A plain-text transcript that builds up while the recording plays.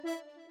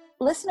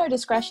Listener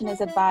discretion is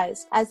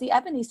advised, as the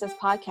Ebenistas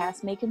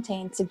podcast may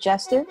contain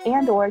suggestive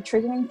and/or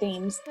triggering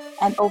themes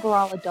and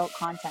overall adult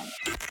content.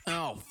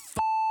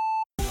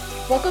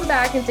 Welcome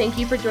back, and thank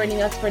you for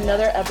joining us for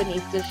another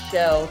Ebenistas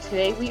show.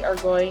 Today we are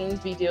going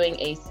to be doing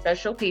a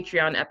special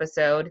Patreon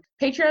episode.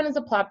 Patreon is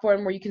a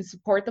platform where you can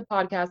support the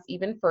podcast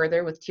even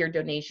further with tiered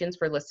donations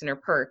for listener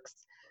perks.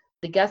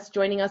 The guests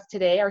joining us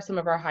today are some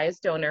of our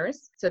highest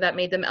donors, so that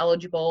made them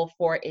eligible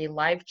for a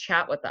live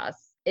chat with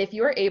us. If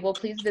you are able,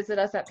 please visit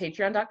us at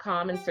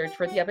patreon.com and search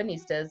for the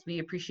Ebenistas. We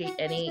appreciate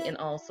any and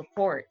all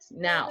support.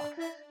 Now,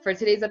 for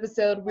today's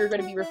episode, we're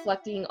going to be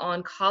reflecting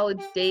on college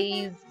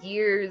days,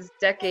 years,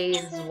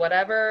 decades,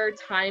 whatever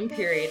time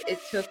period it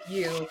took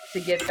you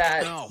to get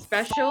that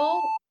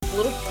special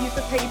little piece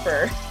of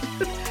paper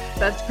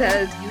that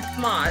says you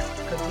smart,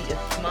 because we is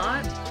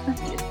smart,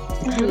 we is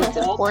It's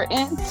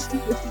important.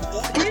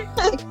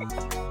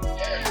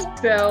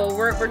 So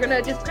we're going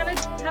to just kind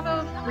of have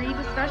a free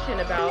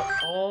discussion about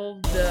all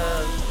the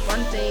fun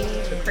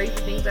things, the crazy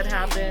things that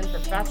happen,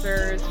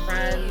 professors,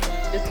 friends,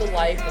 just the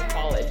life of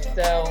college.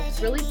 So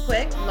really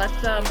quick, we're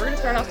going to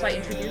start off by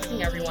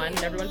introducing everyone.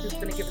 And everyone's just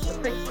going to give us a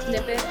quick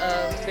snippet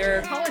of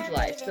their college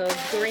life. So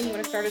Doreen, you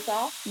want to start us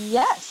off?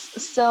 Yes.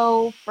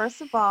 So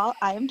first of all,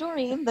 I am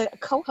Doreen, the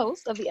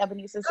co-host of the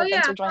Ebenistas. So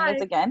thanks for joining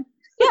us again.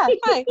 Yeah,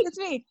 hi, it's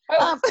me.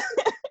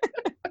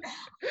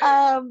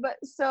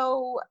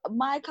 So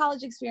my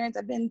college experience,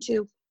 I've been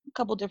to a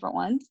couple different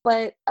ones,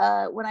 but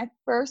when I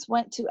first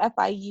went to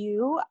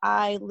FIU,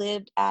 I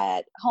lived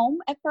at home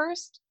at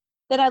first.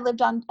 Then I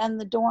lived in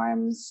the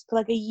dorms for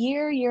like a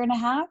year and a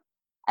half.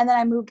 And then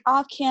I moved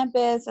off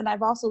campus, and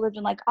I've also lived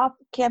in like off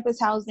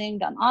campus housing,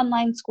 done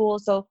online school.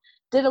 So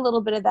did a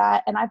little bit of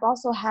that. And I've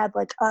also had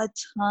like a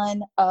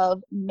ton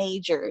of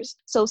majors.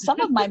 So some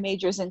of my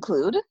majors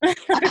include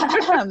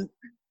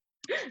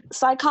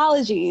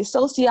psychology,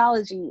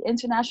 sociology,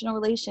 international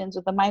relations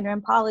with a minor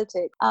in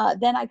politics.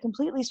 Then I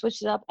completely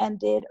switched it up and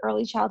did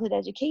early childhood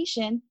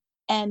education.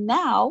 And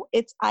now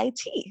it's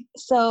IT.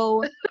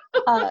 So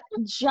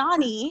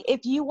Johnny,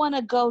 if you want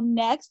to go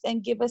next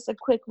and give us a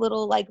quick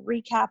little like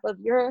recap of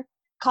your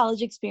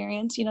college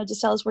experience,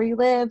 just tell us where you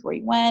lived, where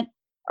you went,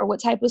 or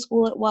what type of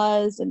school it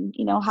was, and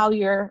how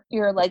your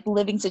like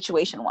living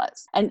situation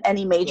was, and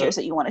any majors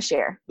that you want to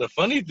share. The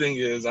funny thing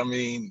is,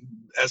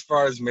 as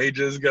far as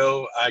majors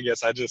go, I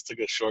guess I just took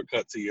a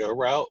shortcut to your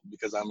route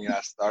because I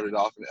started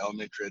off in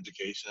elementary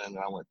education and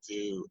I went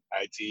to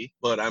IT.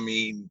 But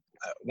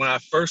when I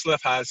first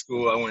left high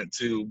school, I went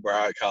to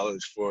Broward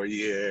College for a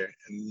year,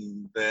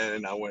 and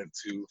then I went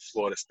to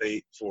Florida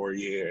State for a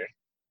year,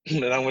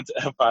 and then I went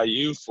to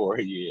FIU for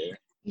a year.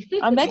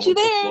 I met you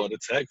there. Florida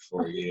Tech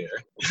for a year.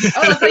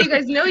 Oh, that's how you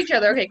guys know each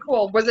other. Okay,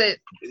 cool. Was it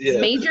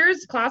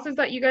majors, classes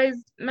that you guys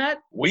met?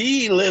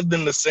 We lived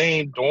in the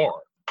same dorm.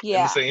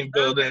 Yeah. In the same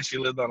building. She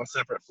lived on a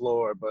separate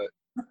floor, but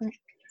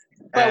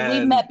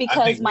we met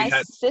because my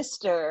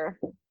sister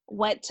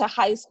went to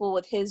high school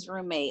with his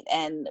roommate,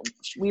 and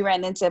we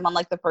ran into him on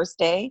like the first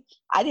day.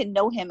 I didn't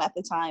know him at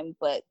the time,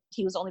 but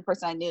he was the only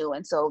person I knew,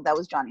 and so that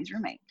was Johnny's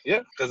roommate. Yeah,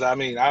 because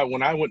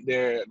when I went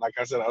there, like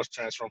I said, I was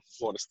transferring from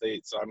Florida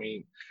State, so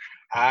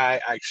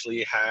I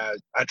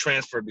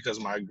transferred because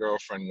my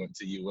girlfriend went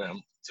to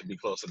UM to be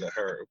closer to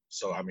her.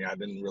 So, I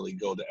didn't really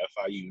go to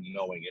FIU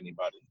knowing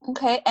anybody.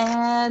 Okay.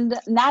 And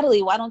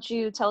Natalie, why don't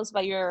you tell us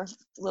about your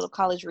little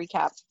college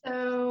recap?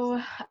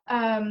 So,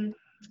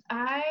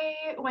 I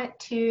went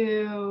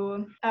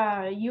to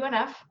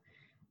UNF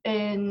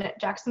in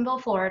Jacksonville,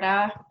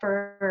 Florida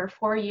for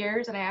 4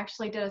 years, and I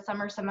actually did a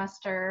summer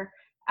semester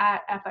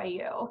at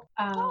FIU.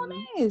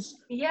 Oh, nice.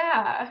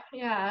 Yeah.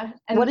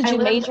 And what did you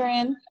major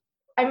in?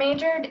 I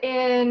majored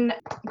in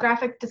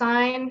graphic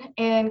design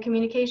and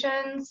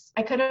communications.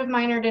 I could have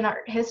minored in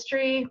art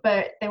history,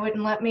 but they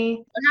wouldn't let me.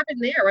 What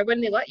happened there? Why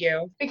wouldn't they let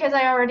you? Because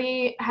I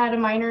already had a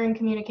minor in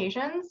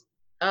communications.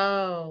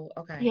 Oh,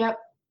 okay. Yep.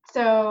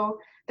 So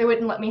they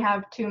wouldn't let me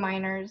have 2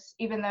 minors,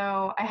 even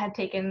though I had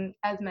taken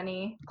as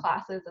many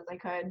classes as I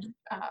could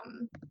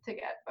to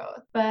get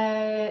both.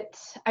 But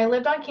I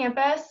lived on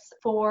campus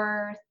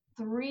for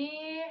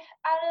 3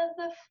 out of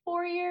the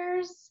 4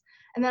 years.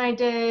 And then I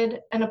did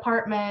an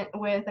apartment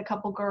with a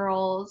couple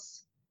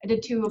girls. I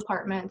did 2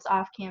 apartments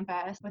off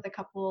campus with a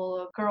couple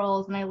of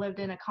girls, and I lived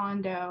in a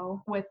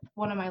condo with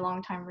one of my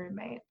longtime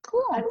roommates.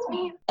 Cool. That's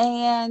me.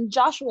 And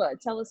Joshua,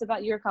 tell us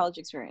about your college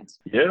experience.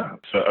 Yeah,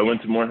 so I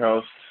went to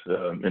Morehouse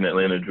in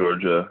Atlanta,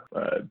 Georgia.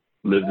 I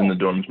lived in the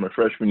dorms my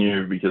freshman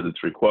year because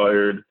it's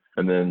required.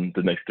 And then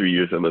the next 3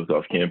 years I lived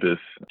off campus.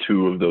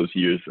 2 of those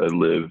years I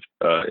lived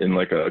in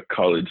like a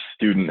college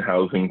student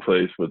housing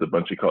place with a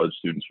bunch of college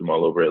students from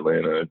all over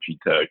Atlanta,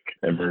 GTech,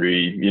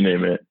 Emory, you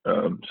name it.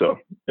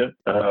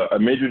 I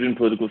majored in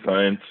political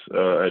science.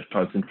 I had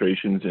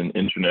concentrations in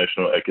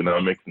international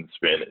economics and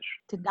Spanish.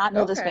 Did not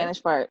know the Spanish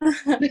part.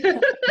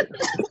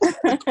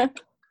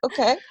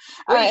 Okay.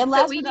 All right. And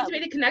so we need to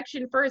make a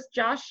connection first.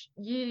 Josh,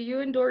 you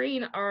and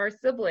Doreen are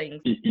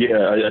siblings.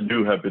 Yeah, I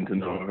do happen to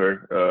know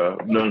her.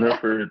 Known her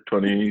for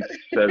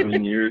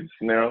 27 years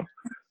now.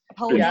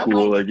 Been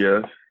cool, I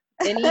guess.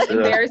 Any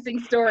embarrassing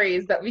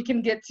stories that we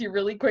can get to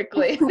really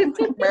quickly?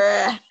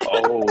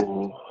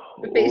 Oh.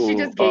 The face she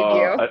just gave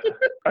you.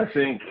 I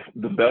think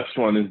the best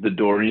one is the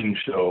Doreen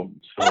show.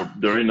 So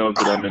Doreen knows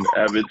that I'm an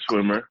avid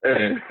swimmer.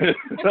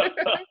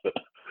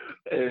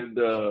 And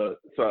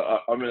so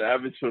I'm an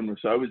avid swimmer,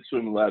 so I would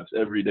swim laps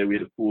every day. We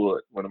had a pool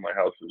at one of my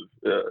houses,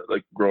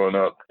 like growing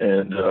up,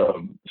 and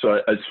so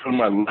I'd swim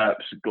my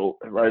laps, go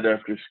right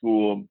after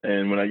school.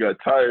 And when I got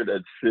tired,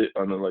 I'd sit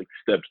on the like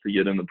steps to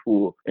get in the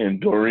pool.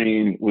 And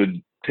Doreen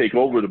would take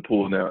over the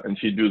pool now, and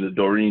she'd do the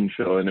Doreen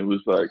show, and it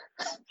was like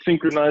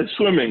synchronized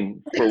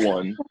swimming for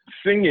one,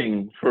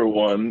 singing for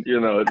one, you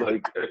know,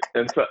 like.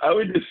 And so I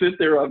would just sit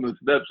there on the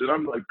steps, and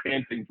I'm like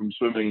panting from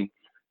swimming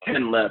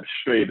 10 laps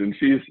straight, and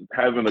she's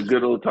having a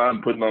good old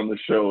time putting on the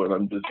show, and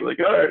I'm just like,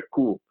 all right,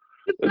 cool.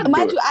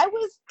 Mind you, I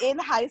was in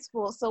high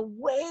school, so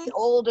way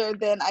older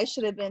than I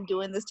should have been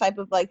doing this type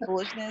of like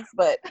foolishness,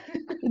 but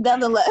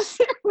nonetheless.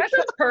 That's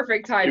just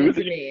perfect timing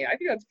to me. I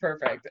think that's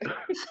perfect.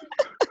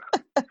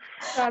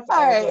 That's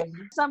all right.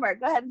 awesome. Summer,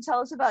 go ahead and tell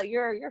us about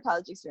your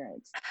college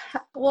experience.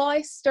 Well,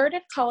 I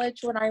started college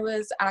when I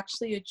was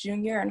actually a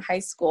junior in high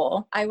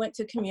school. I went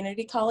to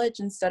community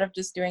college instead of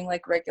just doing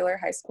like regular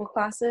high school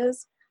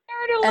classes.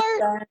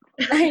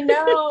 I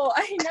know.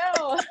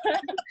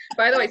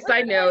 By the way,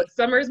 side note,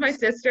 Summer's my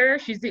sister.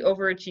 She's the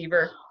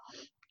overachiever.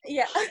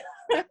 Yeah.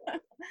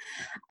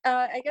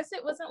 I guess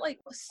it wasn't like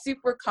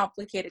super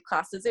complicated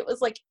classes. It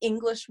was like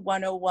English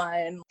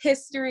 101,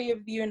 History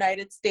of the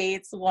United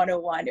States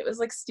 101. It was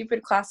like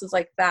stupid classes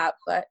like that.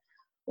 But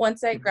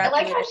once I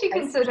graduated, I like how she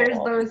considers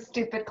those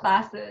stupid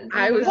classes.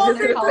 I was just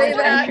going to say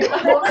that.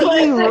 Are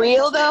you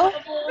real though?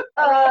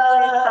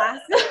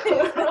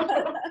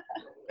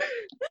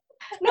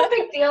 No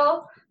big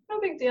deal. No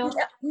big deal.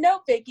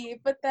 No biggie.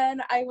 But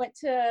then I went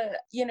to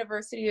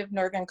University of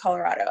Northern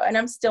Colorado, and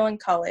I'm still in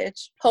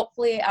college.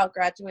 Hopefully I'll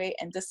graduate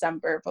in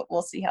December, but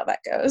we'll see how that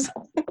goes.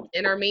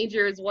 And our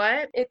major is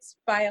what? It's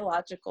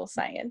biological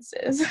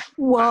sciences.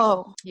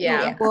 Whoa.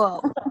 Yeah.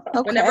 Whoa.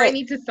 Okay. Whenever I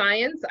need to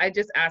science, I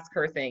just ask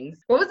her things.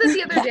 What was it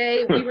the other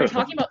day? We were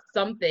talking about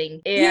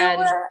something, and you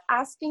were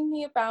asking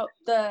me about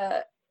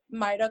the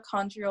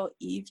mitochondrial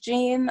Eve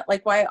gene,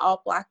 like why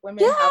all Black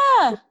women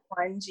have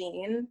one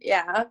gene.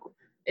 Yeah.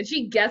 And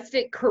she guessed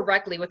it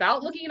correctly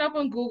without looking it up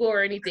on Google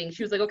or anything.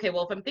 She was like, okay,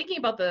 well, if I'm thinking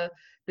about the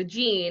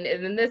gene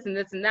and then this and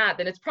this and that,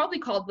 then it's probably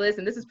called this,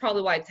 and this is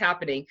probably why it's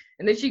happening.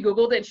 And then she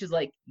Googled it, and she's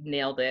like,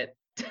 nailed it.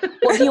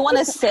 Well, do you want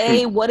to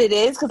say what it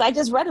is? Because I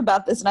just read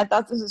about this, and I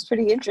thought this was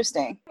pretty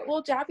interesting.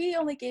 Well, Jabby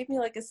only gave me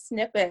like a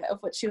snippet of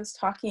what she was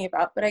talking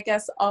about, but I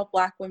guess all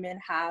Black women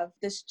have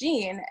this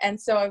gene. And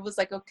so I was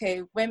like,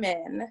 okay,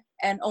 women,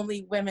 and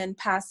only women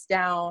pass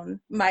down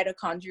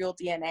mitochondrial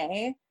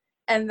DNA.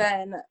 And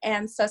then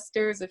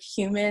ancestors of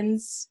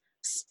humans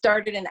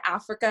started in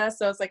Africa.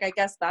 So I was like, I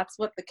guess that's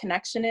what the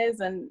connection is.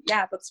 And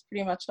yeah, that's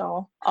pretty much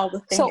all the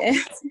thing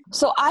is.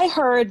 So I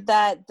heard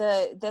that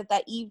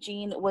that Eve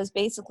gene was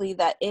basically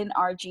that in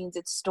our genes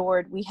it's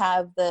stored. We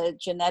have the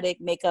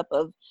genetic makeup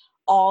of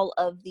all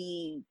of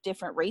the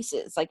different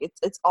races. Like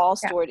it's all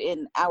stored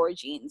in our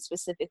genes,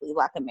 specifically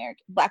Black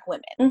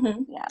women.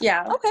 Mm-hmm.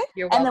 Yeah. Okay.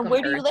 You're and welcome, then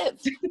where do you live?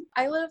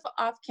 I live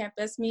off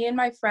campus. Me and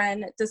my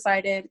friend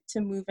decided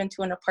to move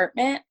into an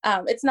apartment.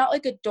 It's not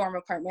like a dorm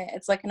apartment.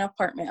 It's like an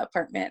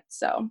apartment.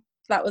 So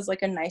that was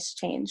like a nice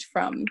change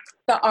from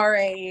the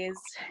RAs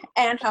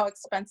and how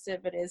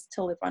expensive it is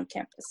to live on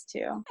campus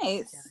too.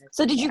 Nice.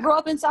 So did you grow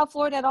up in South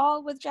Florida at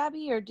all with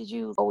Jabby, or did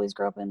you always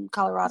grow up in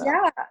Colorado?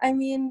 Yeah, I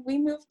mean, we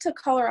moved to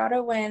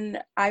Colorado when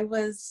I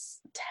was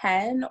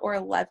 10 or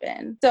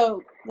 11.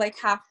 So like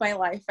half my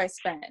life I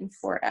spent in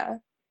Florida.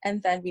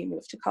 And then we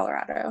moved to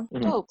Colorado.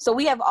 Dope. So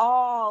we have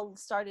all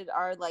started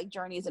our like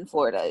journeys in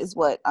Florida is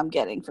what I'm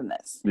getting from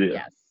this. Yeah.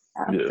 Yes.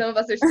 Yeah. Some of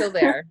us are still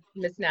there.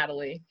 Miss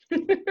Natalie.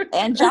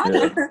 And Johnny.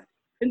 Yeah.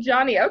 And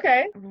Johnny,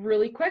 okay.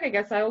 Really quick, I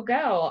guess I will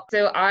go.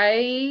 So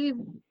I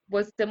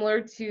was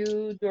similar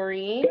to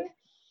Doreen,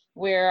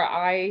 where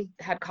I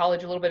had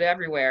college a little bit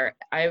everywhere.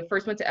 I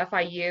first went to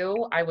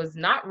FIU. I was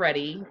not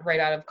ready right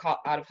out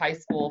of high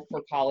school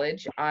for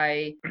college.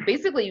 I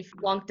basically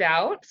flunked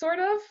out, sort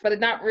of, but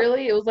not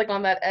really. It was like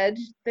on that edge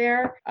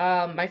there.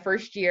 My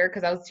first year,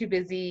 because I was too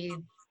busy.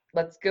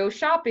 Let's go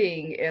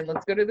shopping and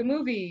let's go to the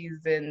movies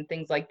and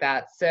things like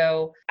that.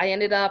 So I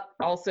ended up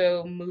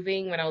also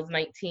moving when I was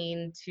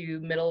 19 to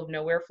middle of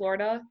nowhere,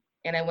 Florida.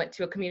 And I went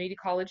to a community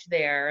college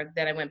there.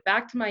 Then I went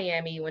back to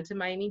Miami, went to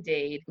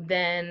Miami-Dade.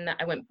 Then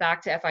I went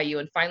back to FIU.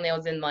 And finally I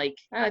was in I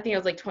think I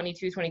was like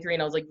 22, 23.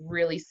 And I was like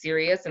really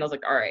serious. And I was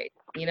like, all right,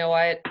 you know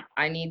what?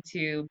 I need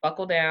to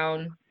buckle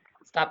down,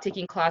 stop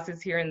taking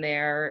classes here and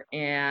there,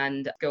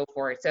 and go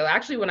for it. So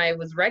actually when I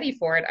was ready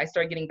for it, I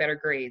started getting better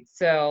grades.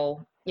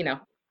 So,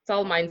 it's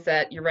all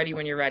mindset. You're ready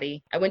when you're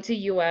ready. I went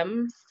to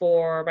UM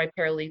for my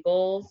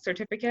paralegal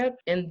certificate.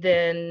 And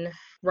then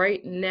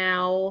right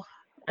now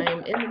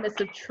I'm in the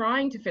midst of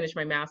trying to finish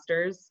my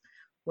master's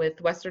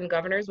with Western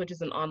Governors, which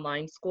is an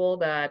online school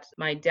that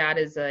my dad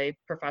is a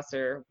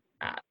professor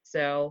at.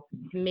 So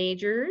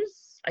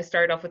majors, I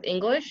started off with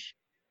English,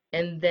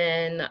 and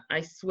then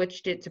I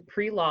switched it to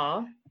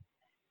pre-law.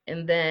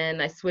 and then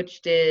I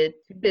switched it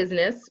to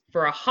business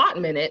for a hot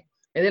minute.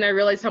 And then I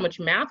realized how much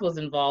math was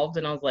involved,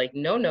 and I was like,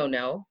 no,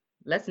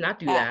 let's not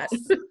do that.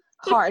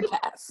 Hard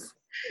pass.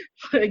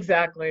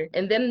 Exactly.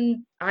 And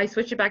then I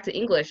switched it back to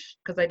English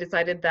because I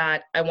decided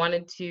that I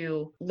wanted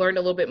to learn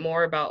a little bit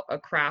more about a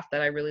craft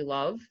that I really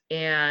love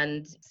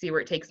and see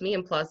where it takes me.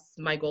 And plus,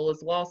 my goal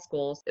is law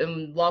school.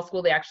 In law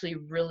school, they actually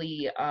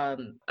really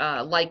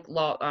like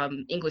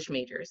English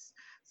majors.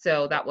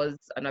 So that was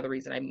another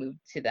reason I moved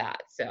to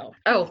that. So,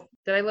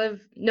 did I live?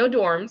 No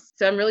dorms.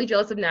 So I'm really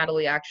jealous of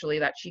Natalie, actually,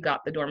 that she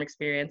got the dorm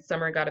experience.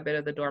 Summer got a bit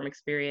of the dorm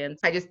experience.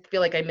 I just feel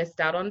like I missed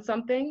out on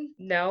something.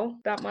 No,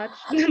 that much.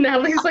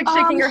 Natalie's like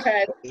shaking her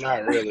head.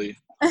 Not really.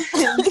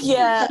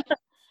 Yeah.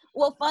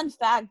 Well, fun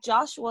fact,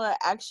 Joshua,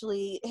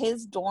 actually,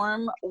 his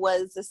dorm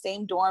was the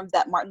same dorm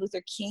that Martin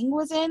Luther King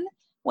was in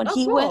when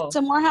he cool. went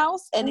to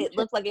Morehouse, and it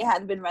looked like it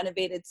hadn't been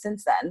renovated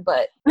since then,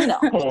 but, you know.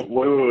 Oh,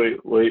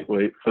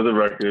 wait. For the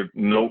record,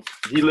 nope.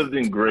 He lived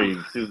in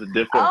Graves. He was a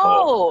different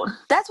hall. Oh,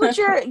 that's what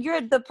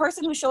you're the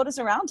person who showed us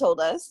around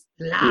told us.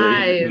 Lies.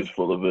 Yeah, he was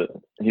full of it.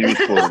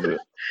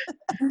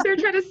 They're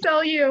trying to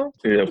sell you.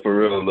 Yeah, for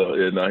real though.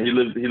 Yeah, no, he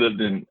lived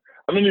in,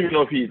 I don't even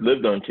know if he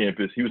lived on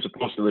campus. He was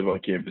supposed to live on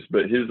campus,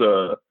 but his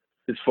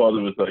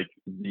father was like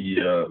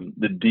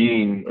the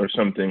dean or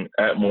something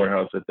at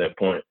Morehouse at that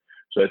point.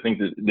 So I think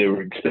that they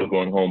were still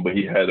going home, but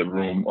he had a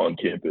room on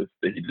campus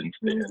that he didn't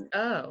stay in.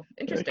 Oh,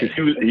 interesting.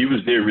 Because he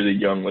was there really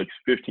young, like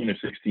 15 or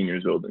 16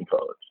 years old in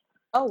college.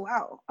 Oh,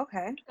 wow.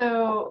 Okay.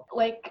 So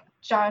like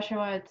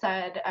Joshua had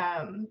said,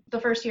 the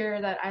first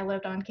year that I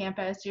lived on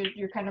campus,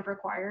 you're kind of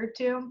required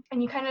to,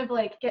 and you kind of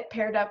like get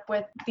paired up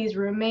with these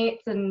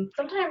roommates, and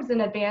sometimes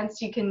in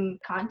advance you can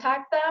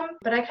contact them.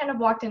 But I kind of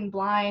walked in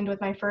blind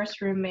with my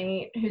first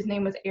roommate, whose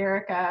name was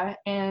Erica,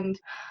 and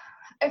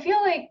I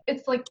feel like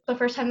it's like the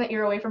first time that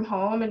you're away from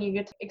home and you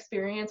get to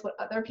experience what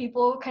other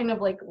people kind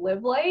of like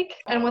live like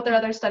and what their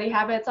other study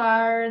habits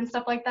are and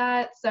stuff like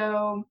that.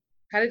 So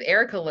how did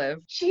Erica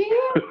live? She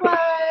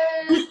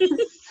was...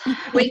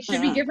 Wait, should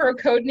we give her a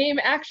code name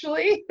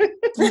actually?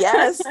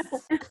 Yes.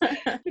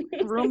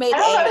 Roommate I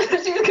don't know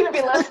if she's going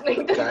to be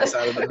listening to That's this.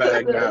 out of the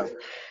bag now.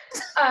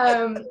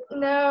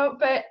 No,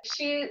 but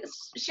she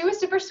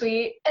was super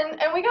sweet and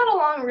we got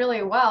along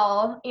really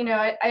well. You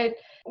know,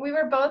 we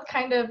were both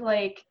kind of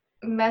like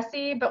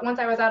messy, but once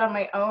I was out on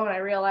my own, I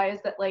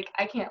realized that like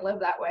I can't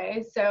live that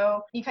way.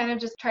 So you kind of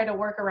just try to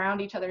work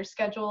around each other's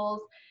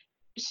schedules.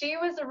 She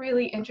was a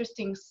really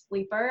interesting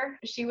sleeper.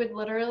 She would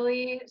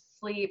literally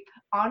sleep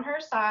on her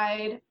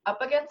side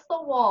up against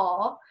the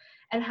wall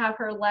and have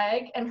her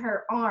leg and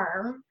her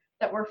arm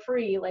that were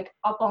free like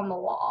up on the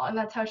wall, and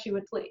that's how she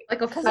would sleep.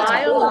 Like a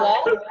fly on the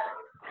wall?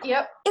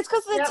 Yep. It's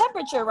because of the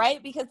temperature,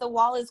 right? Because the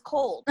wall is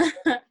cold.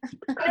 I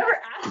never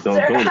asked Don't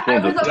her. I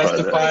was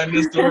justifying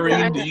this story.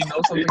 Do you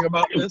know something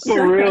about this?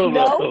 For real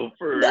No. though,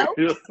 for No.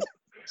 real.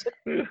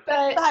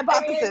 But, The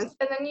hypothesis.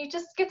 and then you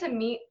just get to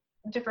meet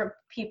different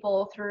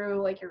people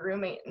through like your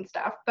roommate and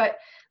stuff. But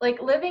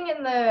like living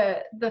in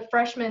the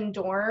freshman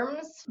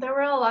dorms, there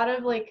were a lot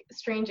of like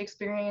strange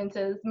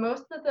experiences.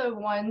 Most of the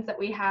ones that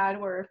we had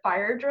were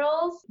fire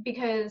drills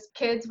because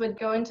kids would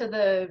go into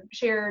the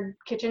shared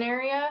kitchen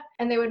area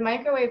and they would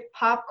microwave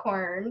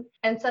popcorn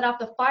and set off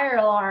the fire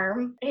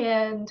alarm,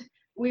 and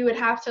we would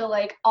have to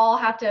like all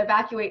have to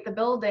evacuate the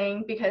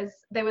building because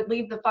they would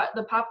leave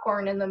the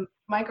popcorn in the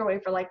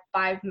microwave for like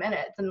 5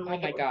 minutes and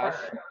like Oh my gosh.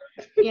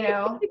 burn, you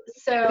know.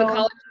 So The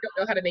college don't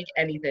know how to make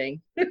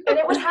anything. and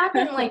it would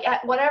happen like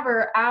at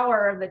whatever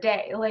hour of the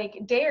day,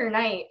 like day or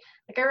night.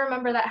 Like I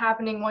remember that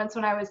happening once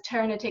when I was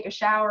trying to take a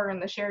shower in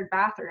the shared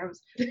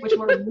bathrooms, which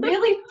were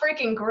really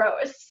freaking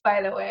gross,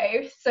 by the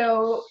way.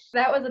 So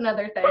that was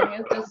another thing.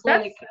 It's just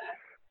like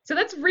So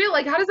that's real.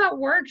 Like, how does that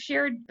work?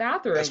 Shared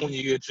bathroom. That's when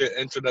you get your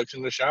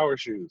introduction to shower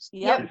shoes.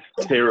 Yep.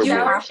 It's terrible. You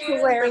shower have to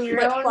shoes, wear bring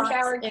your own flip-flops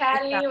shower in the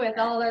caddy shower. with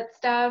all that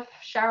stuff,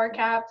 shower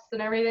caps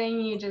and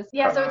everything. You just,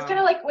 so it's kind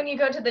of like when you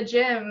go to the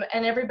gym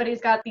and everybody's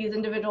got these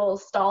individual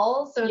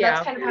stalls. So Yeah.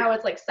 that's kind of how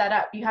it's like set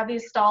up. You have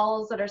these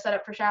stalls that are set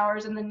up for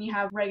showers, and then you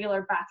have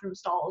regular bathroom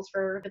stalls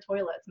for the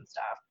toilets and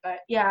stuff. But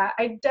yeah,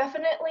 I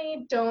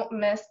definitely don't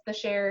miss the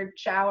shared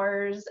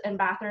showers and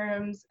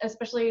bathrooms,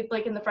 especially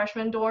like in the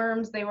freshman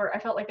dorms. I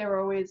felt like they were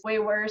always way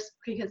worse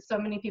because so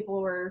many people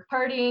were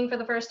partying for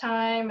the first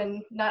time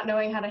and not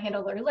knowing how to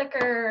handle their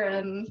liquor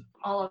and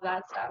all of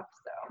that stuff.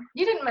 So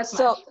you didn't miss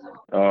much.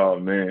 Oh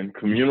man,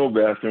 communal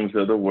bathrooms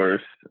are the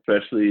worst,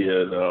 especially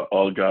at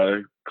all guy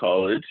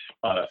college.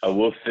 I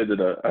will say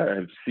that I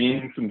have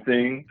seen some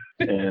things,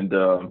 and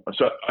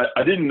so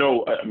I didn't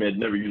know. I mean, I'd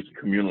never used a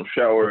communal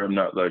shower. I'm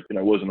not like, and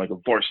I wasn't like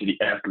a varsity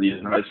athlete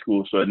in high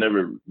school, so I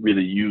never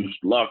really used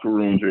locker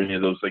rooms or any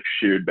of those like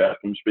shared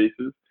bathroom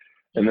spaces.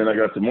 And then I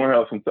got to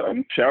Morehouse and thought,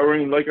 I'm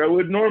showering like I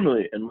would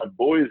normally. And my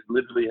boys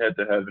literally had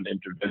to have an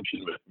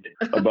intervention with me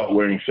about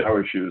wearing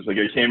shower shoes. Like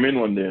I came in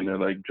one day and they're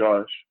like,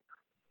 Josh,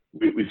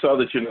 we saw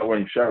that you're not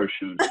wearing shower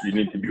shoes. You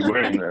need to be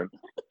wearing them.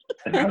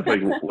 And I was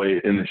like,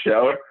 wait, in the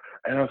shower?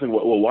 And I was like,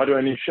 well, why do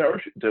I need shower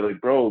shoes? They're like,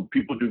 bro,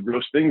 people do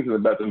gross things in the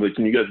bathroom. Like,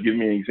 can you guys give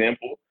me an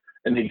example?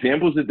 And the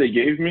examples that they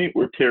gave me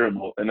were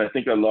terrible. And I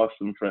think I lost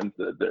some friends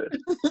that day.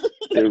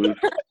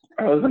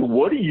 I was like,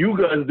 what are you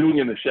guys doing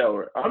in the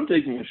shower? I'm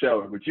taking a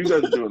shower, but you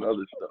guys are doing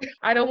other stuff.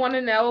 I don't want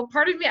to know.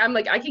 Part of me, I'm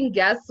like, I can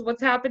guess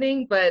what's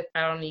happening, but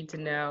I don't need to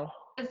know.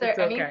 Is there It's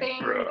okay.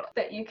 anything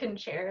that you can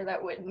share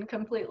that wouldn't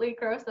completely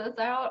gross us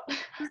out?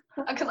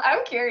 Because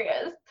I'm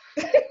curious.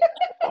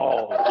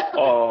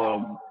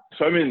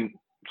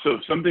 So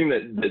something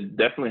that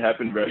definitely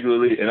happened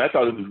regularly, and I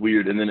thought it was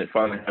weird, and then it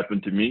finally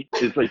happened to me.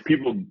 It's like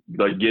people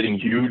like getting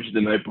huge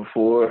the night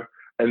before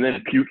and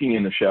then puking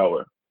in the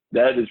shower.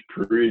 That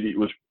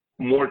was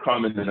more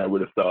common than I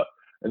would have thought.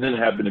 And then it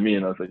happened to me,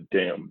 and I was like,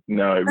 damn,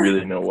 now I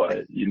really know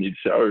why you need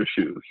shower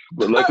shoes.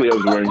 But luckily I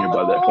was wearing it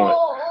by that point.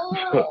 Oh,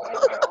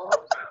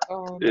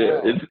 no.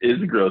 Yeah,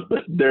 it's gross.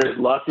 But there's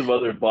lots of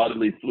other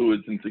bodily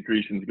fluids and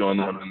secretions going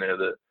on in there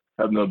that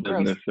have no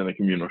business in a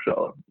communal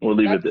shower. We'll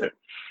leave it there.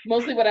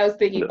 Mostly what I was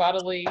thinking,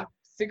 bodily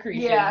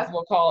secretions,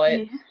 we'll call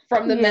it, Yeah.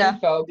 from the men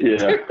folk.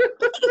 Yeah.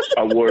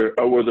 I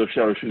wore those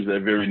shower shoes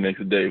that very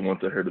next day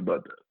once I heard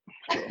about that.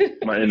 So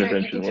my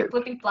intervention Your worked.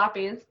 flippy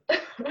floppies.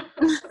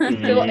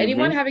 So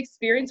anyone have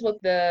experience with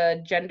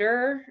the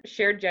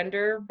shared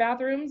gender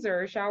bathrooms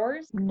or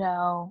showers?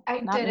 No. I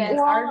not didn't. me.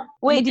 Our-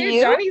 Wait, do Dude,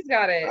 you? Johnny's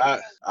got it.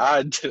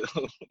 I do.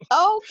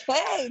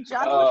 Okay,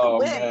 Johnny Oh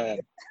with the win. man.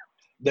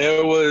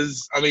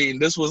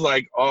 This was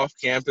like off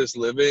campus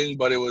living,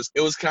 but it was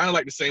kind of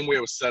like the same way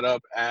it was set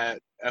up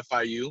at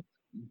FIU,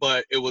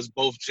 but it was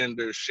both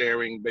genders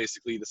sharing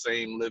basically the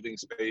same living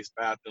space,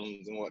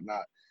 bathrooms and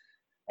whatnot.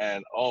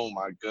 And oh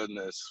my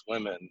goodness,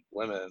 women,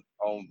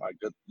 oh my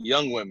good,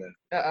 young women.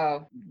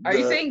 Uh-oh. Are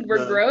you saying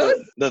we're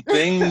gross? The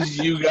things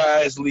you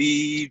guys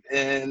leave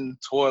in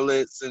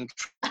toilets and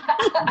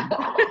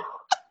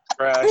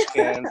trash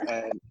cans,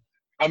 and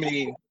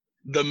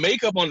the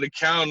makeup on the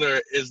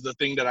counter is the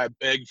thing that I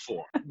beg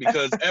for,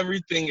 because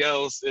everything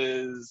else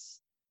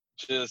is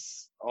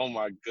just, oh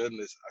my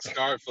goodness, I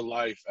scarred for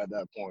life at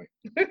that point.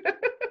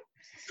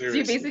 So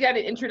you basically got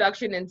an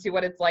introduction into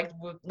what it's like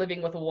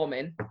living with a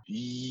woman.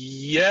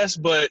 Yes,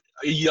 but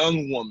a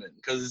young woman,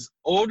 because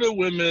older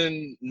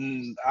women,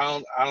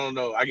 I don't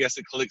know. I guess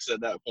it clicks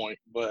at that point,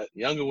 but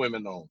younger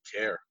women don't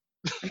care.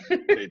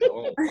 They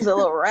don't. It's a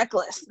little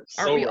reckless.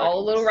 Are we all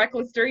a little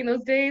reckless during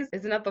those days?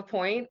 Isn't that the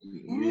point?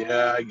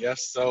 Yeah, I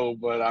guess so.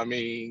 But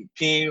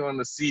peeing on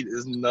the seat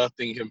is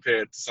nothing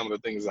compared to some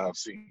of the things I've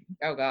seen.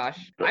 Oh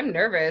gosh, I'm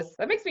nervous.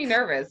 That makes me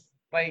nervous.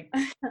 Like,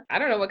 I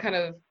don't know what kind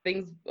of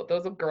things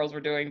those girls were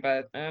doing,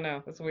 but I don't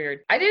know. That's weird.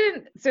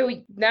 So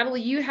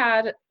Natalie, you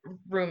had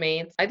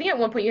roommates. I think at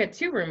one point you had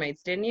 2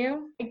 roommates, didn't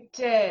you? I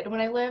did.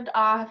 When I lived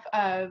off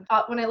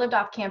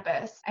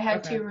campus, I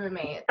had 2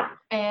 roommates.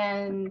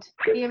 And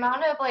the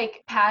amount of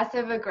like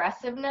passive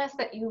aggressiveness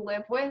that you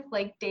live with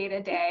like day to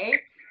day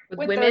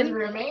with women? those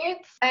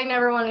roommates, I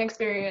never want to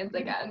experience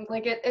again.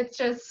 Like it's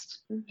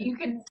just, you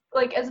could,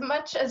 like, as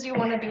much as you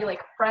want to be like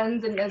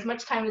friends and as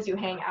much time as you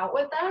hang out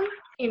with them,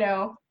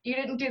 you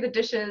didn't do the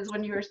dishes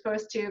when you were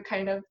supposed to,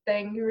 kind of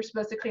thing. You were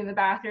supposed to clean the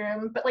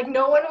bathroom, but like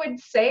no one would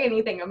say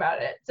anything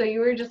about it. So you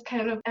were just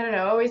kind of, I don't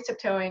know, always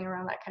tiptoeing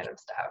around that kind of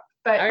stuff.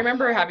 But I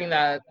remember having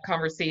that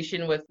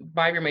conversation with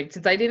my roommate,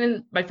 since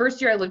my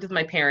first year I lived with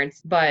my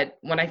parents, but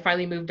when I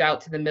finally moved out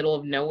to the middle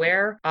of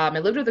nowhere, I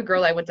lived with a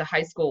girl I went to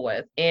high school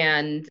with.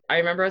 And I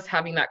remember us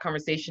having that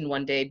conversation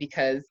one day,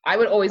 because I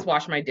would always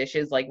wash my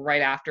dishes like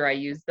right after I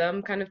used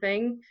them, kind of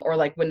thing, or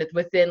like when it's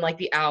within like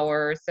the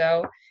hour or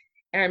so.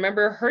 And I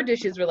remember her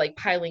dishes were like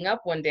piling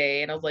up one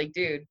day, and I was like,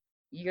 dude,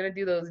 you gonna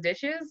do those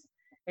dishes?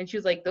 And she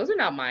was like, those are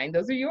not mine,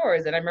 those are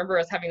yours. And I remember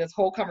us having this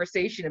whole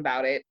conversation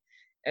about it.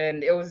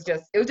 And it was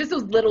just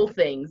those little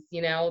things,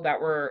 that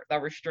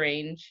were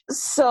strange.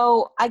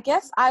 So I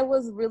guess I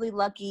was really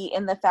lucky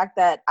in the fact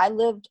that I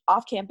lived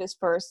off campus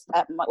first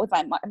with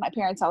my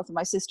parents' house with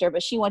my sister,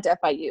 but she went to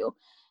FIU.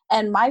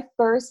 And my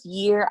first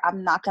year,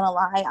 I'm not going to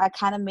lie, I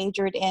kind of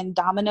majored in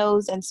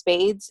dominoes and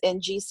spades in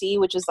GC,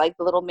 which is like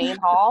the little main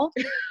hall,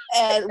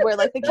 and where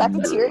like the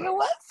cafeteria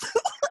was.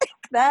 Like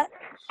that.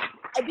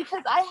 And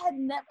because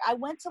I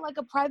went to like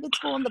a private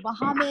school in the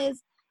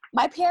Bahamas.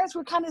 My parents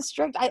were kind of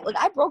strict.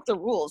 I broke the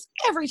rules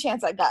every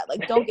chance I got.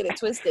 Like, don't get it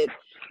twisted.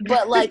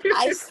 But like,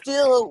 I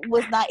still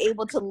was not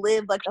able to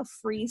live like a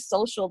free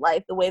social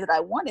life the way that I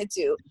wanted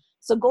to.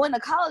 So going to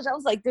college, I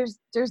was like, there's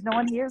no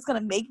one here who's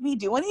gonna make me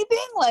do anything.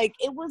 Like,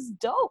 it was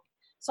dope.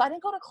 So I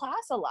didn't go to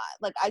class a lot.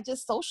 Like, I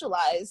just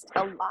socialized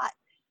a lot.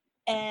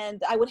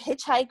 And I would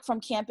hitchhike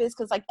from campus,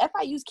 because like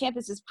FIU's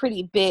campus is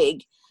pretty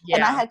big. Yeah.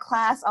 And I had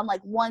class on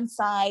like one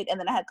side, and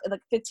then I had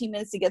like 15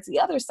 minutes to get to the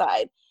other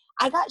side.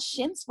 I got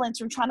shin splints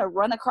from trying to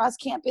run across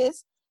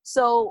campus.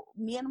 So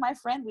me and my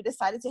friend, we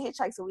decided to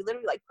hitchhike. So we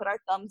literally like put our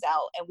thumbs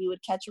out and we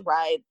would catch a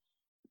ride,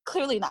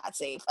 clearly not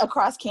safe,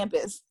 across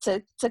campus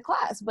to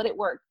class, but it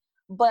worked.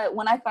 But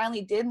when I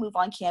finally did move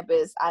on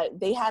campus,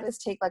 they had us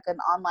take like an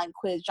online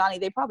quiz. Johnny,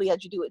 they probably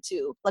had you do it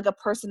too, like a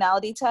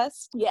personality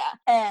test. Yeah.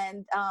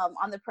 And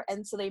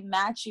and so they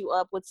match you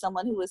up with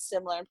someone who is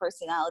similar in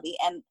personality.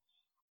 And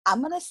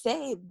I'm going to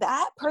say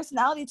that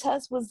personality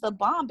test was the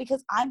bomb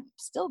because I'm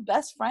still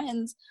best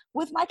friends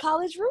with my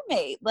college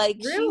roommate. Like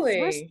Really?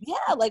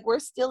 we're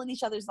still in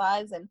each other's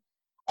lives,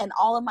 and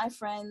all of my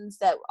friends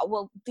the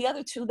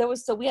other two,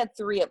 we had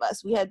three of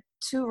us. We had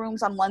 2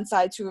 rooms on one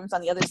side, 2 rooms on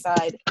the other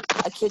side,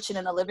 a kitchen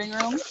and a living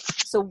room.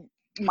 So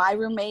my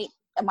roommate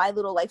and my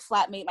little like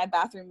flatmate, my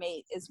bathroom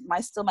mate is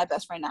still my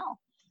best friend now.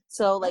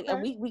 So like, Okay.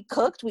 and we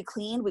cooked, we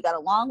cleaned, we got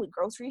along, we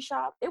grocery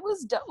shopped. It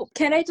was dope.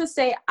 Can I just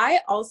say,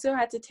 I also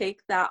had to take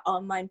that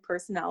online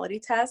personality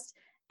test.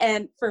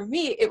 And for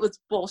me, it was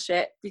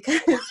bullshit because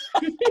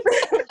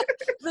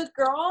the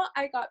girl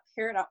I got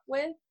paired up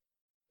with,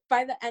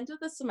 by the end of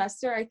the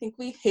semester, I think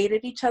we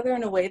hated each other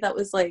in a way that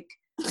was like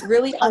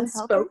really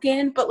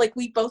unspoken, but like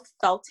we both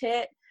felt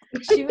it.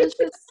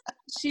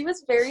 She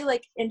was very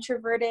like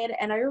introverted.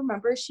 And I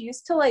remember she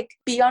used to like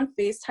be on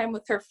FaceTime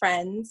with her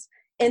friends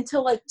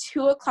until like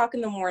 2:00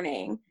 in the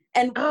morning.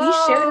 And we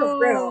shared a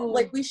room.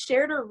 Like we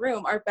shared a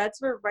room. Our beds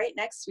were right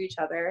next to each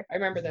other. I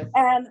remember this.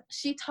 And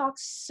she talked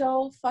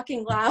so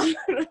fucking loud.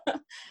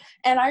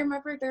 And I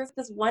remember there was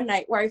this one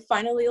night where I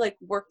finally like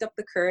worked up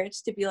the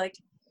courage to be like,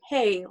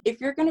 hey, if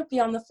you're going to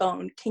be on the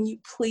phone, can you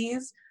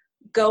please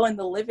go in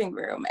the living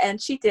room? And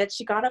she did.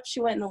 She got up, she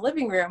went in the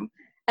living room.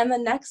 And the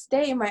next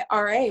day my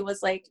RA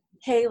was like,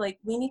 hey, like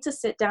we need to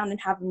sit down and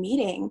have a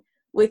meeting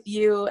with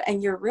you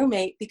and your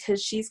roommate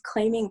because she's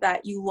claiming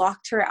that you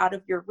locked her out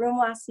of your room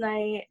last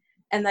night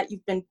and that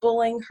you've been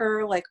bullying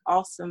her like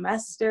all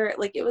semester.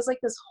 Like it was like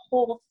this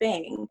whole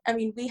thing. I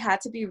mean, we had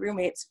to be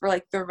roommates for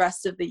like the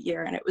rest of the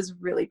year and it was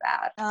really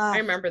bad. I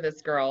remember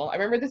this girl. I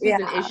remember this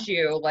was an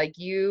issue. Like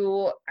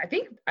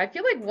I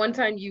feel like one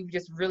time you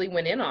just really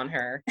went in on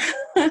her.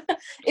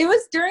 It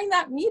was during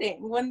that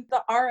meeting when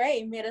the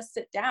RA made us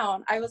sit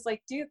down. I was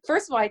like, dude,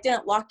 first of all, I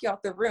didn't lock you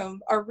out the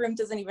room. Our room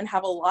doesn't even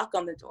have a lock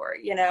on the door,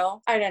 you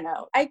know? I don't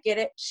know. I get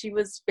it. She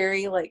was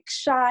very like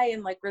shy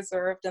and like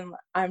reserved, and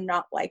I'm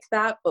not like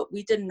that, but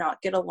we did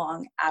not get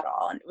along at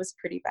all. And it was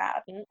pretty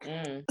bad.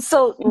 Mm-mm.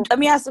 So let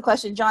me ask the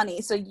question, Johnny.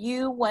 So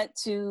you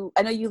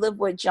I know you live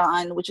with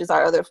John, which is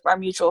our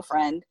mutual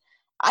friend.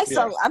 I'm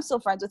still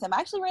friends with him. I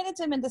actually ran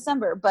into him in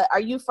December, but are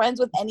you friends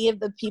with any of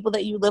the people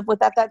that you lived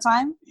with at that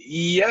time?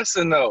 Yes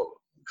and no.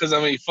 Because,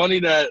 I mean, funny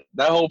that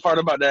whole part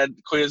about that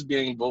quiz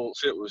being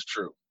bullshit was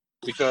true.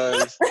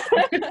 Because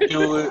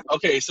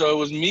it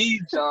was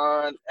me,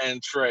 John,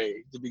 and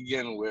Trey to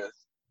begin with.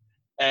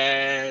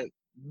 And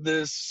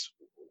this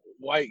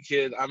white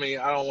kid, I mean,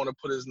 I don't want to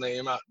put his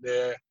name out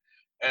there.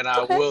 And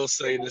I will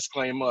say,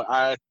 disclaimer,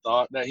 I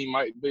thought that he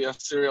might be a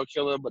serial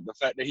killer, but the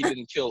fact that he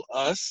didn't kill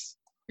us.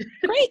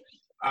 Great.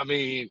 I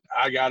mean,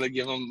 I got to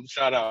give him a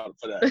shout out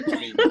for that. I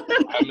mean,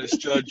 I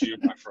misjudged you,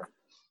 my friend.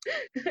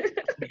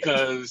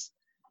 Because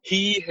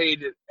he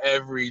hated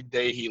every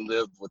day he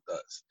lived with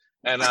us.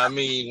 And I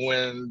mean,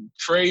 when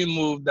Trey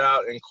moved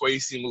out and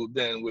Kwesi moved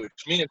in, which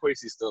me and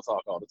Kwesi still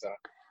talk all the time.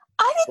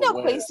 I didn't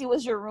know Kwesi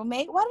was your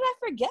roommate. Why did I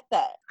forget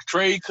that?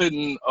 Trey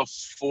couldn't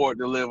afford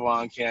to live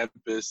on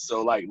campus.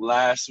 So, like,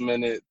 last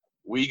minute,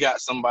 we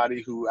got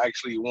somebody who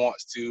actually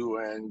wants to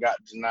and got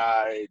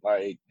denied,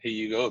 like, here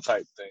you go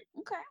type thing.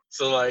 Okay.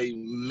 So, like,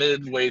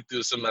 midway through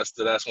the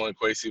semester, that's when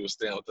Kwesi was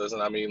staying with us.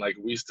 And, I mean, like,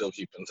 we still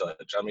keep in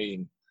touch. I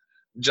mean,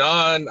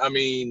 John, I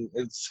mean,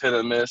 it's hit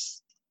or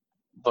miss.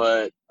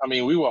 But, I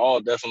mean, we were all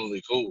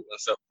definitely cool.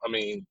 Except, I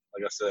mean,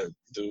 like I said,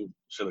 dude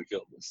should have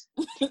killed us.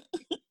 All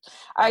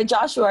right,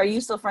 Joshua, are you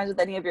still friends with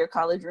any of your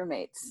college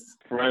roommates?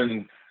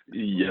 Friends,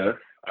 yes.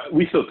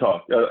 We still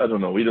talk. I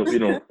don't know. We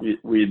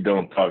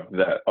don't talk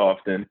that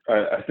often.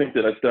 I think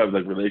that I still have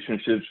like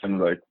relationships and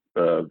like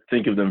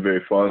think of them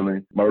very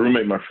fondly. My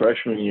roommate my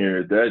freshman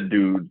year, that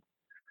dude,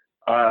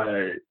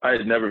 I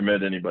had never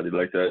met anybody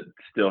like that.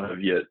 Still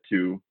have yet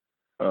to.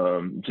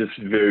 Just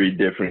very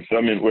different. So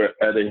I mean, we're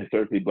at a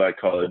historically Black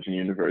college and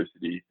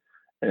university,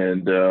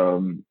 and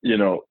you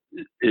know,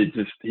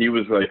 he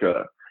was like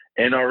a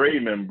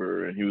NRA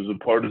member, and he was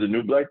a part of the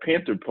new Black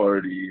Panther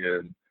Party,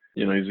 and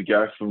you know, he's a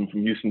guy from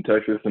Houston,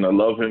 Texas, and I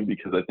love him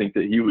because I think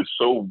that he was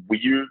so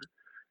weird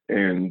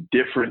and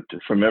different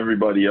from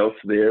everybody else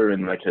there,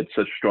 and like had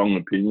such strong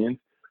opinions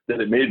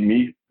that it made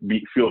me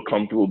feel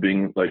comfortable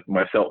being like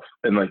myself,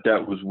 and like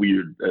that was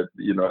weird at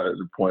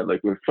the point.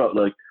 Like it felt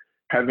like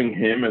having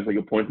him as like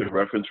a point of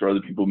reference for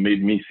other people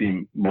made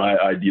my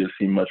ideas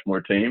seem much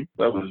more tame.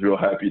 I was real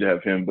happy to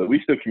have him, but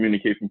we still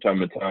communicate from time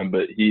to time.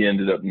 But he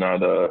ended up not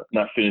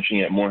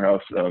finishing at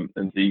Morehouse, and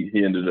he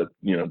ended up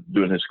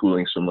doing his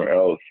schooling somewhere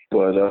else.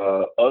 But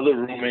other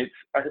roommates,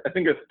 I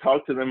think I've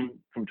talked to them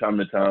from time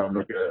to time,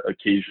 like an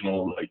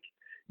occasional like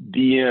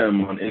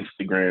DM on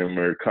Instagram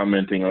or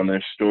commenting on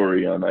their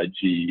story on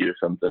IG or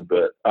something.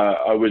 But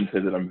I wouldn't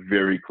say that I'm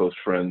very close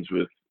friends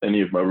with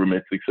any of my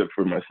roommates except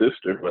for my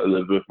sister, who I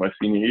lived with my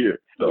senior year.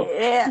 So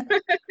yeah.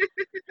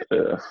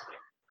 Yeah.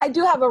 I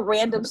do have a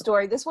random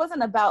story. This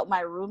wasn't about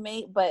my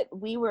roommate, but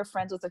we were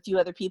friends with a few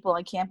other people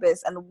on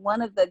campus, and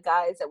one of the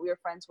guys that we were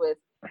friends with,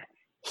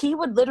 he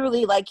would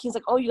literally he's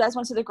like, oh, you guys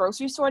went to the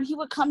grocery store? And he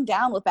would come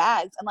down with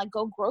bags and like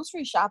go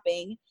grocery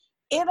shopping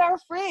in our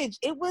fridge.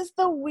 It was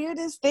the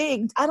weirdest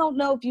thing. I don't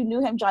know if you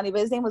knew him, Johnny,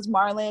 but his name was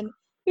Marlon.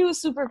 He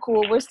was super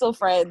cool. We're still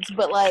friends,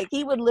 but like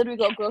he would literally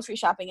go grocery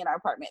shopping in our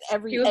apartment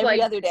every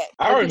other day.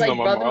 I Was he like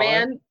remember Brother Marlon.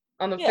 Man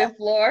on the 5th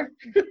floor?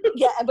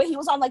 Yeah, but he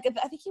was on like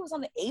I think he was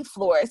on the 8th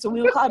floor, so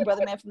we would call him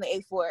Brother Man from the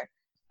 8th floor.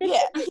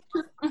 Yeah.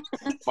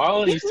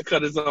 Marlon used to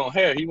cut his own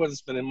hair. He wasn't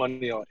spending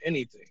money on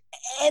anything.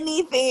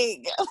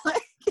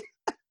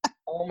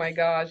 Oh my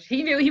gosh.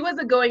 He knew he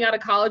wasn't going out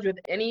of college with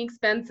any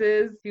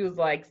expenses. He was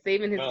like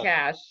saving his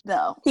cash.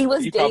 No, he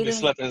was He dating. probably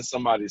slept in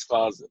somebody's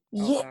closet.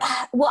 Yeah.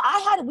 Well,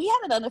 we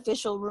had an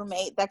unofficial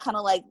roommate that kind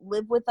of like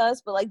lived with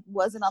us, but like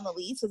wasn't on the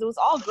lease because it was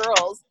all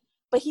girls.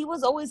 But he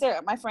was always there.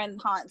 My friend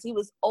Hans, he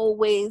was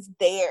always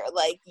there.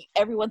 Like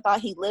everyone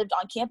thought he lived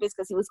on campus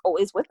because he was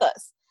always with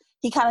us.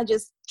 He kind of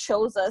just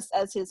chose us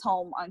as his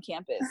home on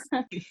campus.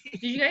 Did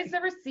you guys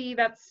ever see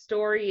that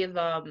story of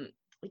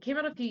it came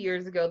out a few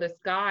years ago, this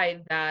guy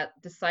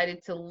that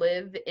decided to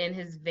live in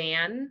his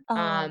van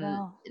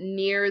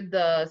near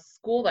the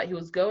school that he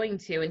was going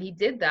to, and he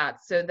did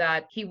that so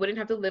that he wouldn't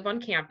have to live on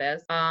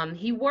campus.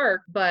 He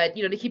worked, but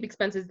to keep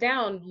expenses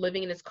down,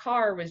 living in his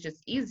car was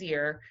just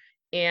easier.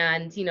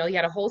 And he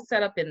had a whole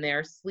setup in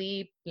there,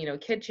 sleep,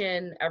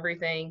 kitchen,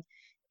 everything.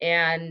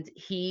 And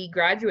he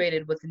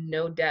graduated with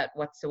no debt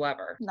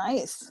whatsoever.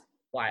 Nice.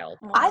 Wild.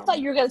 I thought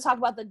you were going to talk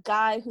about the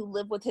guy who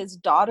lived with his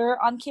daughter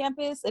on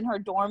campus in her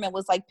dorm and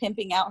was like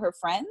pimping out her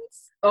friends.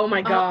 Oh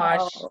my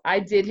gosh. I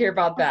did hear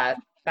about that.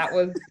 That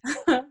was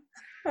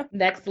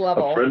next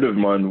level. A friend of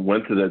mine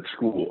went to that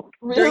school.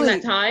 Really? During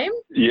that time?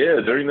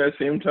 Yeah, during that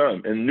same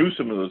time, and knew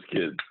some of those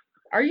kids.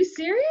 Are you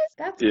serious?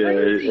 That's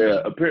crazy.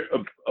 Yeah.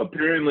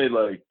 Apparently,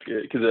 like,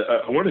 because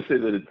I want to say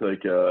that it's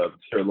like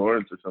Sarah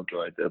Lawrence or something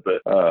like that, but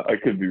I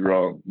could be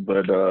wrong.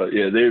 But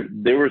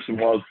they were some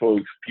wild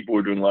folks. People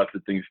were doing lots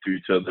of things to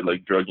each other,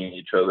 like drugging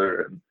each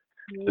other, and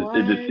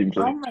it just seems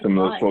like some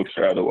of those folks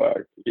are out of whack.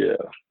 Yeah.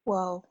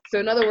 Whoa. So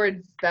in other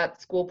words, that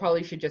school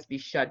probably should just be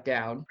shut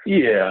down.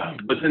 Yeah,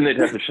 but then they'd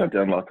have to shut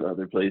down lots of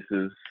other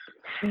places.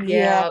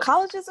 Yeah,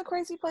 college is a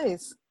crazy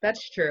place.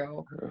 That's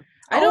true.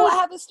 I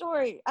have a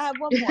story. I have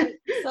one more.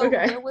 So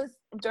there was,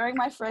 during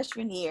my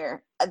freshman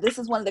year, this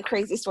is one of the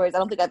crazy stories. I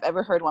don't think I've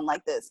ever heard one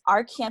like this.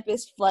 Our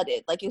campus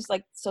flooded. Like, it's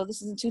like, so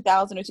this is in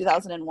 2000 or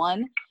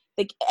 2001.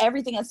 Like,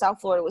 everything in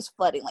South Florida was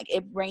flooding. Like,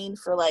 it rained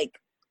for like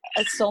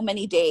so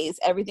many days.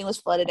 Everything was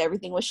flooded.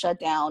 Everything was shut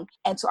down.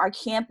 And so our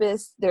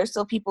campus, there are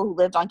still people who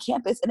lived on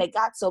campus, and it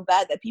got so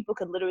bad that people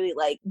could literally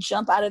like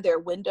jump out of their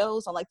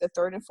windows on like the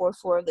 3rd and 4th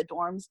floor of the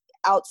dorms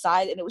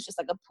outside, and it was just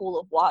like a pool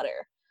of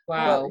water.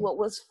 Wow. But what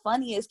was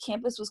funny is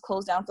campus was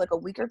closed down for like a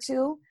week or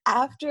two.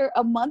 After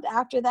a month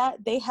after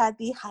that, they had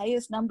the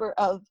highest number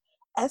of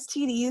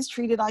STDs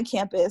treated on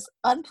campus,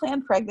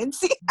 unplanned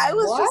pregnancy. I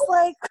was just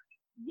like,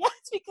 yes,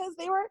 because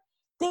they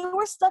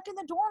were stuck in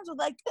the dorms with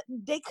like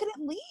they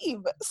couldn't leave.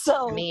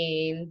 So I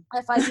mean,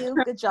 FIU,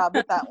 good job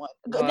with that one.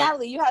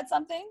 Natalie, you had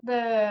something?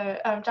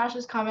 The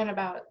Josh's comment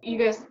about you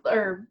guys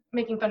are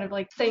making fun of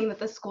like saying that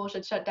the school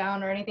should shut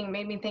down or anything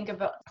made me think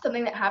about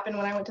something that happened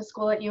when I went to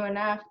school at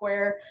UNF,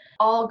 where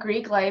all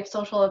Greek life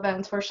social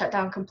events were shut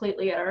down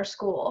completely at our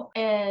school.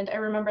 And I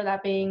remember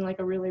that being like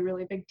a really,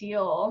 really big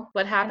deal.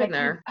 What happened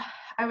there?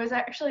 I was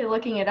actually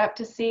looking it up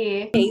to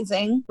see.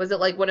 Amazing. Was it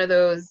like one of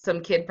those,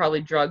 some kid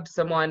probably drugged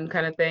someone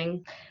kind of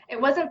thing? It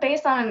wasn't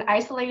based on an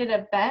isolated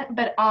event,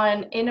 but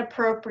on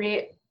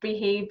inappropriate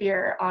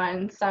behavior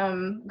on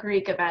some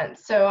Greek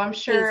events. So I'm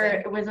sure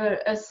it was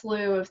a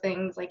slew of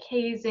things like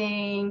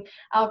hazing,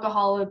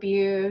 alcohol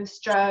abuse,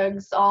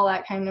 drugs, all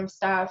that kind of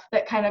stuff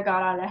that kind of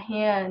got out of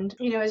hand.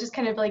 It's just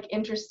kind of like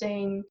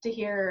interesting to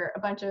hear a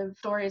bunch of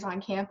stories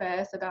on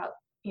campus about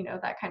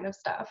that kind of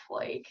stuff.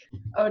 Like,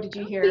 oh, did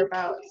you hear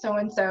about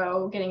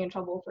so-and-so getting in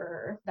trouble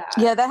for that?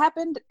 Yeah, that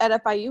happened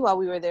at FIU while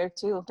we were there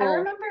too. I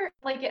remember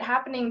like it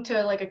happening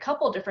to like a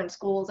couple different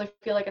schools, I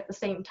feel like at the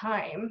same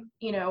time,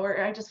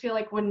 or I just feel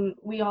like when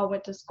we all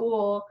went to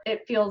school,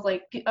 it feels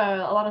like a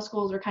lot of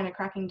schools were kind of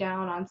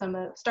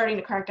starting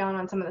to crack down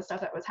on some of the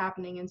stuff that was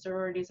happening in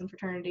sororities and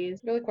fraternities.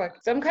 Really quick.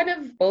 So I'm kind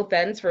of both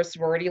ends for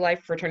sorority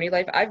life, fraternity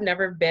life. I've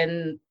never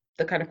been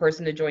the kind of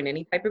person to join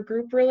any type of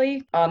group,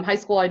 really. High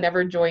school, I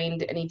never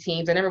joined any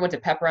teams. I never went to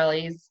pep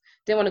rallies.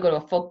 Didn't want to go to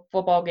a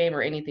football game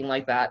or anything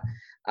like that.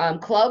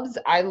 Clubs,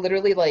 I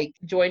literally like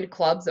joined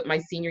clubs at my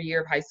senior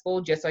year of high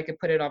school just so I could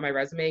put it on my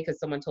resume because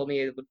someone told me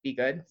it would be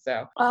good.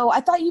 So. Oh,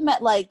 I thought you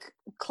meant like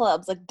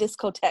clubs, like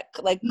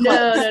discotheque, like No.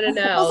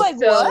 I was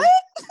like, what?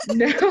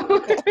 No,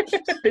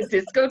 the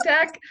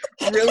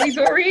discotheque, really,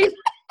 Doreen?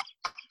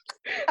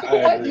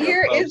 What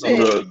year is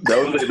it?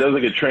 That was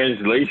like a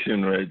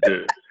translation right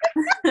there.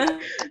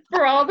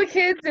 For all the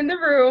kids in the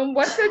room,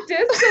 what's a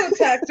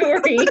discotheque,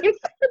 Doreen?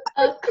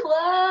 A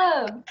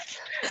club.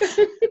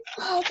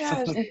 Oh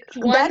gosh.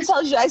 That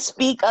tells you I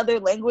speak other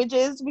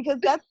languages because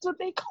that's what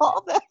they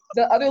call them.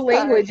 The other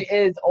language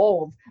is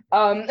old.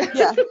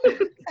 Yeah,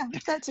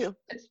 that too.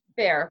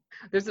 Fair.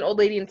 There's an old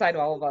lady inside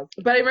all of us.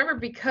 But I remember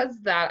because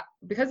of that,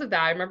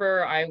 I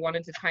remember I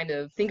wanted to kind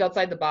of think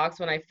outside the box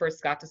when I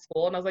first got to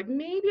school. And I was like,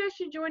 maybe I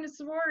should join a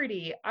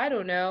sorority. I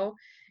don't know.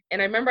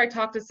 And I remember I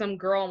talked to some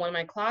girl in one of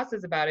my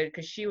classes about it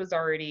because she was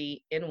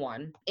already in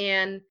one.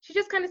 And she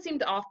just kind of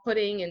seemed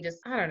off-putting and just,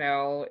 I don't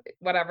know,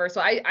 whatever. So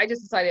I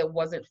just decided it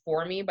wasn't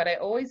for me, but I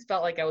always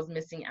felt like I was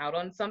missing out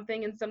on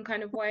something in some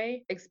kind of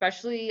way.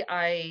 Especially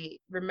I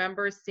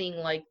remember seeing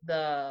like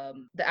the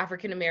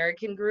African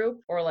American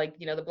group or like,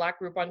 you know, the Black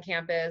group on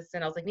campus.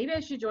 And I was like, maybe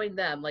I should join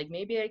them. Like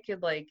maybe I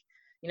could like,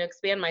 you know,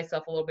 expand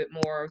myself a little bit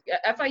more.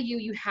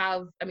 FIU, you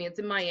have, I mean, it's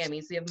in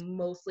Miami, so you have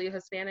mostly a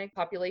Hispanic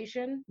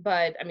population,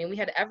 but I mean, we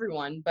had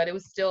everyone, but it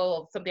was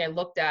still something I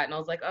looked at and I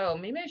was like, oh,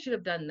 maybe I should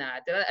have done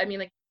that. I mean,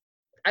 like,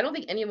 I don't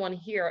think anyone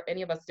here,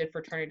 any of us did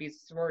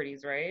fraternities,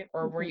 sororities, right?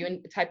 Or were you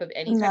in type of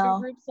any type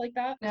of groups like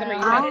that? No, Summer, you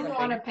I had didn't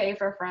something. want to pay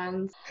for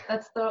friends.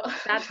 That's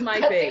my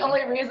that's thing. the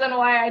only reason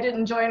why I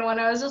didn't join one.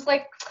 I was just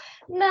like,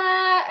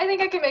 nah, I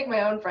think I can make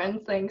my own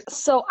friends. Thanks.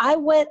 So I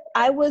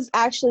was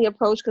actually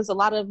approached because a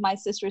lot of my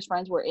sister's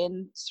friends were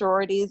in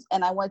sororities,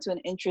 and I went to an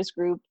interest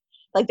group.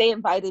 Like they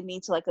invited me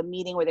to like a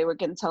meeting where they were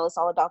going to tell us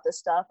all about this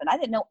stuff, and I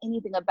didn't know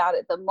anything about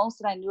it. The most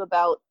that I knew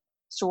about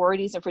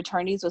sororities and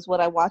fraternities was what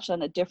I watched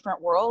on A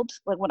Different World,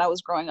 like when I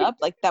was growing up.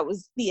 Like that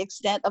was the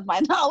extent of my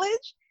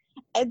knowledge.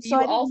 And so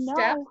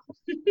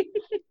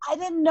I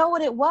didn't know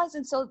what it was.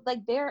 And so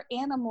like their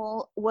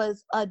animal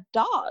was a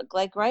dog,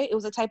 like, right? It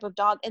was a type of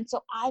dog. And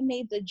so I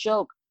made the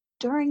joke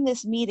during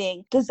this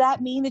meeting, does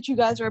that mean that you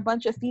guys are a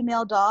bunch of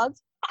female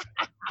dogs?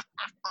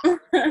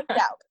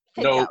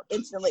 Take out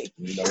instantly.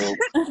 Nope.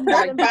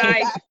 Not invited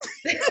back.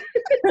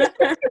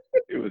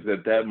 It was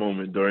at that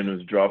moment Dorian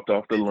was dropped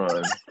off the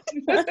line.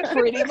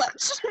 Pretty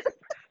much.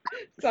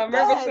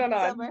 Summer, what's going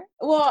on? Summer.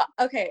 Well,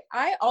 okay,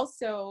 I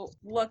also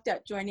looked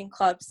at joining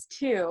clubs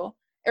too,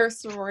 or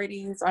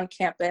sororities on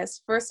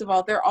campus. First of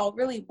all, they're all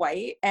really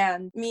white,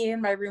 and me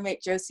and my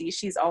roommate Josie,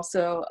 she's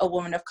also a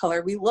woman of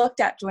color, we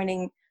looked at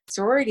joining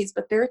sororities,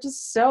 but they're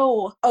just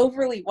so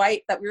overly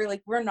white that we were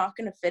like, we're not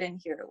going to fit in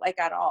here, like,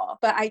 at all.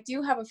 But I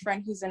do have a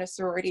friend who's in a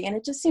sorority, and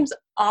it just seems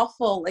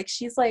awful. Like,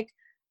 she's like,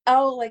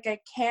 oh, like, I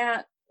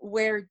can't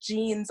wear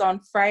jeans on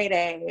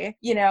Friday,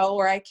 you know,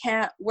 or I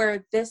can't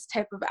wear this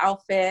type of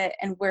outfit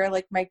and wear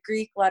like my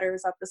Greek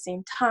letters at the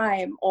same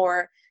time,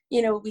 or,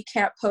 you know, we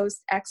can't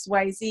post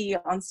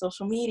XYZ on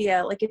social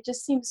media. Like, it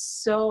just seems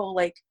so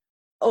like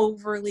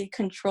overly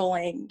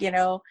controlling, you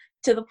know,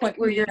 to the point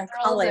where you're in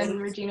college.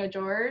 And Regina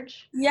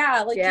George.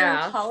 Yeah, like you're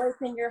in college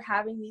and you're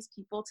having these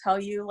people tell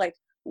you like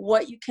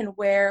what you can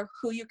wear,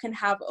 who you can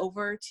have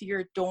over to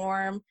your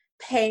dorm,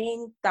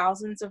 paying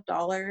thousands of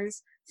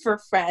dollars for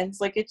friends.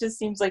 Like, it just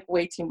seems like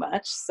way too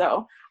much.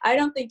 So I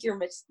don't think you're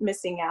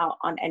missing out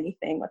on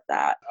anything with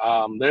that.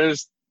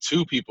 There's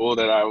two people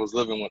that I was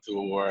living with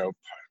who were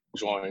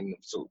joined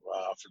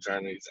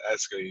fraternities.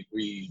 Actually,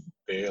 we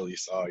barely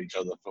saw each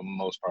other for the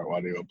most part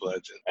while they were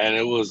pledging, and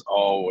it was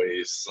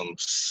always some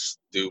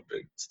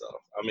stupid stuff.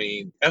 I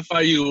mean,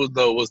 FIU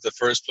though was the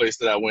first place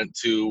that I went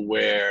to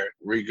where,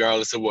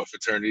 regardless of what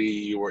fraternity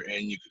you were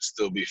in, you could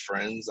still be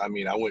friends. I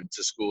mean, I went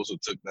to schools who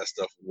took that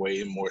stuff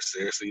way more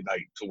seriously,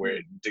 like to where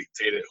it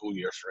dictated who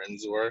your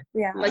friends were.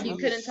 Yeah, like you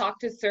couldn't talk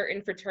to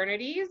certain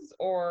fraternities,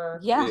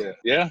 or yeah.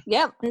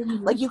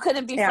 Mm-hmm. Like you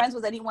couldn't be friends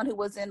with anyone who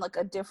was in like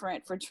a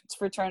different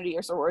fraternity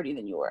or sorority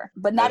than you were,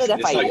 but not at FIU.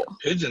 It's like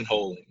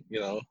pigeonholing, you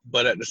know.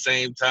 But at the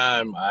same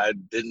time, I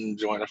didn't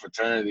join a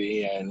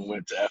fraternity and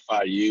went to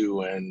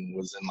FIU and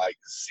was in like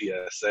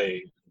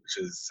CSA, which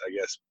is, I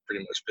guess,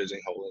 pretty much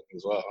pigeonholing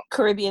as well.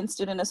 Caribbean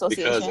Student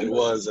Association. Because it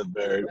was a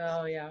very,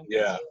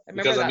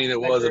 because I mean,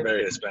 it was a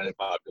very Hispanic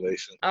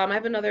population. I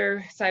have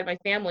another side of my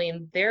family,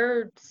 and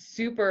they're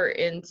super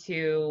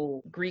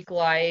into Greek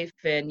life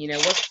and, you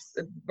know,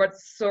 what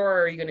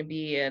soror are you going to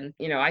be? And,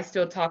 you know, I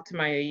still talk to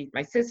my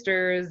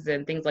sisters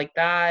and things like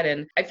that.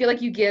 And I feel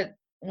like you get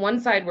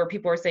one side where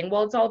people are saying,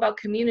 well, it's all about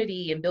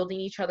community and building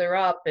each other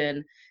up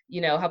and,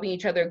 you know, helping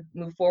each other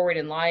move forward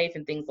in life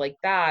and things like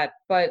that.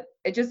 But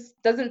it just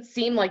doesn't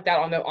seem like that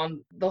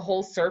on the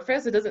whole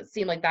surface. It doesn't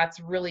seem like that's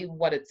really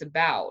what it's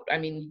about. I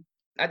mean,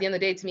 at the end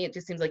of the day, to me, it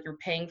just seems like you're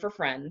paying for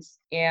friends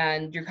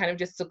and you're kind of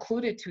just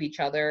secluded to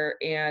each other.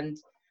 And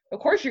of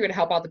course, you're going to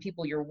help out the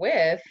people you're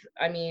with.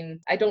 I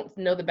mean, I don't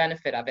know the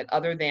benefit of it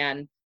other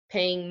than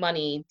paying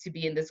money to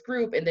be in this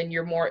group, and then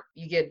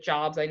you get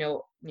jobs, I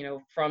know, you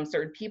know, from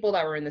certain people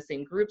that were in the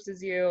same groups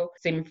as you,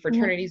 same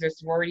fraternities or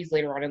sororities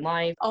later on in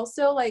life.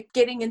 Also, like,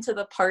 getting into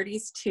the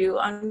parties too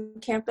on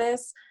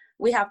campus.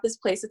 We have this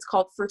place, it's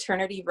called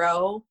Fraternity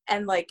Row,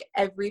 and like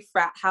every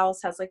frat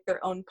house has like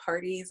their own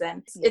parties,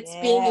 and it's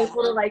being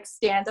able to like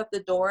stand at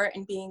the door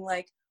and being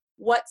like,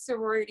 what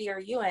sorority are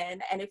you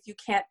in? And if you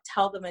can't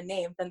tell them a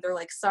name, then they're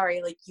like,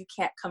 sorry, like you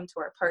can't come to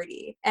our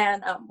party.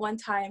 And one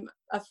time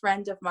a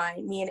friend of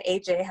mine, me and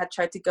AJ, had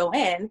tried to go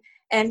in,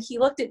 and he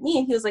looked at me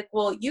and he was like,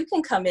 well, you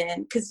can come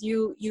in because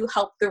you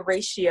help the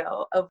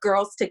ratio of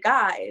girls to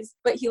guys.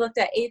 But he looked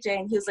at AJ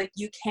and he was like,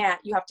 you can't,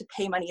 you have to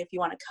pay money if you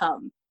want to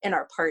come in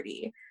our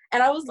party.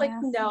 And I was like,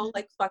 no,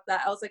 like, fuck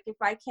that. I was like, if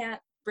I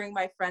can't bring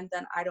my friend,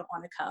 then I don't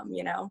want to come,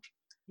 you know?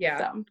 Yeah.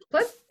 So.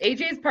 Plus,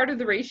 AJ is part of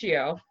the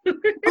ratio. He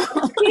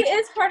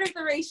is part of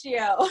the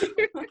ratio.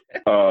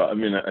 I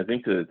mean, I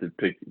think to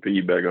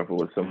piggyback off of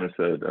what Summer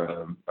said,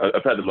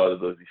 I've had a lot of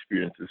those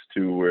experiences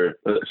too, where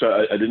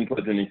so I didn't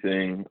pledge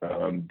anything,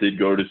 did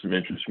go to some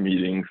interest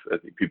meetings. I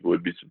think people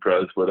would be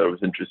surprised what I was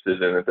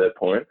interested in at that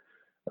point,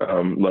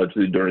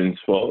 largely Doreen's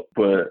fault.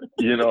 But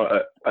you know,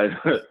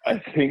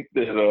 I think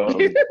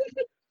that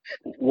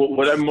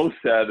what I'm most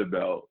sad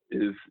about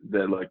is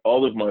that like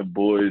all of my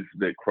boys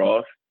that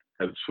crossed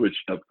have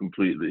switched up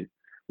completely.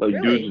 Like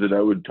Really? dudes that I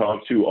would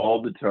talk to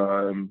all the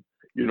time,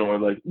 you know,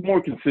 like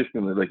more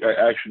consistently, like I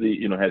actually,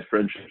 you know, had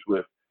friendships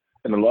with.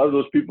 And a lot of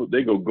those people,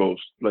 they go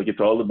ghost. Like it's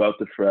all about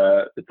the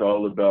frat. It's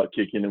all about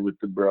kicking it with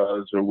the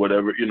bros or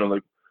whatever, you know,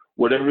 like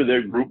whatever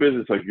their group is,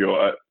 it's like,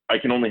 yo, I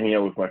can only hang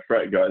out with my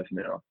frat guys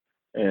now.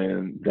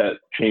 And that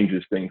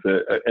changes things.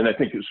 And I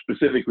think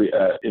specifically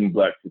in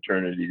Black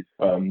fraternities,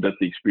 that's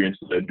the experience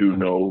that I do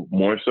know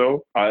more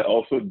so. I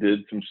also did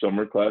some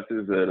summer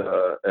classes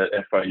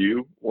at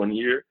FIU one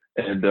year.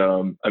 And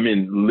I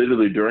mean,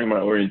 literally during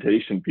my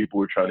orientation, people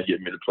were trying to get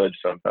me to pledge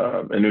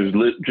something. And it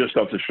was just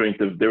off the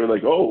strength of, they were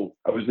like, oh,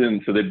 I was in,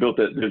 so they built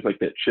that, there's like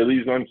that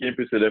Chili's on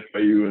campus at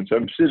FIU. And so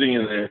I'm sitting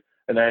in there.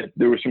 And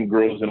there were some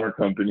girls in our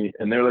company.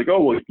 And they were like,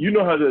 oh, well, you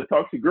know how to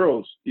talk to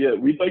girls. Yeah,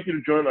 we'd like you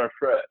to join our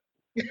frat.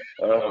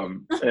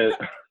 And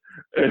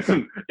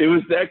it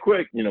was that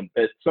quick. You know,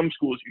 at some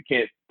schools you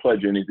can't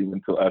pledge anything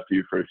until after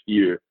your first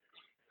year,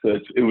 so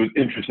it was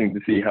interesting to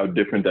see how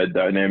different that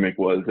dynamic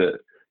was at,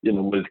 you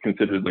know, what is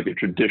considered like a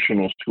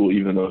traditional school,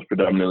 even though it's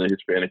predominantly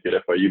Hispanic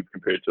at FIU,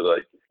 compared to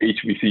like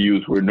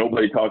HBCUs where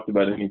nobody talked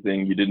about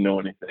anything, you didn't know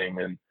anything,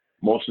 and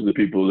most of the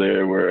people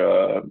there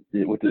were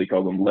what do they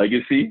call them,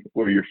 legacy,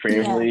 where your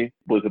family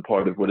was a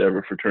part of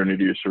whatever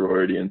fraternity or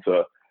sorority. And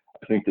so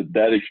I think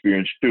that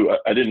experience too,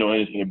 I didn't know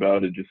anything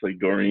about it, just like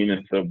Doreen.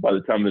 And so by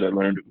the time that I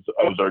learned, it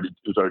was already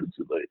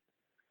too late.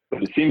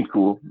 But it seemed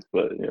cool,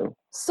 but you know.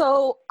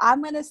 So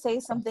I'm going to say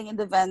something in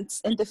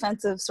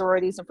defense of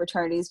sororities and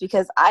fraternities,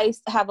 because I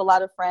have a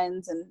lot of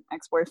friends and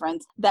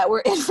ex-boyfriends that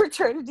were in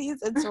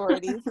fraternities and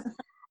sororities.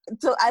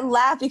 So I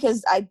laugh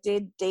because I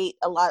did date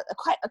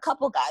quite a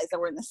couple guys that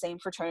were in the same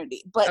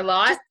fraternity. But a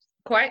lot?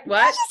 Quite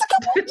what?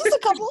 Just a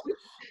couple.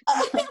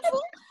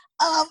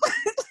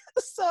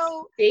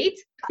 So date.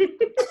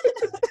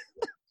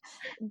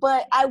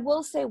 But I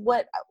will say,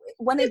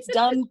 when it's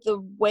done the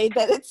way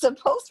that it's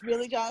supposed to,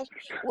 really, Josh,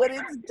 when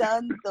it's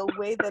done the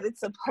way that it's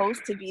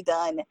supposed to be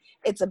done,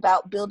 it's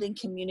about building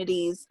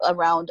communities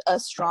around a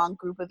strong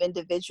group of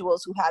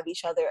individuals who have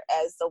each other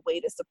as a way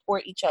to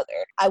support each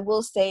other. I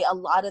will say a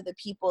lot of the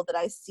people that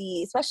I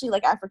see, especially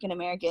like African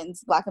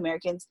Americans, Black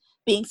Americans,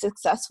 being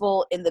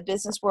successful in the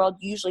business world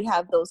usually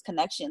have those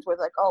connections where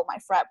they're like, oh, my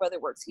frat brother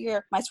works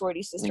here, my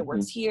sorority sister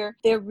works here.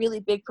 They're really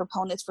big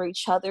proponents for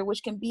each other,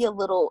 which can be a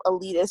little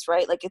elitist,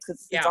 right? Like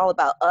it's all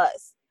about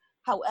us.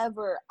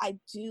 However, I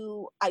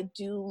do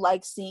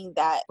like seeing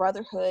that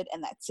brotherhood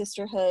and that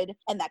sisterhood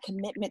and that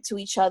commitment to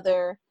each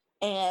other.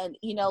 And,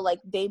 you know, like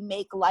they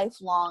make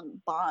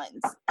lifelong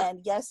bonds. And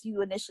yes,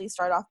 you initially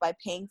start off by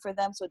paying for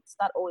them, so it's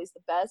not always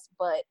the best,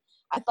 but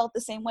I felt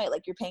the same way,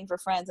 like you're paying for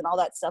friends and all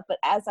that stuff. But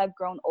as I've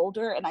grown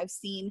older and I've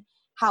seen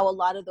how a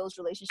lot of those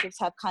relationships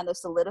have kind of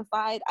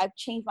solidified, I've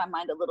changed my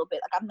mind a little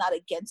bit. Like I'm not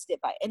against it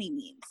by any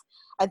means.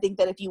 I think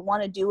that if you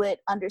want to do it,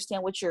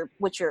 understand what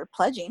you're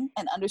pledging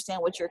and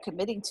understand what you're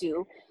committing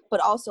to, but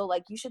also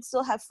like you should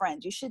still have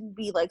friends. You shouldn't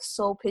be like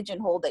so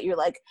pigeonholed that you're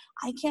like,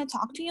 I can't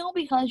talk to you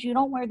because you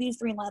don't wear these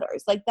 3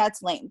 letters. Like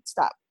that's lame.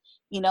 Stop.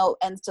 You know,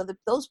 and so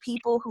those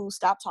people who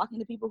stop talking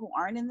to people who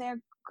aren't in their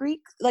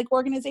Greek like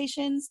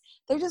organizations,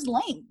 they're just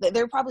lame.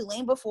 They're probably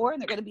lame before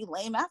and they're going to be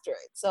lame after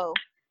it. So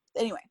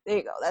anyway, there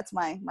you go. That's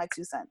my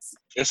 2 cents.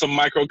 It's a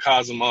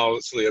microcosm,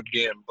 obviously, of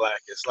being Black.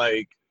 It's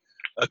like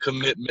a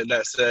commitment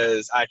that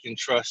says I can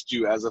trust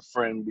you as a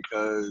friend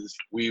because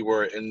we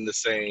were in the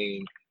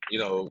same, you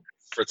know,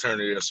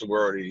 fraternity or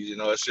sorority. You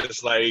know, it's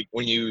just like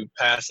when you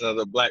pass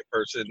another Black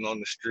person on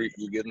the street,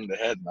 you give them the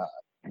head nod.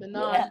 The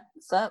nod. Yeah.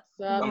 What's up?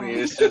 I mean,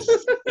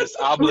 it's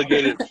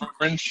obligated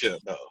friendship,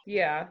 though.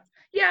 Yeah.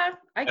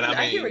 I get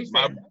what you're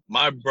saying.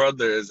 My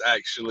brother is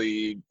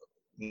actually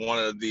one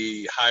of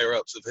the higher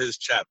ups of his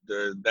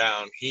chapter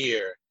down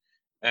here,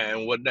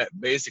 and what that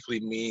basically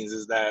means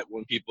is that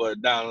when people are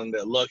down on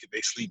their luck,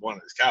 they sleep on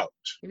his couch.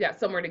 You got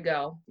somewhere to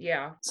go.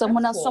 Yeah.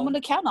 Someone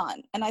to count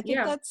on, and I think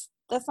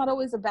that's not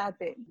always a bad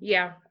thing.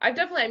 Yeah, I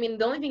mean,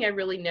 the only thing I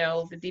really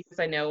know, the deepest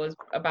I know is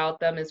about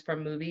them is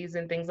from movies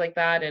and things like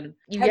that. And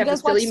you have the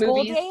silly movies.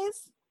 School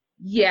Days?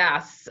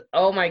 Yes.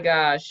 Oh my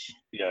gosh.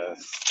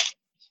 Yes.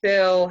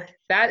 So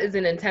that is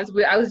an intense.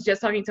 I was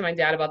just talking to my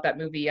dad about that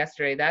movie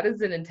yesterday. That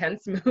is an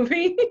intense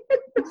movie.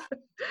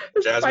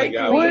 Jasmine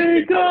got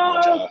wake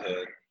up.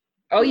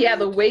 Oh yeah,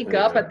 the wake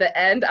up at the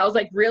end. I was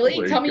like,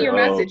 really? Tell me your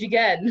message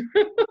again.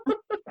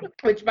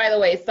 Which, by the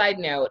way, side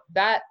note,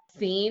 that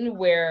scene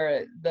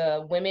where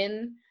the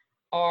women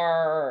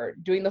are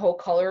doing the whole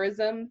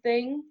colorism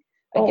thing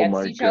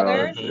against each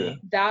other,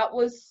 that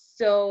was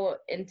so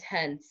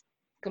intense.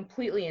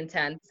 completely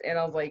intense. And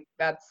I was like,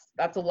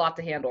 that's a lot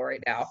to handle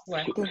right now.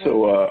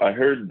 So I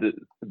heard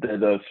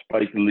that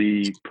Spike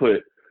Lee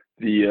put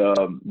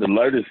the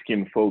lighter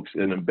skinned folks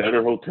in a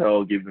better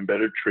hotel, gave them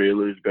better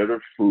trailers,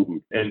 better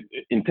food, and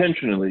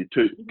intentionally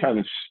to kind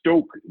of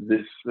stoke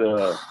this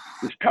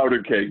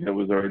powder keg that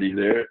was already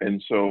there.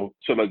 And so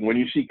like when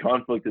you see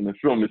conflict in the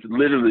film, it's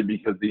literally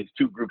because these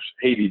two groups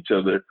hate each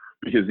other,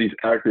 because these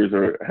actors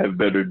have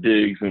better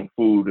digs and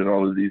food and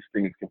all of these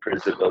things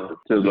compared to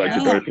the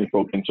dark skinned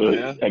folk. And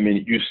so I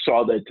mean, you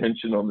saw that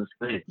tension on the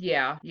screen.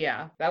 Yeah.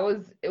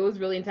 It was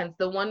really intense.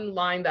 The one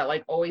line that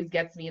like always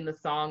gets me in the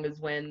song is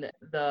when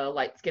the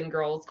light skinned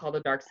girls call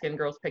the dark skinned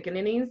girls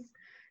pickaninnies.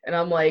 And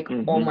I'm like,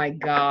 oh my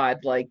God,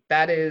 like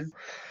that is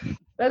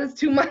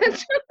too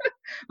much.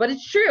 But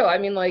it's true. I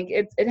mean, like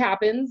it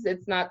happens.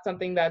 It's not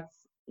something that's,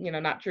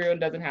 not true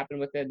and doesn't happen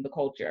within the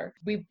culture.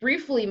 We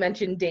briefly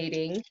mentioned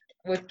dating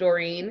with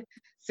Doreen.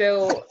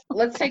 So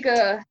let's take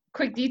a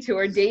quick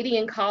detour. Dating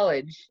in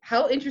college.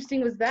 How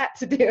interesting was that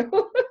to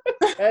do?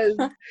 Because,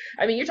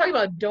 I mean, you're talking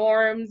about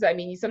dorms. I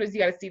mean, sometimes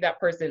you got to see that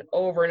person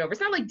over and over.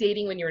 It's not like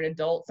dating when you're an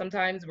adult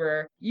sometimes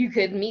where you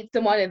could meet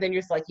someone and then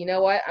you're just like, you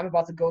know what? I'm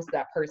about to ghost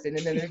that person.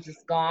 And then they're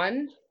just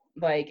gone.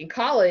 Like in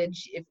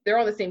college, if they're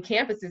on the same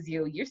campus as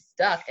you, you're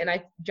stuck. And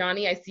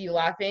Johnny, I see you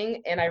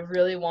laughing, and I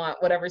really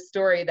want whatever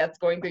story that's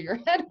going through your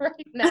head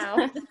right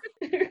now.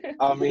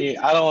 I mean,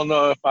 I don't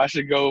know if I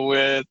should go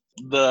with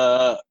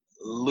the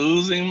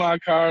losing my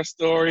car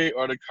story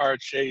or the car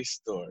chase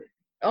story.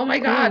 Oh my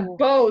God,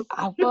 both.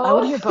 I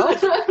would hear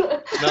both.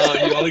 No,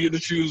 you only get to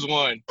choose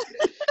one.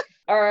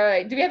 All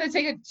right. Do we have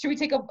to should we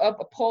take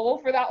a poll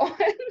for that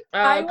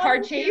one? Car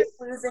chase?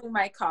 Losing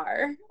my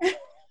car.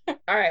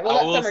 All right. Well,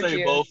 I will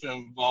say both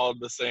involve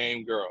the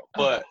same girl,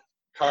 but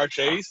car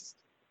chase.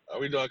 Are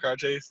we doing car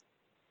chase?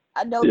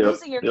 No,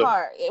 losing your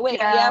car. Wait,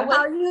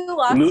 How you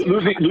lost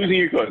losing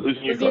your car.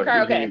 Losing your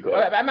car. Okay. All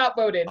right, I'm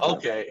outvoted.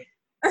 Okay.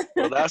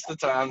 Well, that's the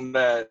time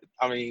that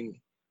all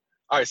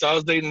right. So I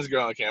was dating this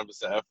girl on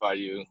campus at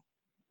FIU.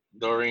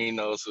 Doreen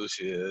knows who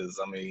she is.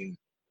 I mean,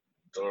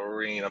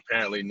 Doreen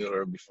apparently knew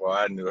her before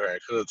I knew her and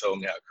could have told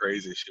me how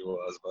crazy she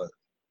was, but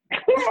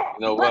you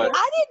know what?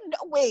 I didn't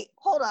know. Wait,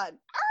 hold on.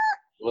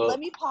 Well,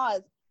 let me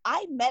pause.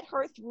 I met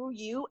her through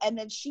you, and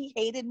then she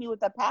hated me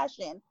with a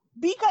passion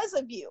because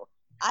of you.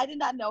 I did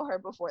not know her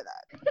before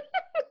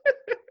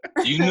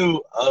that. You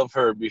knew of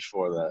her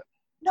before that.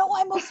 No,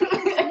 I most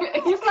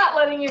certainly He's not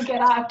letting you get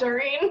off,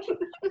 Doreen.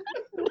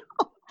 No.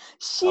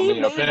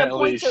 She made it a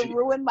point to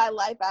ruin my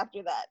life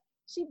after that.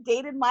 She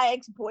dated my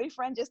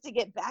ex-boyfriend just to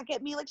get back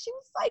at me. Like, she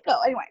was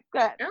psycho. Anyway, go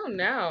ahead. Oh,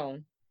 no.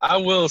 I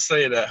will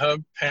say that her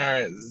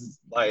parents,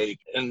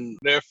 and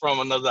they're from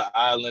another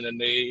island, and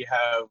they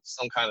have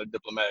some kind of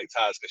diplomatic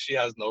ties because she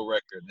has no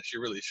record, and she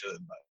really should.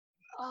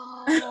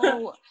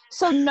 Oh,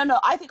 so no.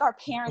 I think our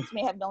parents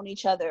may have known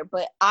each other,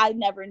 but I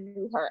never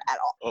knew her at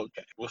all.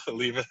 Okay, we'll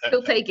leave it at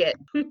She'll take it.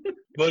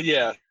 But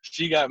yeah,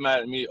 she got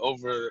mad at me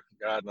over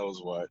God knows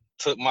what.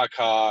 Took my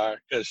car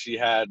because she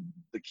had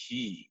the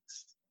keys.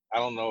 I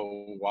don't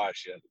know why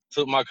she had it.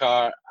 Took my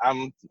car.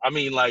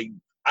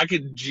 I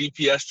could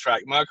GPS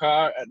track my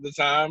car at the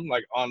time,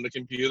 like on the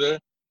computer,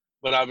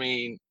 but I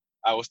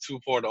was too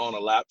poor to own a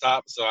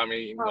laptop, so the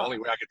only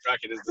way I could track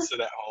it is to sit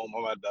at home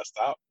on my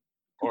desktop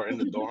or in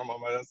the dorm on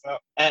my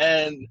desktop.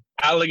 And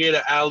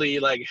Alligator Alley,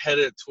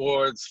 headed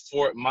towards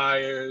Fort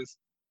Myers,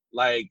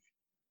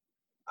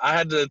 I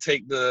had to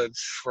take the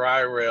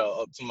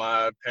Tri-Rail up to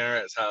my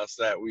parents' house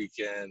that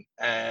weekend,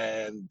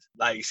 and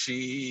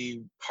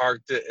she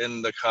parked it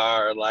in the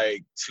car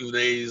 2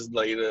 days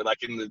later,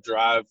 in the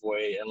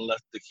driveway, and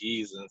left the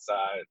keys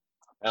inside,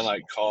 and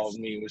called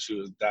me when she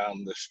was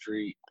down the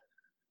street.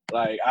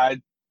 I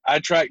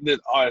tracked it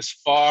as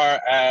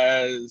far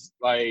as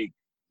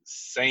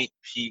St.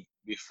 Pete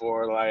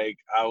before I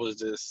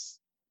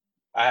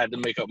had to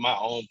make up my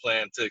own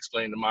plan to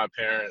explain to my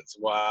parents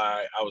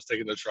why I was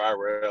taking the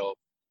Tri-Rail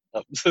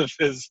up to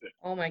visit.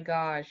 Oh my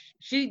gosh.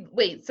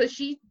 So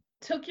she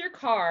took your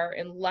car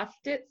and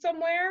left it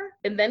somewhere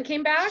and then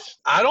came back?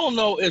 I don't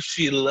know if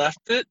she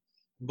left it,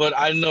 but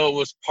I know it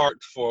was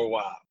parked for a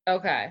while.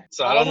 Okay.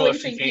 So I don't know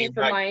if she came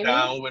back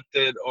down with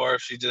it or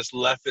if she just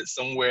left it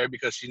somewhere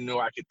because she knew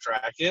I could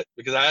track it.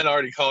 Because I had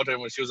already called her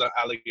when she was on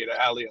Alligator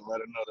Alley and let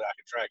her know that I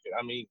could track it.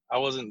 I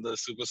wasn't the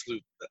super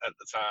sleuth at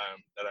the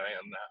time that I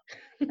am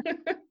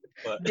now.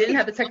 But didn't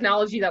have the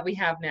technology that we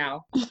have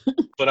now.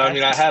 But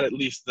I had at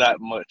least that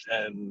much,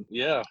 and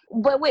yeah.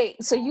 But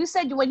wait, so you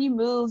said when you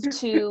moved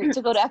to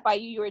go to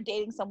FIU, you were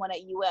dating someone at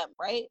UM,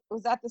 right?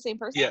 Was that the same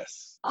person?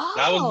 Yes. Oh.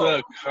 That was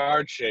the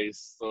car chase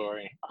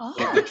story. Oh.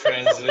 The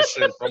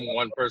transition from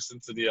one person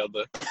to the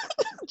other.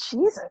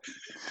 Jesus.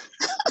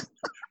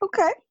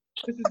 Okay.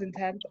 This is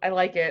intense. I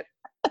like it.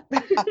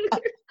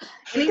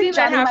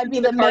 Johnny might be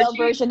the male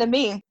version of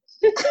me.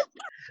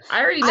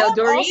 I already know.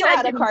 Doreen also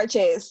had a car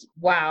chase.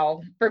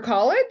 Wow. For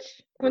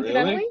college?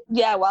 Coincidentally? Really?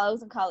 Yeah, while I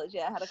was in college,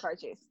 I had a car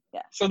chase.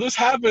 Yeah. So this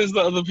happens to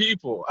other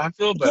people. I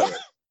feel better.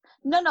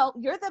 Yeah. No,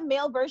 you're the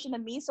male version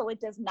of me, so it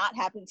does not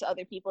happen to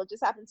other people. It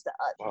just happens to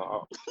us.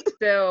 Wow.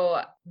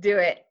 So do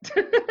it.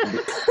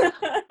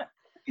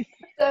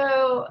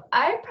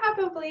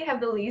 have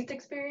the least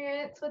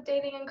experience with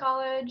dating in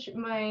college.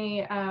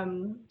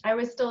 I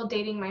was still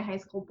dating my high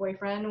school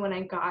boyfriend when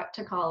I got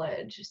to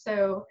college.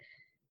 So,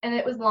 and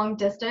it was long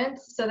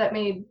distance, so that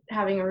made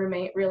having a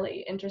roommate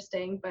really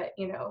interesting. But,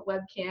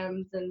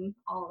 webcams and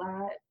all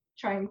that,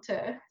 trying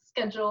to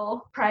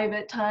schedule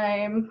private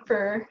time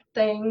for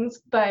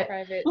things. But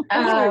Private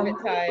um,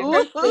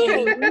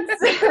 time. and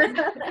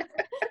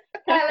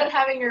then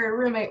having your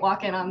roommate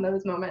walk in on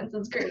those moments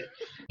is great.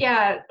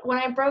 Yeah, when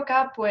I broke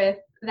up with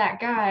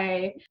that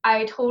guy,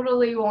 I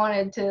totally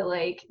wanted to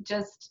like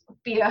just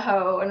be a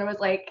hoe, and it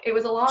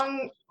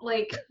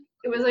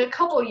was a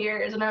couple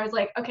years, and I was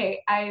like,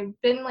 okay, I've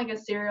been like a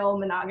serial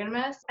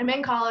monogamous. I'm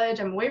in college,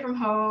 I'm away from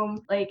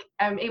home, like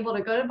I'm able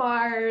to go to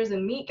bars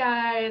and meet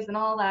guys and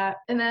all that.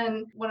 And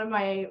then one of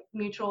my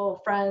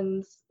mutual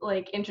friends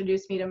like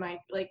introduced me to my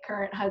like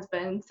current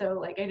husband, so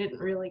like I didn't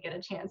really get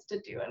a chance to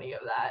do any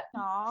of that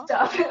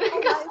stuff.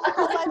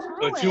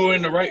 But you were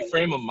in the right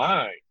frame of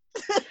mind.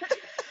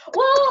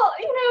 Well,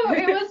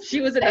 it was.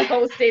 She was in a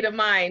whole state of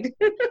mind.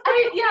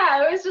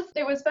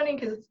 It was funny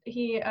because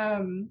we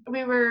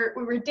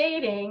were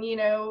dating,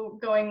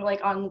 going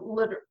like on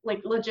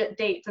legit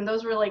dates, and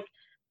those were like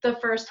the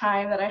first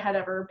time that I had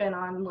ever been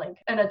on like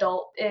an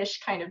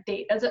adult-ish kind of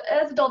date, as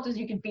adult as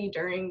you could be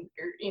during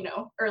your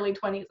early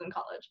 20s in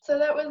college.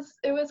 So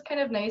it was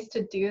kind of nice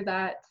to do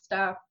that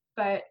stuff.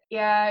 But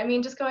yeah, I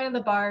mean, just going to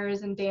the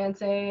bars and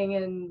dancing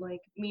and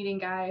like meeting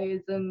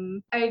guys,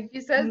 and I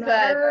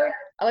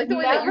like the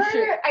way that you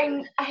should.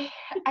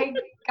 I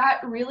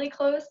got really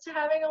close to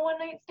having a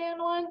one-night stand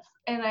once,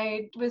 and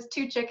I was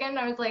too chicken.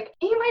 I was like,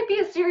 he might be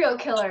a serial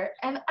killer,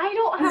 and I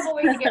don't have a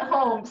way to get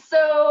home,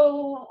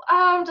 so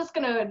I'm just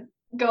gonna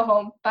go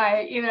home.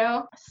 Bye,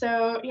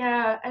 So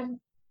yeah,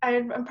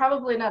 I'm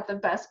probably not the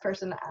best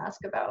person to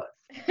ask about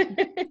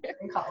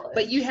in college.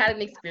 But you had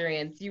an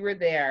experience. You were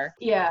there.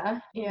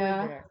 Yeah.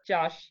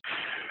 Josh.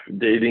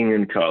 Dating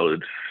in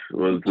college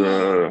was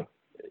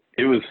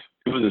it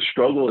was a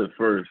struggle at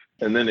first,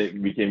 and then it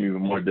became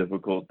even more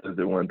difficult as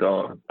it went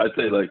on. I'd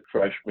say like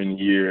freshman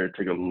year, I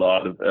took a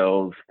lot of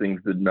L's. Things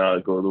did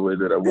not go the way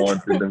that I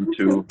wanted them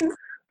to.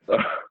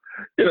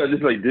 I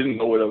just like didn't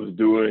know what I was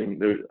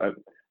doing.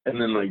 And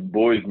then like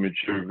boys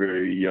mature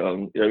very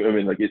young. I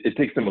mean, like it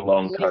takes them a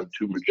long time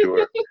to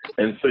mature.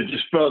 And so it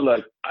just felt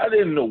like I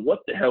didn't know what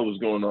the hell was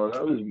going on.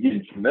 I was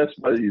getting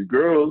finessed by these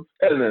girls.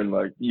 And then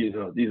like,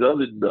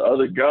 the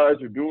other guys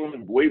were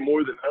doing way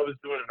more than I was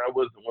doing, and I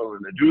wasn't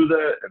willing to do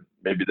that. And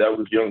maybe that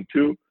was young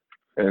too.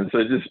 And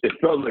so it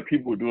felt like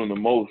people were doing the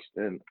most,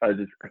 and I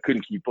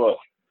couldn't keep up.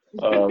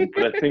 But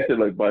I think that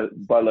like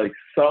by like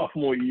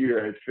sophomore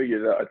year, I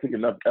figured out I took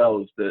enough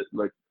L's that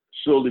like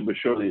slowly but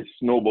surely it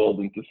snowballed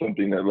into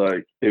something that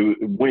like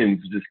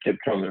wins just kept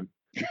coming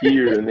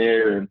here and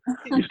there, and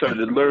you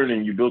started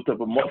learning. You built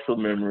up a muscle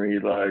memory.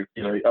 Like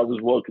I was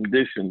well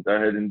conditioned. I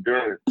had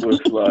endurance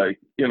with like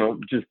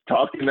just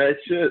talking that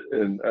shit,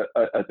 and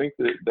I think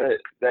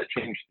that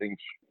changed things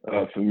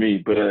for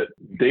me. But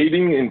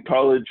dating in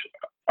college,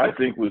 I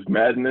think, was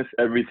madness.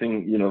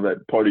 Everything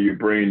that part of your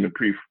brain, the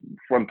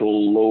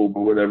prefrontal lobe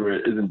or whatever,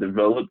 isn't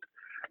developed.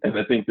 And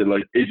I think that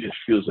like it just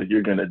feels like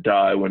you're gonna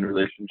die when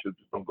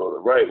relationships don't go the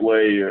right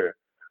way or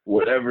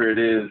whatever it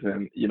is.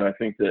 And I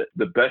think that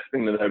the best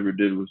thing that I ever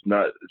did was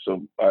not.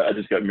 So I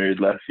just got married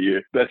last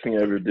year. Best thing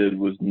I ever did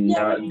was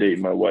not date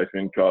my wife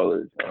in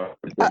college.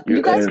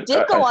 You guys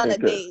did go on a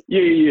date.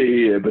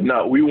 Yeah.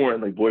 But we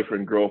weren't like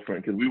boyfriend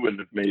girlfriend, because we wouldn't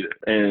have made it.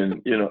 And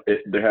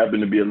there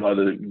happened to be a lot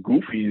of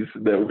goofies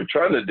that were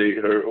trying to date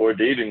her or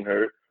dating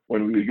her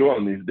when we would go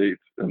on these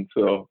dates. And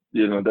so,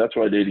 that's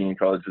why dating in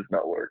college does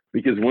not work,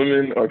 because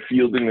women are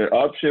fielding their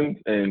options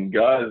and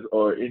guys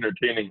are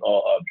entertaining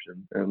all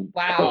options. And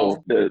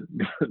wow, so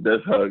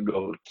that's how it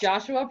goes.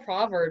 Joshua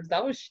Proverbs,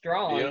 that was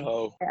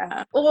strong.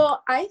 Yeah.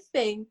 Well, I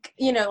think,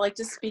 like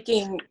just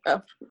speaking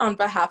on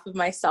behalf of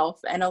myself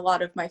and a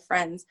lot of my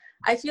friends,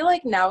 I feel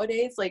like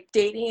nowadays, like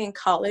dating in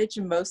college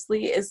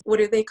mostly is, what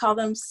do they call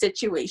them?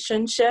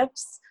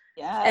 Situationships.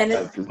 Yeah. And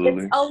it's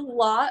a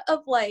lot of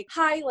like,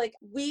 hi, like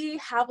we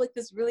have like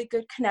this really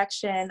good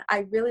connection.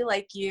 I really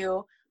like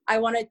you. I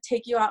want to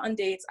take you out on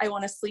dates. I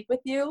want to sleep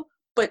with you,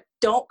 but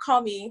don't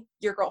call me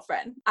your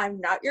girlfriend. I'm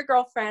not your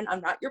girlfriend.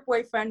 I'm not your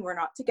boyfriend. We're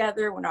not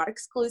together. We're not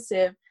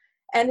exclusive.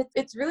 And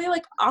it's really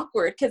like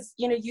awkward because,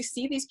 you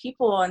see these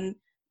people and,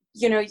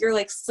 you're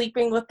like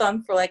sleeping with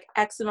them for like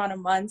X amount of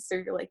months,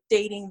 or you're like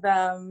dating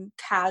them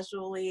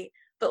casually,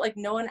 but like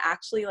no one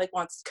actually like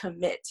wants to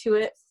commit to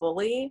it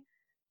fully.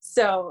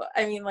 So,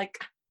 I mean, like,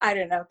 I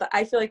don't know, but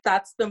I feel like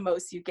that's the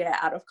most you get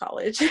out of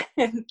college.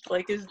 And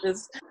like, it's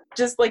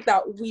just like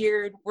that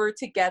weird, we're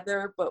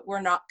together, but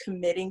we're not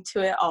committing to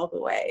it all the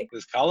way.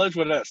 Is college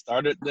where that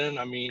started then?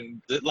 I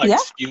mean, is it like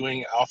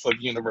skewing off of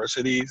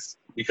universities?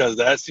 Because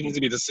that seems to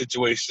be the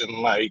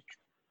situation, like,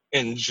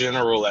 in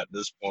general at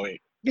this point.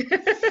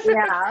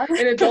 Yeah.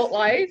 In adult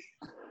life?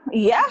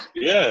 Yeah.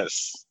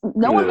 Yes.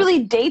 No one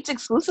really dates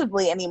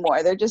exclusively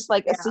anymore. They're just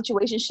like a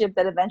situationship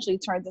that eventually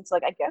turns into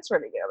like, I guess we're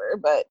together.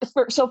 But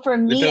for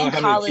me in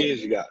college, how many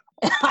kids you got.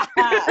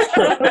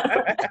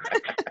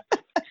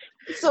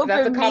 So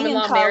that's for a me common in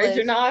law marriage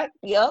or college, not?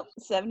 yep,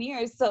 7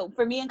 years. So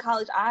for me in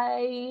college,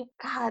 I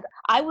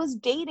was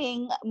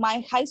dating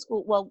my high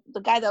school, well,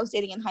 the guy that I was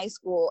dating in high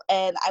school,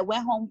 and I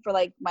went home for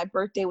like my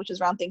birthday, which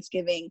was around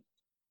Thanksgiving,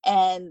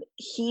 and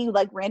he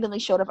like randomly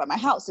showed up at my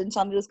house, didn't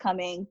tell me he was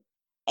coming.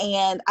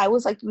 And I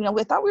was like, we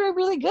thought we were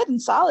really good and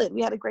solid.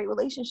 We had a great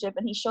relationship.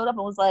 And he showed up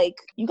and was like,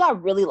 you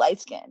got really light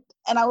skinned.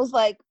 And I was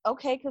like,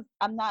 okay, because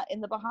I'm not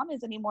in the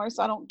Bahamas anymore,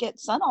 so I don't get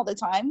sun all the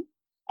time.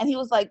 And he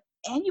was like,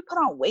 and you put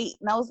on weight.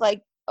 And I was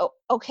like, oh,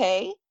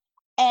 okay.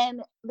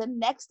 And the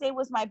next day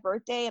was my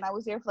birthday, and I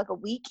was there for like a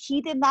week.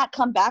 He did not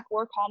come back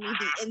or call me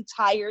the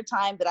entire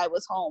time that I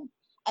was home.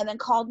 And then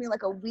called me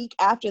like a week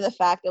after the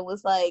fact and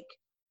was like,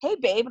 hey,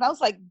 babe. And I was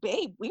like,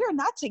 babe, we are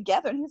not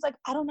together. And he's like,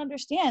 I don't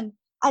understand.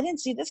 I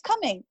didn't see this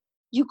coming.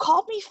 You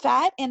called me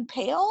fat and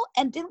pale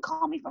and didn't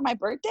call me for my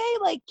birthday?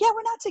 Like, yeah,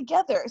 we're not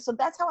together. So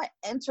that's how I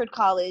entered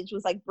college,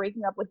 was like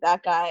breaking up with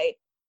that guy,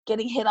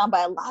 getting hit on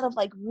by a lot of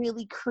like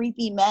really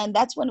creepy men.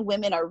 That's when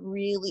women are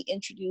really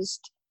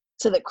introduced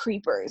to the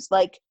creepers,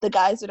 like the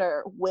guys that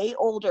are way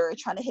older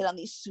trying to hit on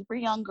these super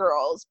young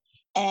girls,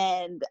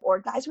 or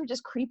guys who are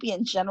just creepy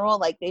in general.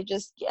 Like they're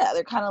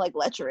kind of like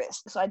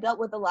lecherous. So I dealt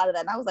with a lot of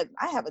that, and I was like,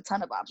 I have a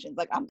ton of options.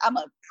 Like I'm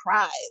a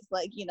prize,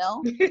 like,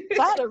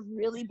 so I had a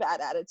really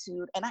bad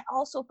attitude. And I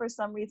also, for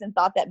some reason,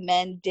 thought that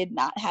men did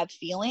not have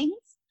feelings.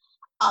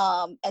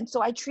 And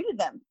so I treated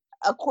them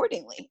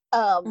accordingly.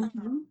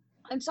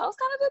 And so I was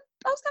kind of the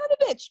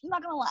bitch. I'm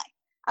not gonna lie.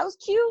 I was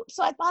cute,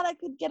 so I thought I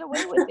could get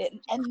away with it.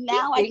 And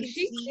now I can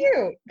see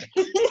cute.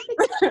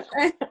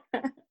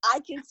 I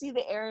can see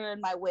the error in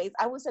my ways.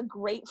 I was a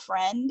great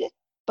friend,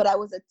 but I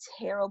was a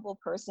terrible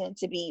person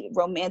to be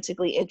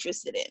romantically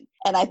interested in.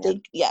 And I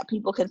think,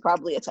 people could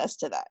probably attest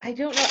to that. I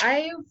don't know.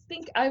 I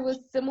think I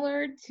was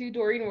similar to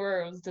Doreen,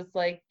 where it was just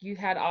like you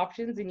had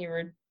options and you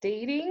were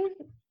dating.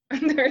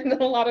 There's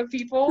a lot of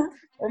people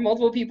or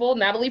multiple people.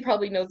 Natalie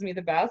probably knows me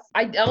the best.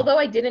 Although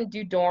I didn't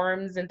do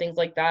dorms and things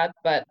like that,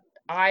 but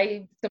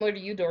similar to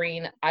you,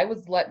 Doreen, I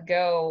was let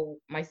go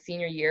my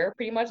senior year,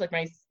 pretty much. Like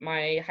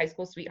my high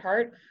school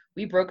sweetheart,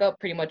 we broke up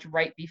pretty much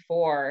right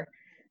before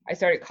I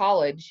started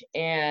college.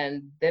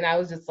 And then I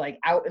was just like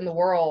out in the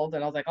world,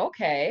 and I was like,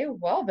 okay,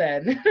 well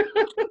then.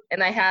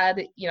 And I had,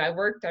 I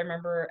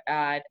remember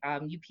at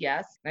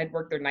UPS, and I'd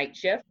worked their night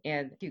shift,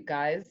 and cute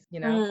guys,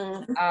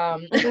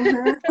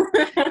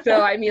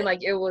 So, I mean,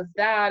 like, it was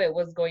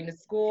going to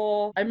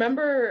school. I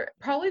remember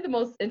probably the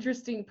most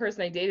interesting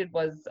person I dated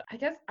was, I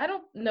guess, I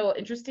don't know,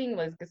 interesting,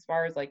 like, as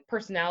far as, like,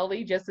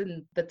 personality, just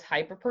in the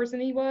type of person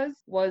he was,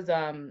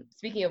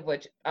 speaking of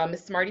which,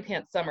 Miss Smarty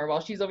Pants Summer, while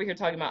she's over here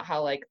talking about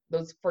how, like,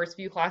 those first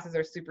few classes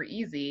are super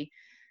easy,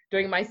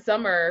 during my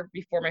summer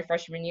before my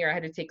freshman year, I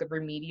had to take a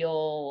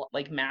remedial,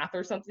 like, math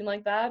or something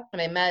like that.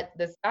 And I met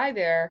this guy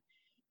there,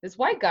 this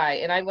white guy.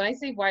 And when I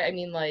say white, I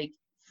mean, like,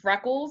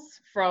 freckles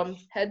from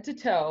head to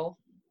toe,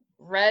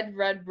 red,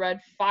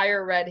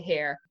 fire red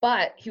hair.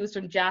 But he was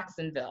from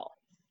Jacksonville.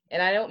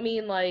 And I don't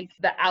mean, like,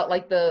 the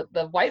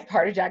white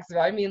part of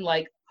Jacksonville. I mean,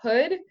 like,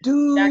 hood,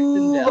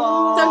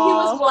 Jacksonville. So he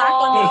was black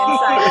on the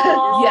inside.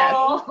 Yes.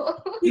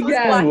 He was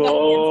black on the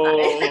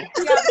inside.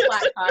 He had a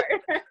black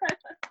heart.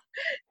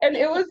 And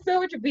it was so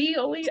much. I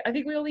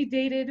think we only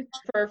dated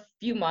for a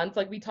few months.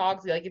 Like, we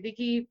talked, like, I think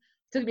he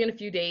took me on a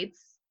few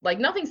dates, like,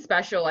 nothing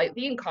special. I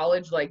think in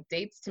college, like,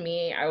 dates to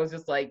me, I was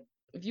just like,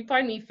 if you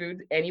find me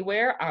food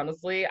anywhere,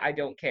 honestly, I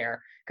don't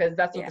care, because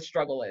that's what the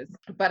struggle is.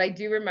 But I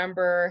do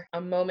remember a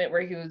moment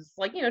where he was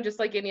like, just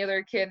like any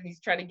other kid, and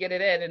he's trying to get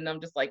it in, and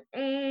I'm just like,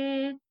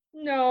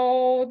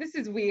 no, this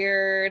is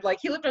weird. Like,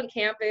 he lived on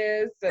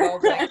campus, and I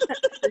was like,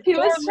 he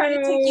was trying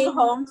to take you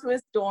home to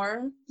his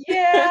dorm.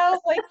 Yeah, I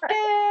was like,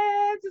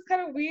 this is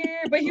kind of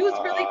weird. But he was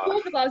really cool,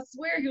 because I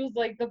swear he was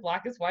like the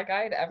blackest white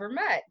guy I'd ever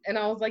met. And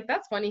I was like,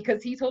 that's funny,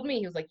 because he told me,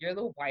 he was like, you're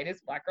the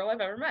whitest black girl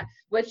I've ever met.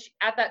 Which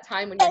at that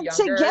time, when you're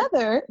younger,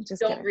 together,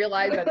 don't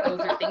realize that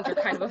those things are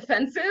kind of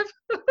offensive.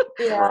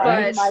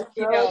 Yeah, but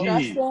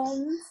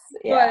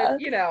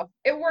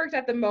it worked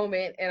at the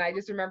moment, and I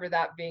just remember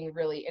that being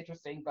really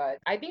interesting. But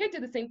I think I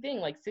did the same thing,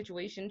 like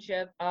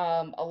situationship,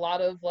 a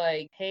lot of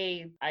like,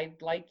 hey, I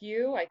like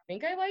you, I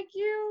think I like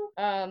you,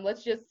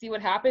 let's just see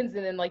what happens,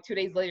 and then like 2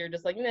 days later,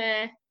 just like,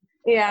 nah,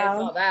 I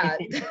saw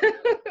that.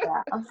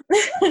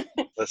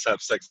 Let's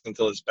have sex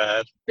until it's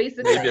bad.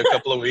 Basically. Maybe a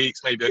couple of weeks,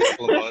 maybe a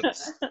couple of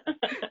months.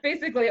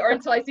 Basically, or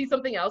until I see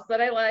something else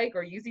that I like,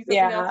 or you see something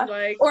else you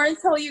like. Or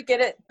until you get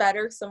it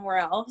better somewhere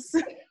else.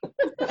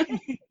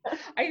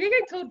 I think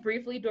I told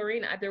briefly,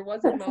 Doreen, there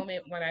was a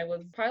moment when I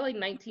was probably like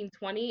 19,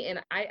 20,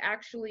 and I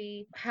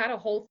actually had a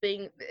whole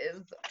thing.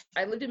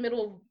 I lived in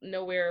middle of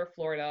nowhere,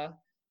 Florida.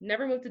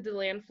 Never moved to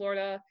DeLand,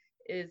 Florida.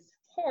 It is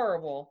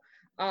horrible.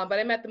 But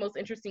I met the most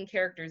interesting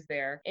characters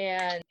there.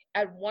 And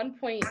at one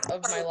point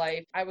of my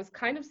life, I was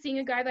kind of seeing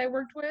a guy that I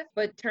worked with,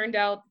 but turned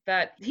out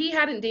that he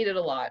hadn't dated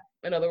a lot,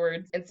 in other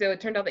words. And so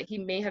it turned out that he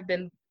may have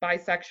been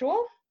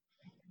bisexual.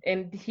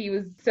 And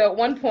so at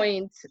one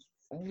point,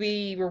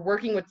 we were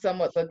working with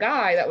a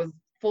guy that was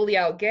fully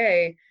out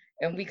gay.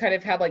 And we kind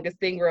of had like this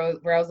thing where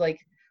I was like,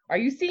 are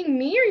you seeing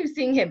me or are you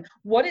seeing him?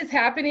 What is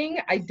happening?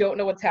 I don't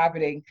know what's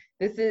happening.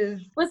 This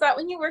is Was that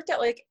when you worked at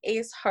like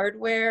Ace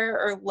Hardware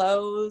or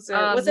Lowe's,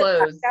 or was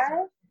Lowe's. it that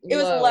guy? It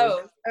was Lowe's.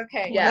 Lowe's.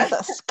 Okay. Yes.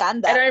 That's a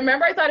scandal. And I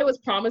remember I thought it was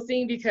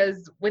promising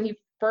because when he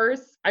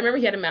first, I remember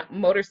he had a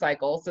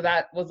motorcycle, so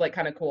that was like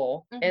kind of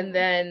cool. Mhm. And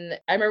then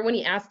I remember when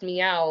he asked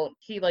me out,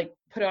 he like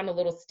put on a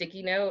little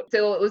sticky note.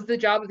 So it was the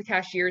job of the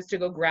cashiers to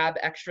go grab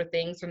extra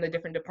things from the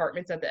different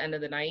departments at the end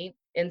of the night.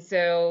 And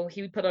so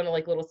he would put on a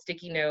like little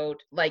sticky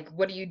note, like,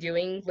 what are you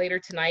doing later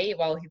tonight?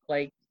 While he's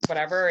like,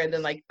 whatever. And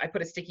then like I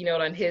put a sticky note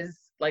on his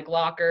like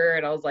locker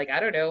and I was like, I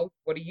don't know,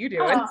 what are you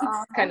doing?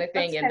 Kind of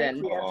thing. And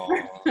then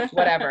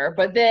whatever.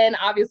 But then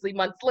obviously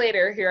months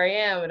later, here I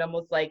am and I'm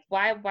almost like,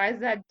 why is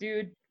that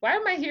dude, why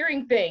am I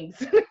hearing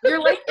things?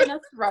 You're like in a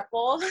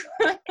throuple.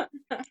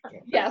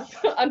 Yes,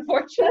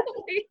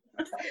 unfortunately.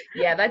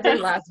 Yeah, that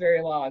didn't last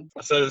very long.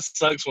 So it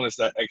sucks when it's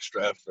that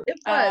extra effort. It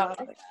was.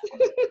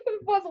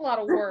 It was a lot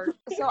of work.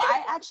 So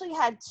I actually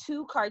had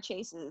 2 car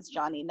chases,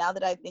 Johnny. Now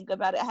that I think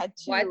about it, I had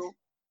 2 What?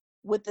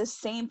 with the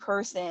same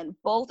person.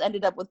 Both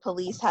ended up with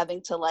police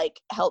having to like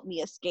help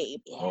me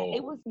escape. Oh.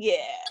 It was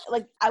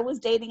like I was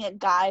dating a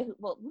guy who,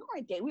 well, we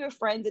weren't dating, we were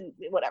friends and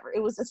whatever.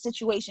 It was a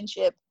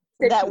situationship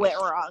that went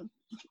wrong.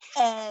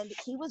 And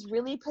he was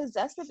really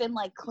possessive and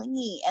like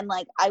clingy, and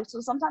like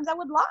so sometimes I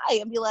would lie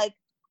and be like,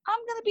 I'm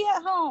gonna be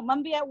at home, I'm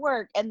gonna be at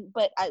work,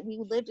 but we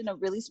lived in a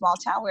really small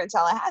town. We're in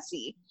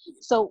Tallahassee,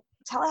 so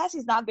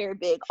Tallahassee's not very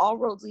big. All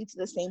roads lead to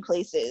the same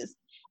places.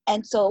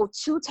 And so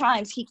 2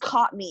 times he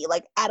caught me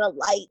like at a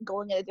light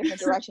going in a different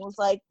direction, was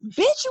like,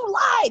 bitch, you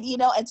lied, you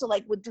know? And so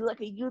like would do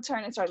like a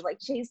U-turn and started like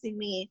chasing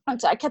me. And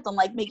so I kept on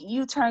like making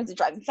U-turns and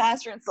driving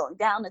faster and slowing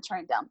down and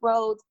turning down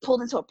roads,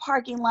 pulled into a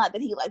parking lot.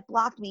 Then he like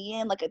blocked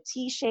me in like a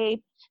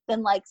T-shape.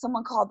 Then like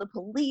someone called the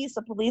police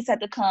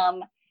had to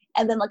come.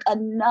 And then like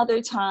another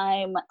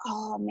time,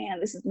 oh man,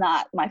 this is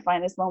not my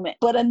finest moment,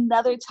 but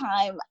another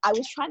time I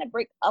was trying to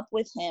break up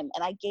with him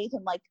and I gave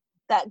him like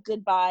that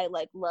goodbye,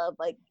 like love,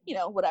 like, you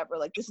know, whatever,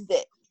 like this is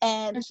it.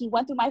 And he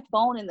went through my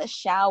phone in the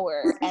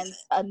shower and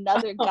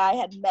another guy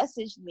had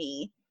messaged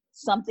me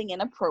something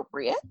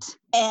inappropriate,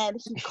 and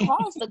he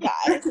calls the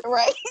guy,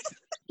 right?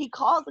 He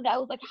calls the guy,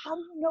 was like, how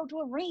do you know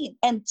Doreen?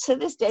 And to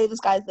this day,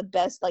 this guy's the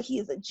best. Like, he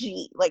is a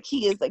G. Like,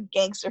 he is a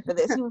gangster for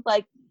this. He was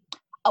like,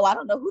 oh, I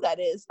don't know who that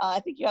is. I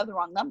think you have the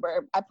wrong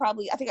number. I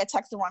think I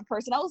texted the wrong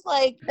person. I was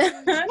like,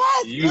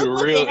 yes, You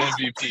real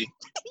MVP.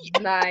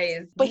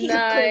 Nice. but he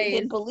nice.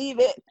 didn't believe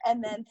it.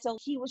 And then so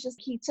he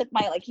took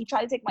he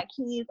tried to take my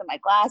keys and my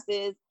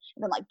glasses,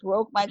 and then like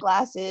broke my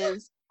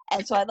glasses.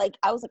 And so I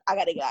was like, I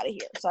gotta get out of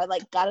here. So I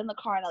like got in the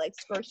car and I like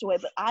skirted away,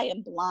 but I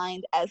am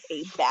blind as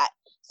a bat.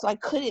 So I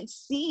couldn't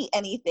see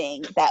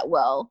anything that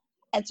well.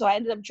 And so I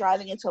ended up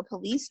driving into a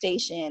police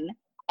station,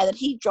 and then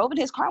he drove in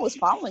his car and was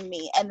following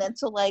me. And then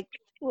so like,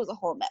 it was a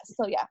whole mess.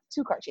 So yeah,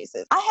 2 car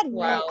chases. I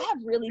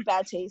have really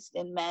bad taste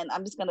in men.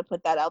 I'm just gonna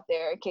put that out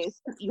there in case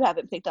you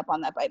haven't picked up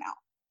on that by now.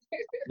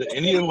 Did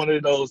any one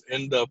of those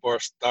end up or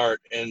start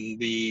in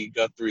the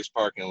Guthrie's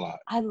parking lot?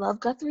 I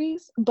love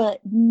Guthrie's, but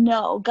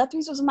no,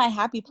 Guthrie's was my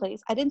happy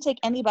place. I didn't take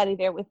anybody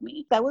there with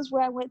me. That was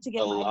where I went to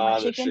get my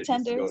chicken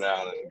tenders. Go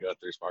down in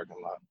Guthrie's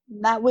parking lot.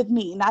 Not with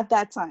me, not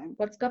that time.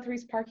 What's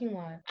Guthrie's parking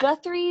lot?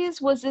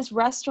 Guthrie's was this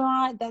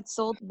restaurant that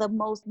sold the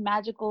most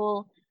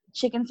magical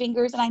chicken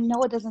fingers, and I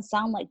know it doesn't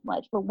sound like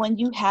much, but when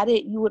you had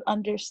it, you would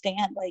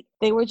understand. Like,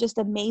 they were just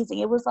amazing.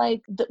 It was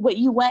like what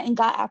you went and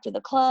got after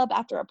the club,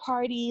 after a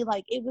party.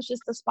 Like, it was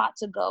just the spot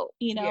to go,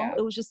 you know? Yeah.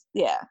 It was just,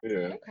 yeah.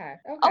 Okay.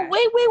 Oh,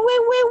 wait.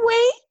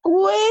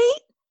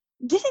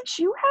 Didn't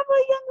you have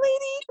a young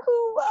lady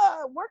who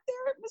worked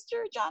there,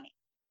 Mr. Johnny?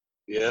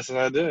 Yes,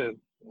 I did.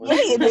 Yeah,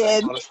 you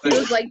did. It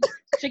was like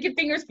chicken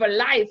fingers for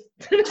life.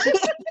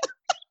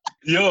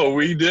 Yo,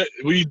 we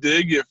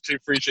did get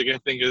free chicken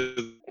fingers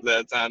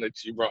that time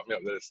that you brought me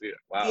up there to see it.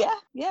 Wow.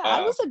 Yeah.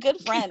 I was a good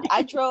friend.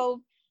 I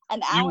drove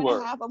an hour and were.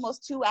 a half,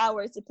 almost 2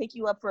 hours to pick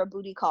you up for a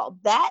booty call.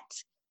 That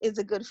is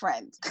a good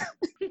friend.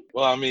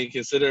 Well, I mean,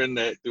 considering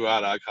that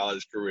throughout our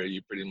college career,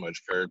 you pretty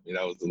much curbed me.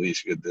 That was the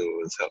least you could do,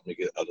 was help me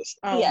get other stuff.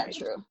 Oh, yeah, my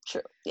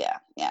true. Yeah.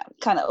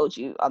 Kind of owed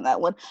you on that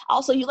one.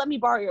 Also, you let me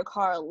borrow your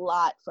car a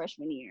lot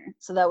freshman year,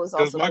 so that was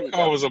Because also my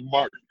car was a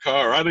marked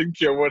car. I didn't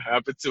care what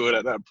happened to it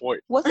at that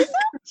point. Was it?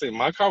 See,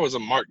 my car was a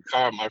marked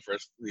car my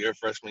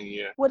freshman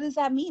year. What does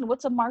that mean?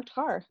 What's a marked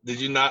car?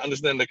 Did you not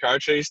understand the car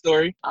chase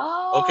story?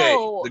 Oh. Okay,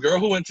 the girl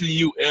who went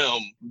to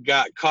UM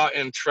got caught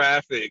in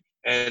traffic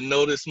and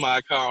noticed my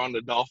car on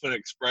the Dolphin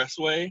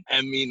Expressway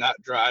and me not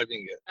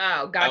driving it.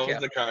 Oh, That gotcha.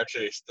 was the car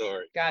chase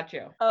story.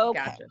 Gotcha. Okay.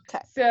 Gotcha.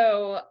 Okay.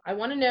 So I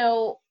want to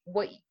know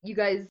what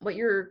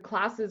your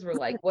classes were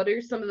like. What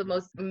are some of the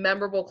most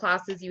memorable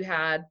classes you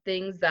had,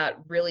 things that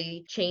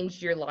really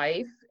changed your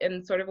life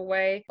in sort of a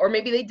way? Or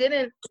maybe they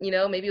didn't,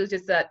 maybe it was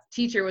just that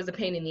teacher was a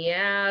pain in the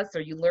ass, or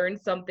you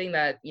learned something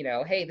that,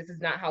 hey, this is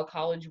not how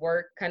college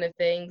works kind of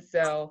thing.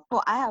 So.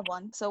 Well, I have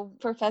one. So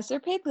Professor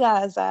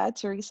Piglaza,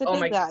 Teresa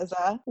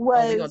Piglaza,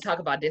 we're going to talk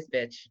about this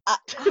bitch. I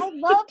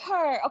loved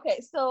her. Okay,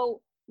 so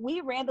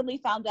we randomly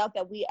found out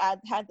that we had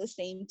the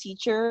same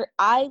teacher.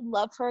 I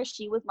love her.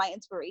 She was my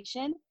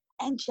inspiration.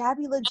 and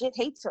Jabby legit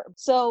hates her.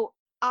 So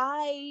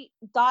I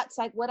thought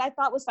what I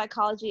thought was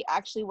psychology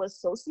actually was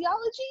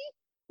sociology.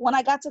 When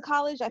I got to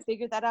college, I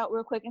figured that out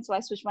real quick, and so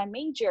I switched my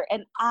major,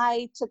 and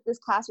I took this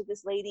class with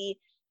this lady.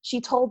 She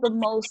told the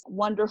most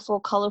wonderful,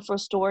 colorful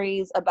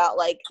stories about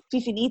like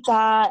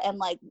Fifinita and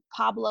like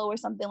Pablo or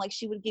something. Like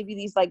she would give you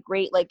these like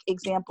great like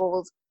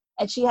examples,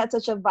 and she had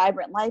such a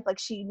vibrant life. Like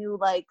she knew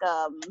like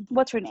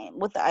what's her name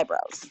with the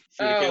eyebrows?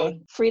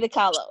 Frida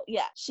Kahlo.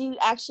 Yeah, she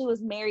actually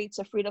was married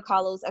to Frida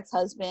Kahlo's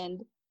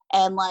ex-husband.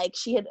 And like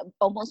she had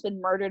almost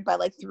been murdered by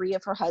like 3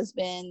 of her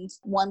husbands.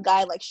 One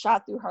guy like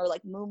shot through her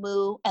like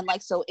muumuu, and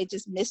like so it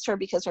just missed her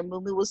because her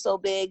muumuu was so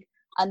big.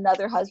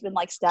 Another husband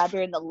like stabbed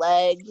her in the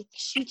leg.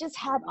 She just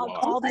had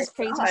all these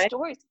crazy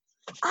stories.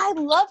 I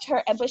loved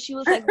her, but she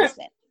was like,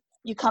 "Listen,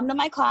 you come to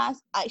my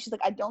class." She's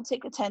like, "I don't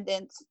take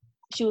attendance."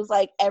 She was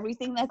like,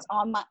 "Everything that's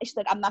on my," she's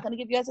like, "I'm not gonna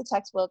give you as a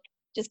textbook.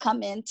 Just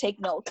come in, take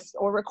notes,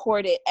 or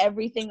record it.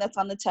 Everything that's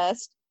on the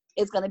test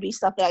is going to be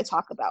stuff that I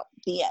talk about.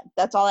 The end.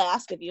 That's all I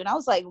ask of you." And I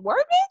was like,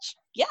 "Word, bitch?"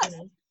 Yes.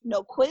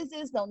 No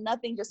quizzes, no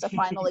nothing, just a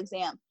final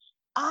exam.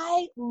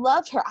 I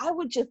loved her. I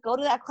would just go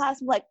to that class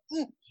and be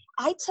like,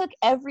 I took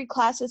every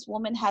class this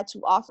woman had to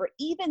offer,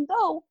 even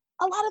though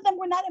a lot of them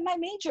were not in my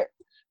major,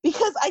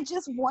 because I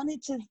just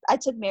wanted to. I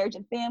took marriage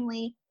and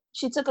family.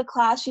 She took a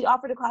class. She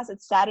offered a class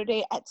at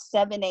Saturday at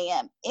 7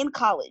 a.m. in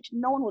college.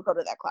 No one would go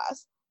to that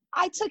class.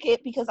 I took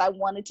it because I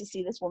wanted to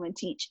see this woman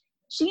teach.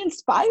 She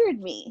inspired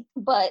me,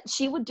 but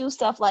she would do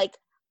stuff like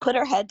put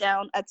her head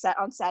down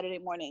on Saturday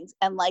mornings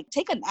and like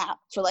take a nap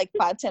for like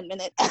 5-10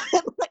 minutes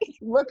and like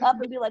look up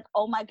and be like,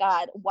 "Oh my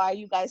God, why are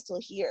you guys still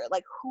here?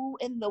 Like who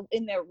in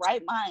their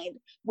right mind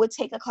would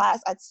take a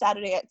class at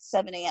Saturday at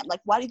 7 a.m.?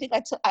 Like, why do you think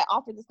I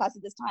offered this class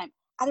at this time?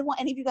 I didn't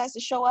want any of you guys to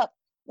show up.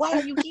 Why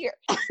are you here?"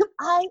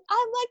 I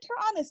liked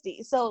her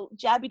honesty. So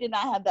Jabby did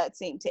not have that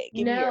same take.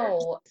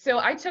 No. So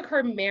I took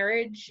her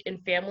marriage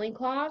and family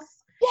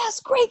class.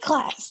 Yes, great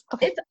class.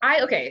 Okay.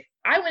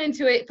 I went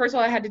into it. First of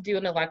all, I had to do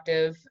an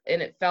elective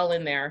and it fell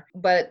in there.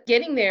 But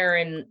getting there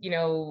and,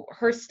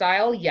 her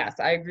style, yes,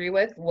 I agree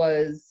with,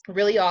 was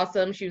really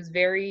awesome. She was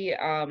very,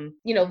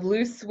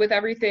 loose with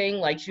everything.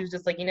 Like she was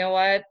just like, "You know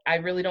what? I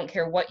really don't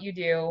care what you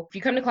do. If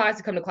you come to class,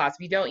 you come to class.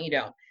 If you don't, you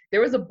don't." There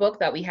was a book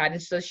that we had,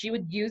 and so she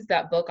would use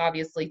that book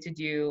obviously to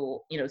do,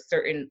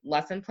 certain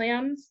lesson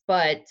plans,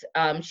 but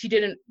she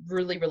didn't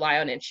really rely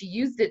on it. She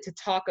used it to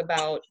talk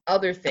about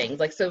other things.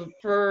 Like, so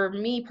for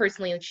me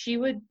personally, like, she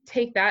would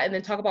take that and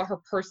then talk about her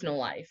personal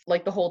life,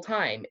 like the whole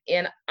time.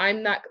 And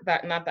I'm not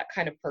that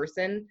kind of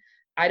person.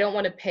 I don't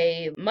want to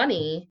pay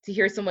money to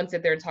hear someone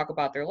sit there and talk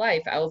about their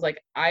life. I was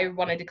like, I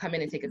wanted to come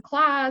in and take a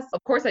class.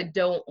 Of course, I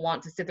don't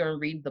want to sit there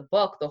and read the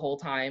book the whole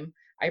time.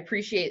 I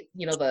appreciate,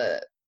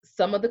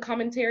 some of the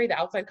commentary, the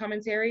outside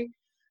commentary,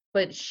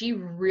 but she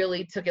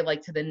really took it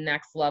like to the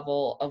next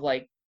level of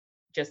like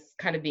just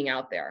kind of being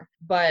out there.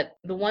 But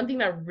the one thing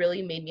that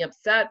really made me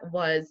upset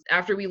was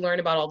after we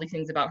learned about all these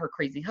things about her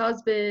crazy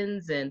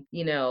husbands and,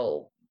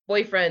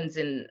 boyfriends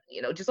and,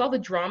 just all the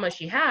drama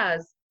she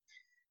has,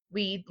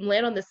 we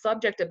land on this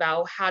subject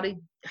about how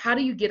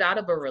do you get out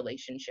of a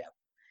relationship?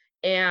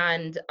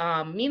 And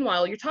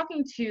meanwhile, you're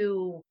talking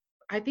to,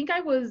 I think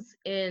I was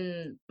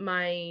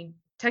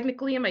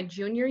technically in my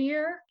junior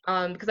year,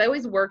 because I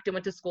always worked and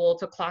went to school,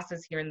 took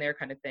classes here and there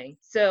kind of thing.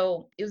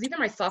 So it was either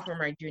my sophomore or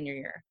my junior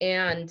year.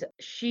 And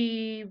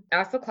she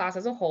asked the class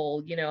as a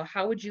whole,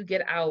 how would you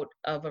get out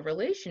of a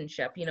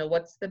relationship?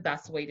 What's the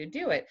best way to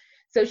do it?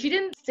 So she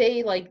didn't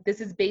say like, this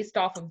is based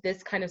off of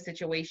this kind of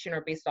situation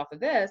or based off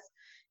of this.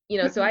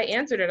 So I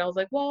answered it. I was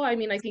like, well, I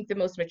mean, I think the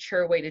most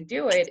mature way to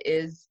do it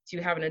is to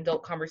have an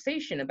adult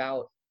conversation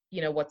about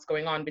what's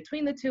going on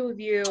between the two of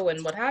you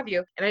and what have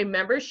you. And I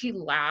remember she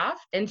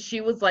laughed and she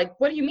was like,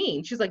 "What do you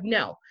mean?" She's like,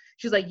 "No."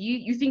 She's like,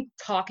 you think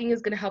talking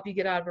is going to help you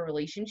get out of a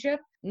relationship?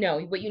 No,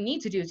 what you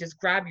need to do is just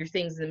grab your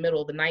things in the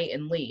middle of the night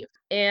and leave.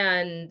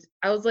 And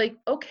I was like,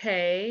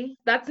 okay,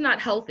 that's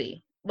not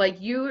healthy. Like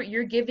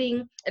you're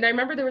giving, and I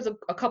remember there was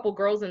a couple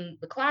girls in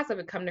the class that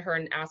would come to her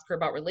and ask her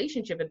about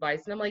relationship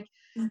advice. And I'm like,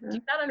 do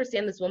you not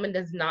understand this woman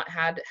does not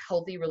have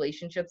healthy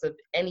relationships of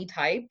any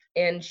type?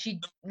 And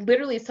she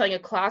literally is telling a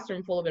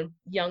classroom full of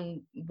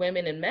young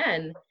women and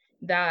men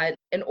that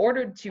in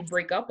order to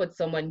break up with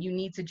someone, you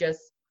need to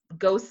just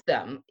ghost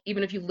them,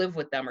 even if you live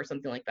with them or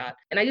something like that.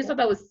 And I just thought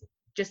that was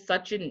just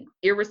such an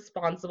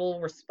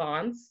irresponsible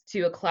response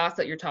to a class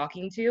that you're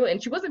talking to.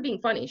 And she wasn't being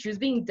funny. She was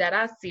being dead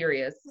ass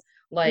serious.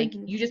 Like,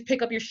 you just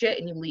pick up your shit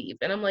and you leave.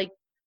 And I'm like,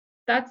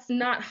 that's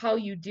not how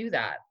you do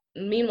that.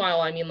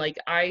 Meanwhile, I mean, like,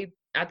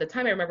 at the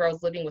time, I remember I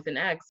was living with an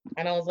ex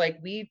and I was like,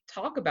 we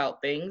talk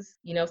about things,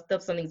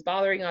 stuff, something's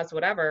bothering us,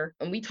 whatever.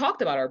 And we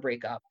talked about our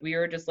breakup. We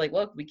were just like,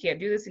 look, we can't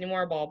do this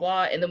anymore, blah,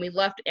 blah. And then we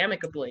left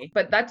amicably.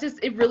 But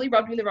it really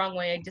rubbed me the wrong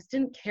way. I just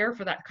didn't care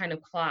for that kind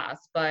of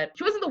class. But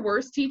she wasn't the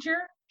worst teacher.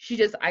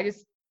 I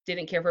just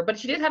didn't care for her. But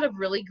she did have a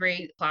really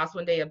great class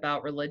one day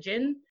about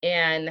religion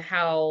and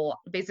how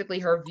basically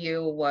her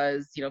view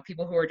was,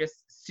 people who are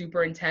just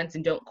super intense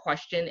and don't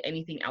question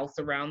anything else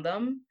around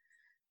them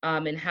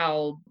and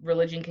how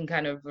religion can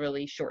kind of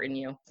really shorten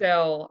you.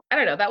 So I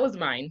don't know, that was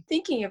mine.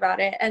 Thinking about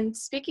it, and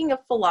speaking of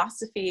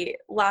philosophy,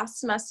 last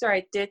semester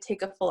I did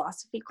take a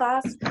philosophy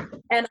class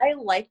and I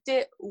liked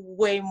it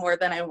way more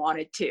than I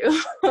wanted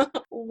to.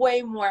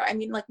 Way more. I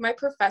mean, like my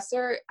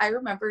professor, I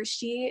remember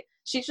she's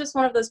just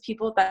one of those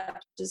people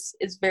that just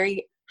is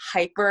very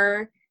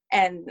hyper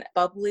and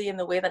bubbly in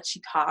the way that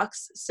she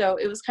talks. So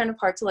it was kind of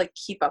hard to like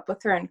keep up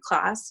with her in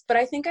class. But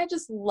I think I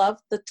just loved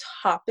the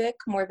topic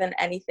more than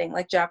anything.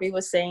 Like Javi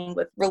was saying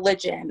with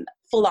religion,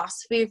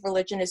 philosophy of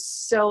religion is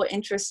so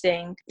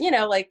interesting. You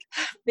know, like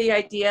the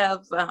idea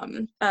of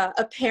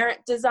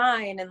apparent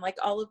design and like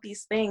all of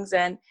these things.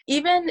 And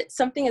even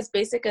something as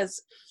basic as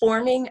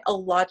forming a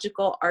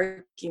logical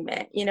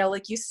argument. You know,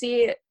 like you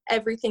see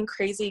everything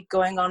crazy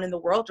going on in the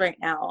world right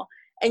now.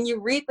 And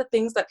you read the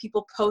things that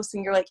people post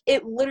and you're like,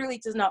 it literally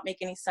does not make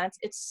any sense.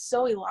 It's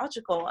so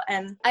illogical.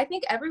 And I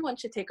think everyone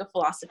should take a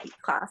philosophy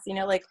class, you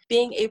know, like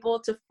being able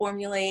to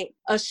formulate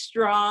a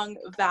strong,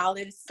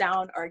 valid,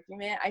 sound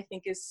argument, I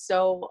think is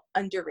so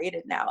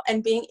underrated now.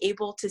 And being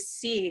able to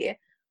see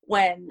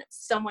when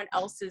someone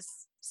else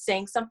is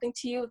saying something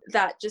to you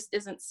that just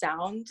isn't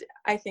sound,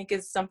 I think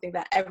is something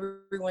that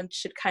everyone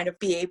should kind of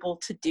be able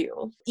to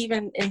do,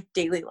 even in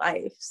daily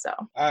life. So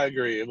I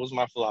agree. It was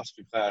my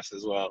philosophy class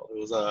as well. It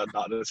was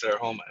Dr. Sarah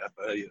Homa.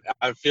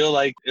 I feel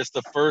like it's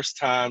the first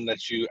time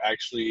that you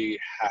actually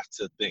have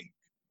to think.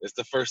 It's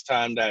the first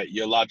time that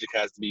your logic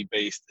has to be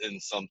based in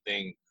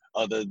something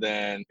other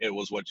than it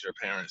was what your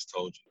parents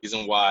told you. The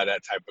reason why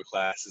that type of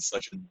class is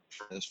such a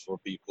difference for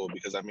people,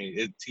 because I mean,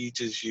 it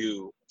teaches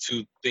you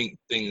to think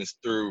things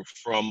through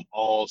from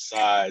all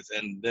sides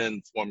and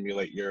then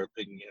formulate your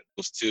opinion,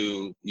 as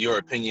to your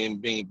opinion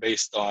being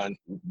based on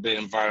the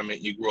environment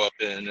you grew up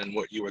in and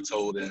what you were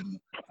told. And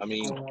I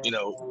mean, you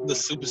know, the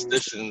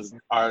superstitions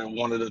are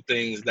one of the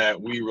things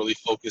that we really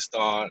focused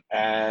on.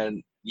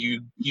 And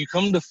you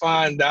come to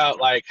find out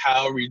like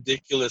how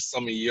ridiculous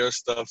some of your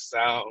stuff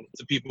sounds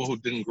to people who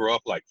didn't grow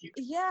up like you.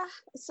 Yeah,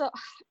 so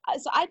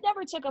I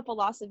never took a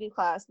philosophy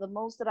class. The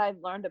most that I've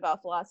learned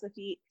about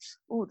philosophy,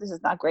 this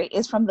is not great,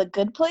 is from The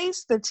Good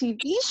Place, the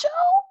TV show.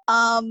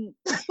 Nope.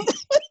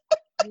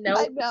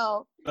 I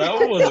know.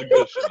 That was a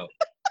good show.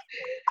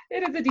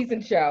 It is a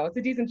decent show. It's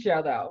a decent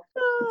show, though.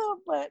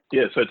 But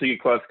Yeah, so I took a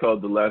class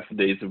called The Last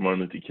Days of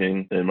Martin Luther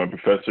King, and my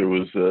professor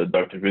was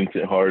Dr.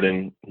 Vincent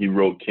Harding. He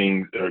wrote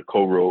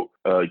co-wrote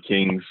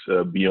King's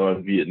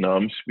Beyond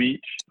Vietnam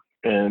speech.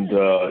 And,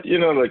 you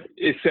know, like,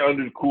 it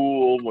sounded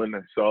cool when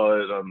I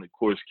saw it on the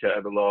course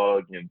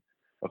catalog, and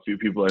a few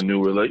people I knew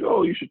were like,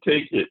 oh, you should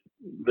take it.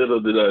 Little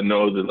did I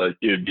know that, like,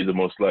 it would be the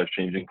most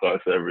life-changing class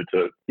I ever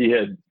took. He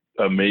had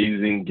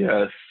amazing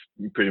guests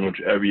pretty much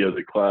every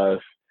other class.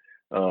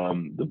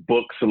 The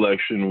book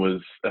selection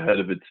was ahead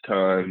of its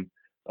time.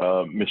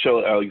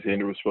 Michelle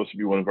Alexander was supposed to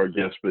be one of our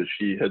guests, but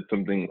she had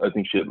something, I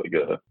think she had like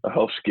a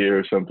health scare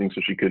or something,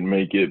 so she couldn't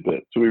make it. But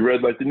so we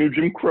read like the new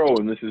Jim Crow,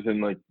 and this is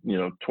in like,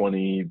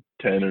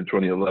 2010 or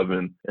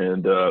 2011.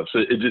 And so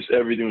it just,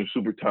 everything was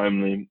super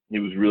timely. He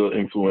was real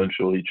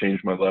influential. He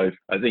changed my life.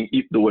 I think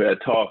the way I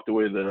talk, the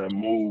way that I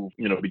move,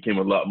 became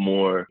a lot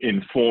more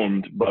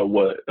informed by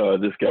what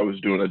this guy was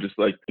doing. I just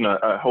like,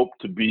 I hope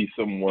to be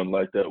someone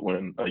like that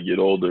when I get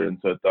older. And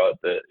so I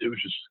thought that it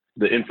was just,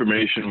 the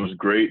information was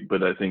great,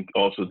 but I think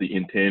also the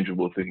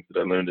intangible things that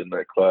I learned in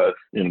that class,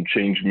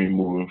 changed me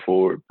moving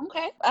forward.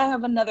 okay, I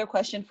have another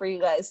question for you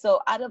guys. So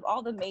out of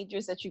all the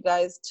majors that you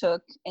guys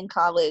took in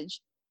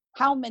college,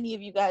 how many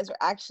of you guys are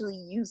actually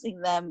using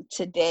them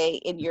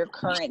today in your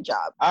current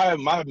job?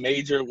 My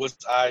major was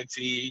IT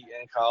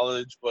in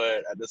college,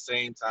 but at the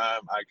same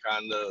time, I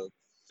kind of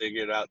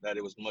figured out that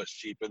it was much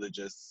cheaper to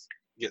just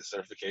get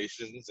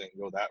certifications and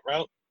go that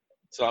route.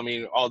 So, I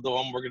mean, although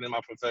I'm working in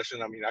my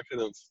profession, I mean, I could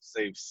have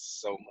saved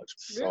so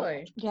much.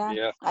 Really?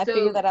 Yeah. I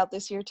figured that out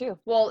this year too.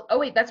 Well, oh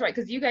wait, that's right,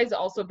 because you guys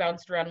also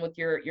bounced around with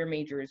your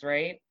majors,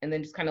 right? And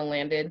then just kind of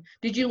landed.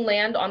 Did you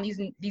land on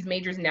these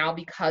majors now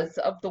because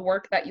of the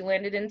work that you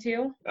landed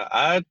into?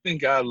 I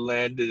think I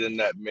landed in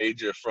that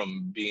major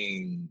from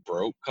being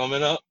broke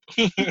coming up.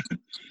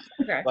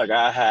 Okay. Like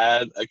I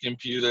had a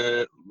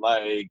computer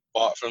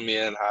bought from me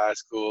in high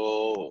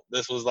school.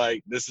 This is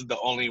the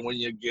only one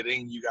you're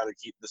getting. You got to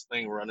keep this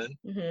thing running.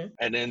 Mm-hmm.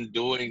 And then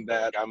doing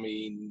that, I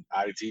mean,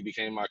 IT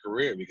became my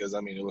career because, I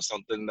mean, it was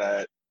something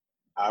that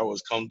I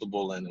was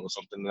comfortable in. It was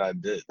something that I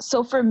did.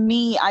 So for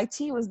me,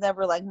 IT was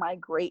never like my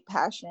great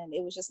passion.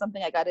 It was just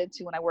something I got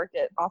into when I worked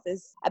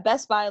at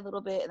Best Buy a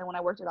little bit. And then when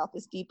I worked at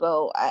Office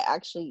Depot, I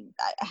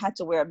had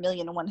to wear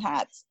 1,000,001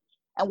 hats.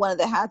 And one of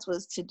the hats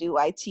was to do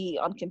IT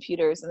on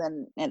computers. And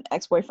then an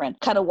ex-boyfriend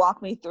kind of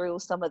walked me through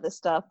some of the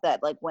stuff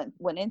that went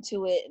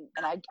into it.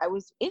 And I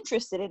was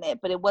interested in it,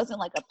 but it wasn't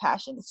like a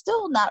passion. It's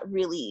still not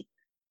really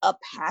a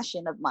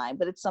passion of mine,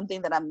 but it's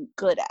something that I'm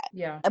good at.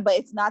 Yeah. But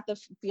it's not the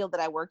field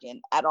that I work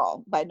in at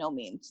all, by no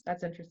means.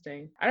 That's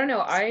interesting. I don't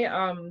know.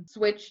 I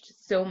switched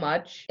so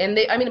much, and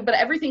but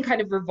everything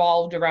kind of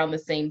revolved around the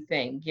same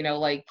thing.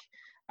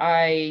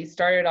 I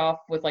started off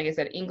with, like I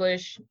said,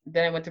 English.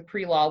 Then I went to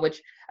pre-law,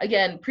 which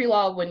again,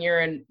 pre-law, when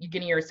you're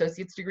getting your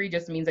associate's degree,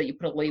 just means that you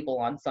put a label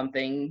on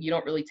something. You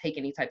don't really take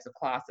any types of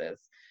classes.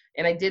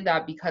 And I did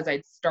that because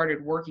I'd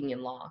started working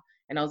in law.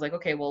 And I was like,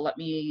 okay, well, let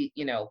me,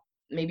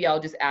 maybe I'll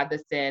just add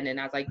this in. And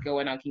as I go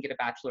in, I can get a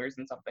bachelor's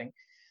in something.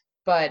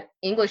 But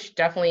English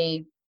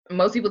definitely,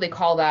 most people, they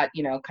call that,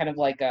 kind of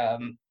like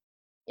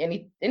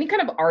any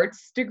kind of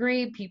arts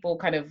degree. People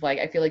kind of like,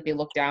 I feel like they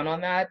look down on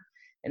that.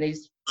 And they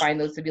just find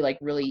those to be like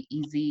really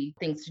easy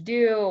things to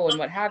do and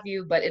what have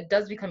you. But it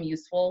does become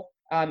useful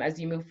as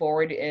you move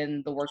forward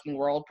in the working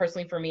world.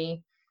 Personally, for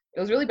me, it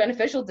was really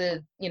beneficial to,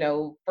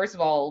 first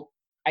of all,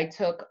 I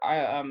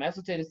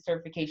also did a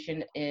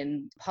certification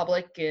in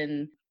public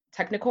and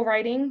technical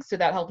writing. So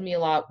that helped me a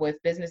lot with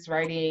business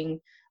writing,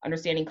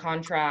 understanding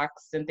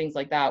contracts and things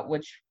like that,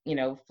 which,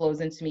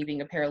 flows into me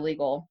being a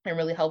paralegal and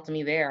really helped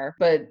me there.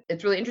 But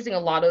it's really interesting. A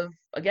lot of,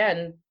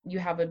 again, you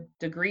have a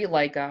degree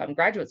like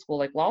graduate school,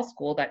 like law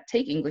school, that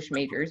take English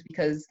majors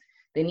because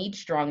they need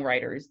strong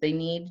writers. They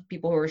need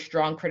people who are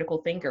strong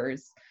critical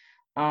thinkers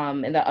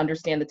and that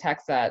understand the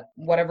text, that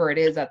whatever it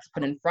is that's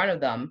put in front of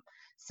them.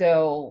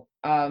 So,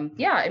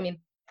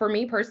 for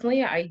me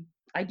personally,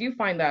 I do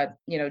find that,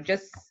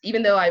 just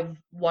even though I've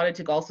wanted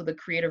to go also the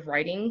creative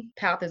writing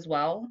path as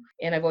well,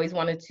 and I've always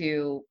wanted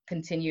to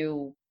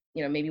continue,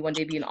 maybe one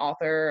day be an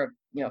author,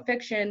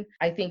 fiction,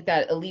 I think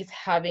that at least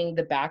having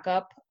the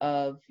backup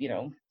of,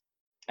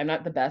 I'm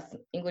not the best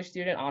English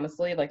student,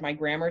 honestly. Like my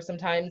grammar,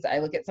 sometimes I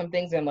look at some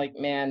things and I'm like,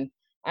 man,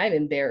 I'm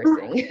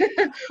embarrassing.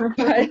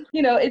 But,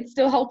 it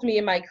still helped me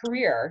in my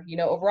career.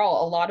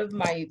 Overall, a lot of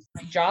my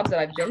jobs that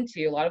I've been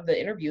to, a lot of the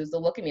interviews,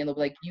 they'll look at me and they'll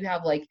be like, you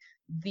have like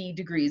the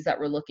degrees that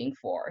we're looking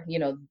for,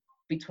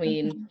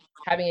 between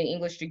having an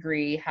English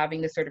degree,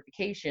 having the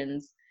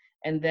certifications,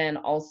 and then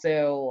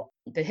also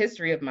the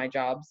history of my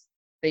jobs.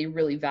 They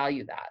really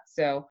value that.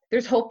 So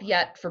there's hope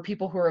yet for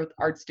people who are with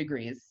arts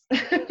degrees.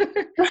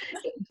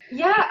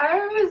 Yeah,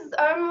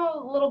 I'm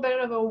a little bit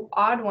of an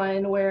odd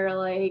one where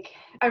like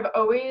I've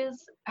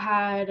always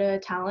had a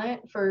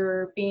talent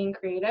for being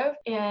creative,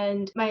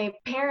 and my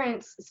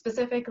parents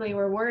specifically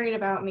were worried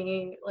about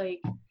me, like,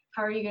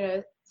 how are you going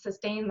to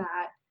sustain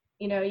that?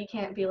 You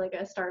can't be like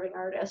a starving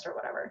artist or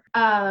whatever.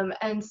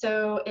 And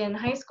so in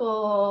high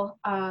school,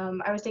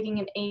 I was taking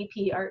an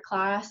AP art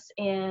class,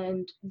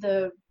 and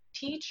the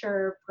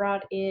teacher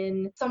brought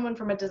in someone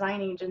from a design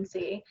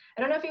agency.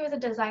 I don't know if he was a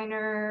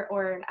designer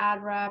or an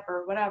ad rep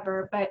or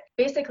whatever, but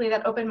basically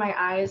that opened my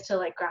eyes to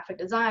like graphic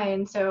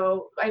design.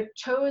 So I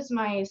chose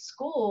my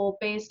school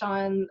based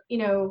on,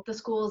 the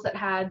schools that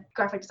had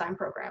graphic design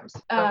programs.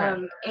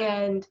 Okay.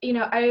 And,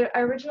 I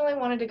originally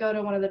wanted to go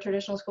to one of the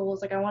traditional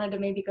schools. Like I wanted to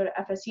maybe go to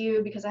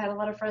FSU because I had a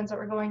lot of friends that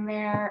were going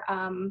there.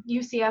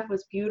 UCF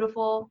was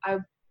beautiful. I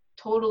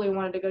totally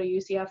wanted to go to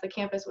UCF. The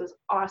campus was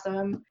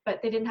awesome,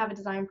 but they didn't have a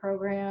design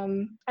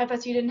program.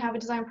 FSU didn't have a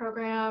design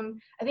program.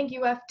 I think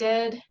UF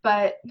did,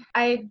 but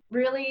I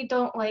really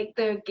don't like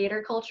the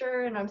Gator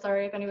culture, and I'm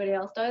sorry if anybody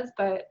else does,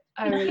 but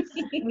I was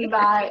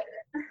not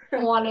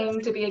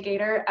wanting to be a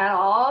Gator at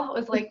all. It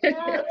was like,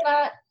 it's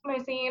not my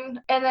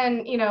scene. And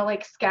then,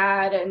 like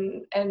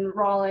SCAD and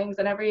Rawlings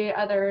and every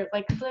other,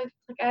 like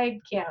I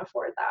can't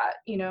afford that.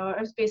 I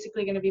was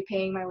basically going to be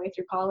paying my way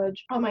through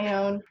college on my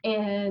own.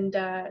 And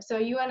so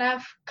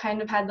UNF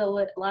kind of had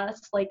the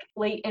last like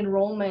late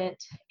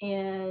enrollment,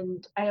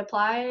 and I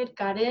applied,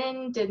 got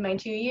in, did my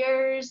 2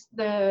 years.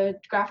 The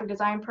graphic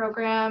design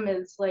program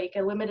is like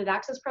a limited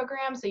access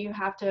program, so you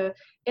have to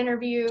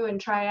interview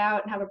and try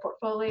out and have a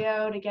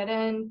portfolio to get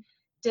in.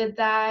 Did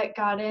that,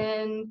 got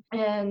in,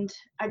 and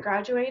I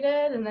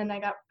graduated, and then I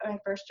got my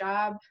first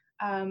job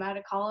out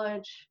of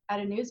college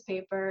at a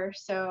newspaper.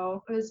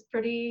 So it was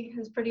pretty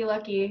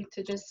lucky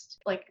to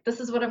just like, this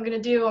is what I'm gonna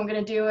do. I'm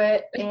gonna do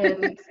it,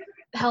 and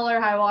hell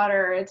or high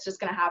water, it's just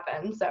gonna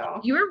happen.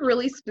 So you were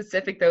really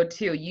specific though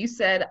too. You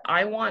said,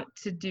 I want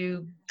to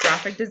do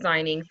graphic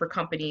designing for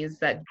companies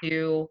that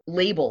do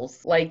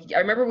labels. Like I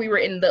remember we were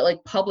in the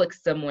like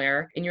Publix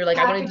somewhere, and you're like,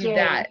 packaging. I want to do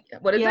that.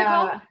 What is that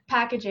called?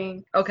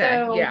 Packaging.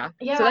 Okay. So, yeah.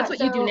 So that's what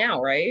you do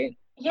now, right?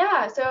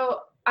 Yeah.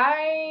 So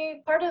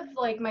part of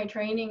like my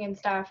training and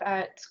stuff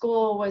at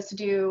school was to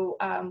do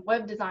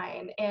web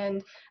design,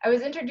 and I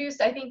was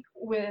introduced, I think,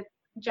 with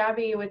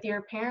Jabby, with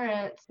your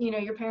parents.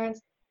 Your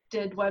parents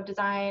did web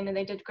design, and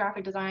they did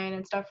graphic design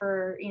and stuff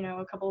for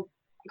a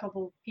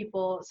couple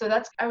people.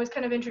 So I was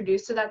kind of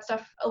introduced to that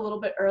stuff a little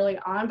bit early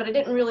on, but I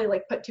didn't really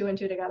like put two and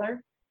two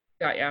together.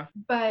 Got ya.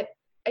 But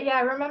yeah,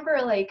 I remember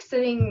like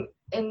sitting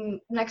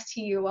next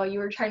to you while you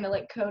were trying to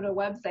like code a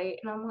website,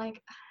 and I'm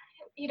like,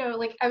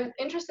 like I was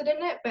interested in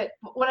it, but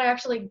when I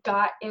actually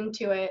got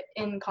into it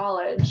in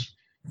college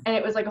and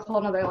it was like a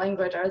whole nother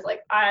language, I was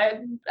like, I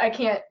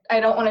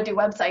don't want to do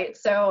websites.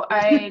 So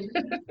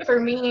for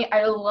me,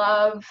 I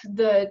love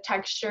the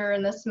texture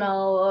and the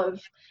smell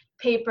of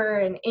paper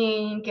and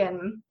ink,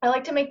 and I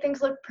like to make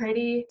things look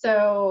pretty.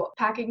 So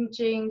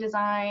packaging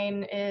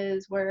design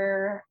is what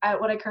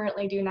I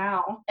currently do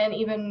now. And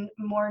even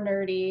more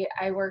nerdy,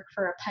 I work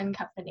for a pen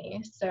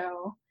company.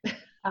 So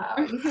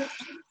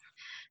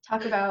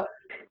talk about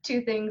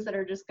two things that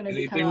are just going to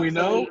become Anything we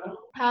know? obsolete.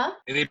 Huh?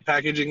 Any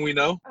packaging we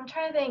know? I'm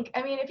trying to think.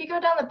 I mean, if you go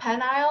down the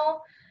pen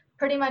aisle,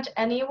 pretty much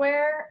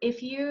anywhere,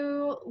 if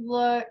you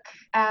look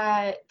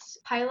at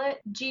Pilot,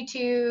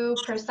 G2,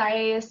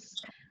 Precise,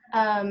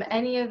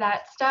 any of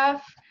that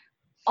stuff,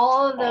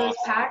 all of those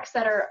packs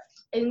that are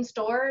in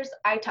stores,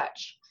 I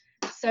touch.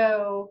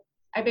 So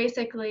I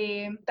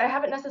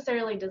haven't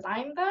necessarily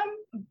designed them,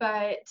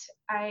 but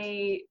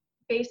I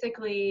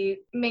basically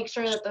make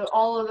sure that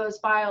all of those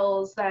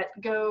files that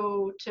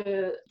go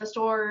to the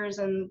stores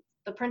and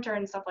the printer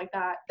and stuff like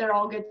that, they're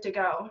all good to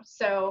go.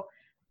 So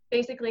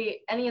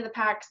basically any of the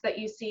packs that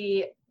you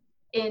see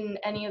in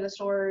any of the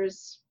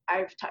stores,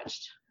 I've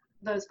touched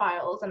those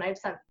files and I've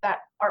sent that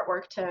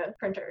artwork to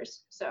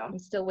printers. So I'm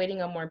still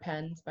waiting on more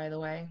pens, by the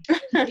way.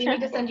 do you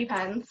need to send you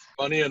pens?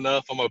 Funny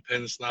enough, I'm a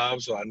pen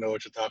snob, so I know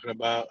what you're talking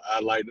about.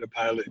 I like the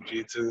Pilot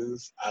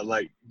G2s. I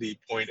like the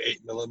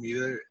 0.8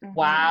 millimeter.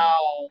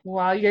 Wow,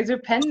 you guys are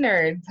pen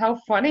nerds. How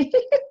funny.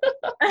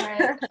 All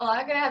right. Well,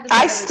 I'm gonna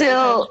have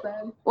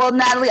to. Well,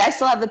 Natalie, I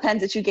still have the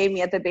pens that you gave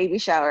me at the baby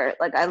shower.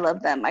 Like, I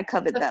love them. I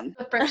covet them.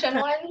 The friction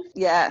ones?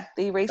 Yeah,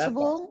 the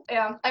erasable.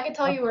 Yeah, I can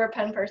tell you were a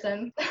pen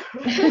person.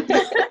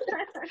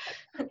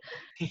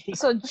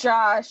 So,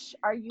 Josh,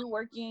 are you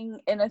working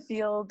in a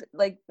field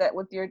like that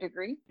with your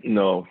degree?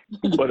 No,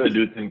 but I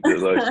do think that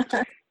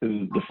like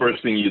the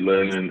first thing you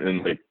learn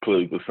in like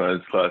political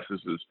science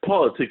classes is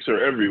politics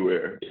are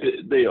everywhere.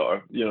 They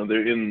are,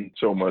 they're in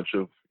so much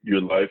of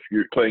your life.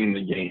 You're playing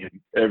the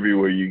game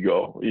everywhere you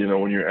go.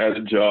 When you're at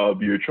a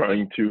job, you're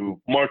trying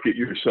to market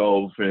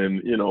yourself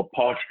and,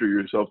 posture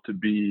yourself to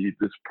be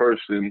this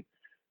person.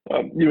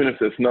 Even if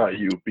that's not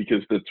you,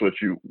 because that's what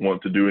you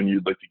want to do and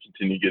you'd like to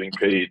continue getting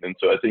paid. And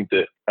so I think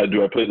that I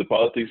play the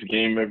politics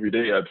game every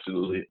day?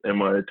 Absolutely.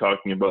 Am I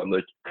talking about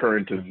like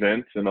current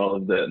events and all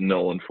of that?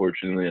 No,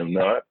 unfortunately I'm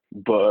not.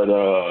 But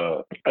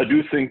I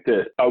do think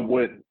that I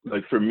went,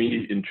 like for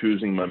me in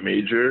choosing my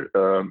major,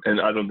 and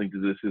I don't think that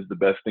this is the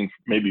best thing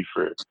maybe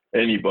for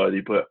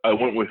anybody, but I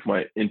went with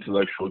my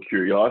intellectual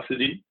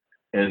curiosity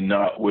and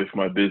not with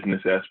my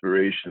business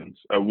aspirations.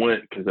 I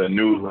went because I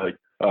knew like,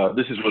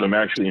 this is what I'm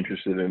actually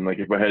interested in. Like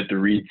if I had to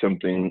read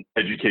something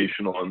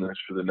educational on this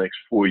for the next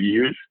 4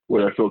 years,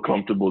 would I feel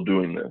comfortable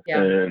doing this?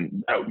 Yeah.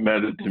 And that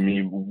mattered to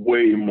me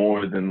way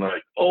more than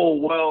like, oh,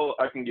 well,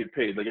 I can get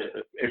paid. Like,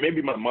 and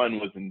maybe my mind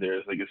wasn't there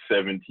as like a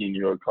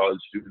 17-year-old college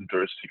student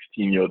or a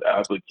 16-year-old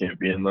applicant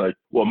being like,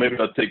 well, maybe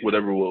I'll take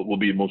whatever will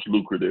be most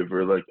lucrative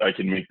or like I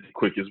can make the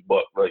quickest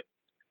buck. Like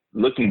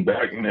looking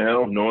back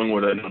now, knowing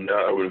what I know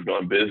now, I would have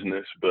gone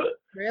business. But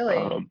really,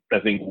 I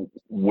think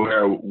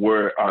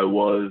where I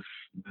was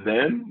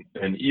then,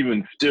 and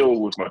even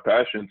still with my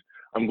passions,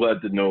 I'm glad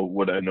to know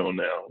what I know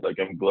now. Like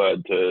I'm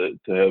glad to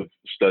have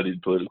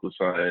studied political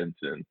science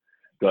and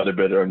got a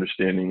better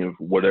understanding of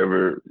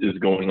whatever is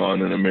going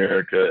on in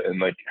America and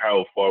like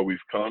how far we've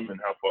come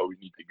and how far we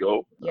need to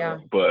go. Yeah.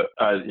 But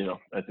I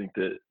think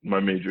that my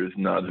major is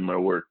not in my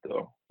work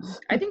though.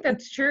 I think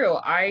that's true.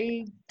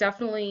 I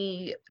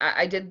definitely,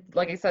 I did,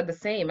 like I said, the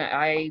same.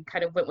 I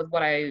kind of went with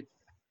what I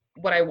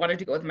wanted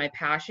to go with my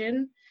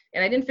passion.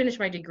 And I didn't finish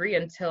my degree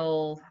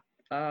until,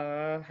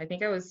 I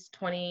think I was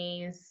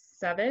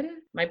 27,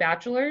 my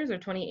bachelor's, or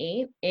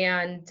 28.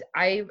 And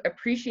I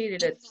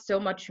appreciated it so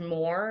much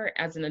more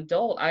as an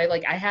adult. I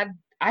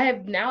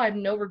have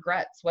no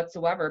regrets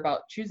whatsoever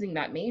about choosing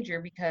that major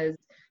because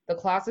the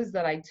classes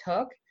that I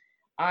took,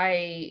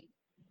 I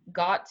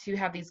got to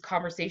have these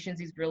conversations,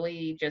 these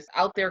really just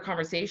out there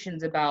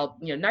conversations about,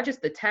 not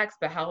just the text,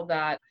 but how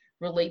that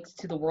relates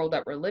to the world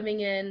that we're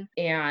living in.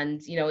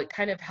 And, it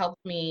kind of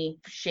helped me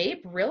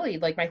shape really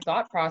like my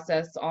thought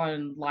process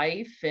on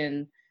life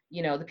and,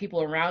 the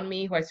people around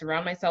me who I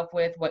surround myself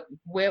with,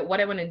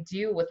 what I want to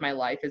do with my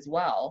life as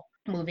well,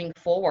 moving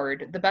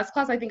forward. The best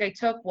class I think I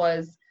took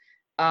was,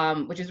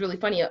 which is really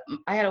funny.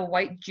 I had a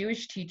white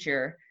Jewish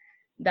teacher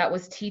that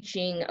was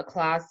teaching a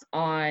class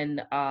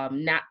on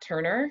Nat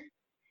Turner.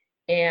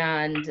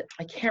 And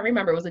I can't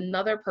remember, it was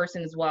another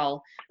person as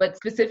well, but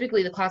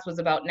specifically the class was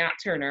about Nat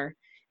Turner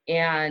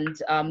and,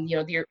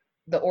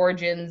 the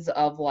origins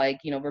of like,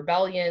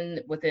 rebellion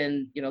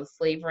within, the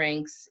slave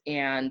ranks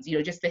and,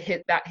 just to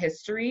hit that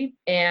history.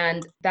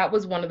 And that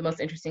was one of the most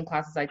interesting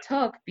classes I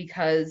took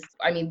because,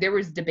 there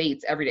was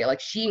debates every day. Like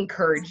she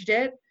encouraged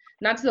it,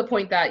 not to the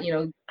point that,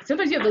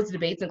 sometimes you have those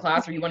debates in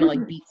class where you want to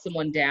like beat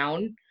someone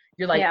down.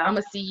 You're like, yeah. I'm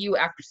going to see you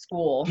after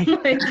school.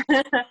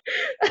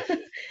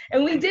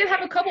 And we did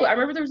have a couple. I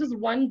remember there was this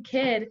one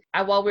kid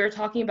while we were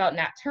talking about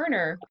Nat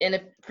Turner.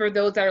 And for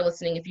those that are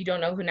listening, if you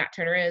don't know who Nat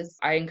Turner is,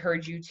 I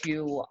encourage you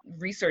to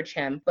research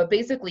him. But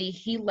basically,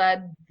 he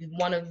led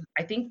one of,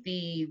 I think,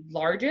 the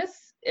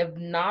largest, if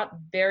not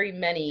very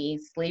many,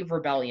 slave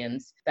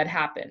rebellions that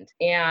happened.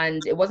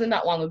 And it wasn't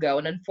that long ago.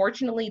 And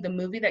unfortunately, the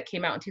movie that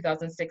came out in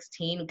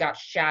 2016 got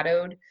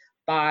shadowed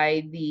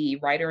by the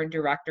writer and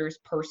director's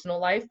personal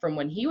life from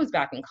when he was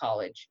back in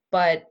college.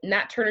 But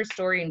Nat Turner's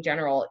story in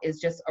general is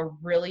just a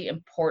really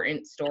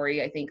important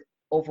story, I think,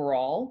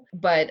 overall.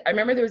 But I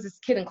remember there was this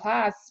kid in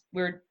class,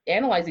 we were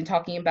analyzing,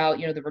 talking about,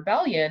 the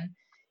rebellion.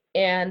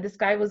 And this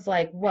guy was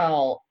like,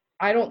 well,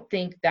 I don't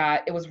think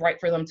that it was right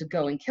for them to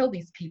go and kill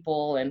these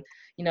people and,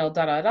 da,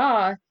 da,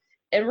 da.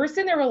 And we're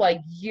sitting there, we're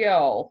like,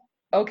 yo,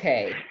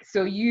 okay,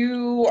 so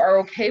you are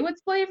okay with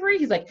slavery?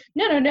 He's like,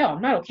 no,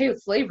 I'm not okay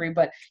with slavery.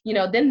 But,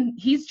 then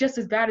he's just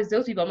as bad as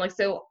those people. I'm like,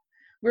 so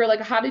we were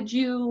like, how did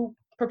you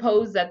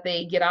propose that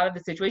they get out of the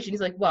situation? He's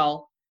like,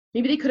 well,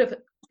 maybe they could have,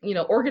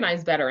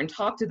 organized better and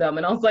talked to them.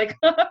 And I was like,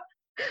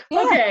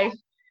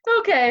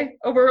 okay,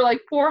 over like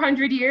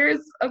 400 years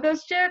of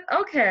this shit.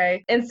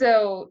 Okay. And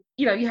so,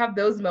 you have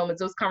those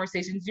moments, those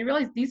conversations, you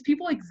realize these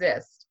people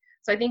exist.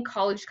 So I think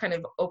college kind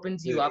of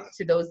opens you up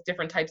to those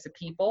different types of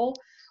people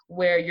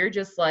where you're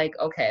just like,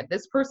 okay,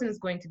 this person is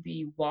going to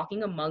be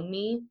walking among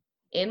me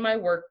in my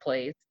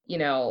workplace.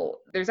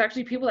 There's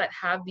actually people that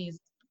have these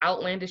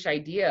outlandish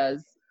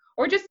ideas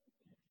or just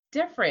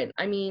different.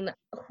 I mean,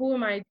 who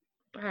am I?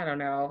 I don't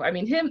know. I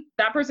mean,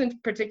 that person in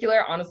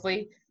particular,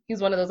 honestly,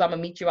 he's one of those I'm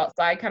gonna meet you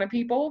outside kind of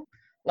people.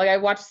 Like I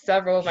watched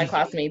several of my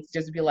classmates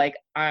just be like,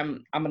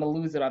 I'm gonna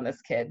lose it on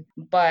this kid.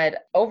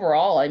 But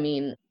overall, I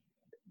mean,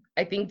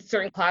 I think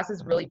certain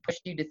classes really push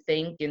you to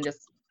think and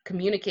just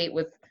communicate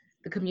with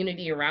the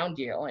community around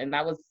you. And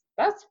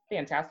that's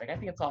fantastic. I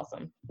think it's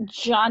awesome.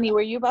 Johnny,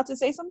 were you about to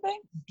say something?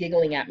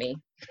 Giggling at me.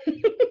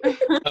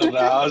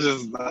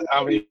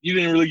 I mean, you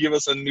didn't really give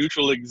us a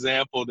neutral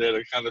example there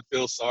to kind of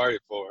feel sorry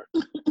for.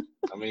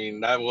 I mean,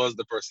 that was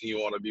the person you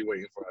want to be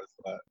waiting for.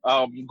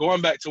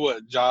 Going back to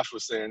what Josh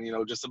was saying,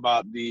 just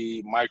about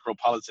the micro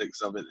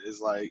politics of it is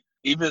like,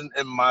 even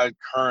in my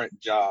current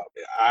job,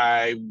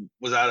 I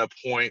was at a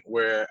point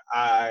where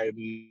I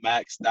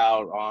maxed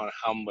out on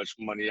how much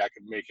money I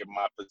could make in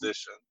my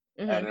position.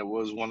 Mm-hmm. And it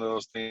was one of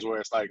those things where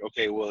it's like,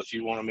 okay, well, if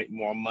you want to make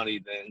more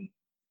money, then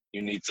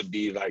you need to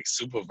be like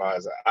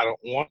supervisor. I don't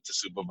want to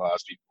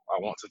supervise people. I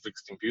want to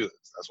fix computers.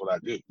 That's what I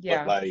do.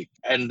 Yeah. But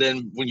and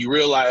then when you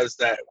realize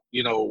that,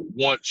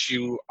 once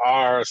you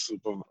are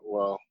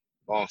well,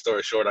 long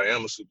story short, I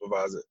am a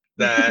supervisor,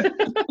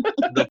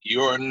 that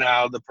you're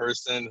now the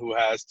person who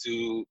has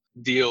to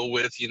deal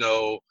with,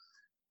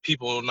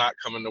 people not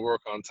coming to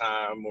work on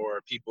time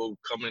or people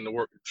coming to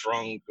work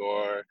drunk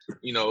or,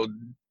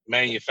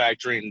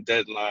 manufacturing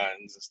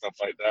deadlines and stuff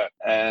like that.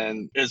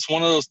 And it's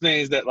one of those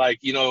things that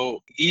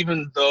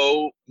even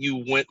though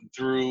you went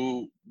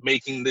through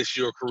making this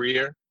your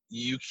career,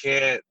 you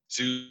can't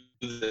do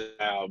that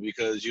now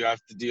because you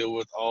have to deal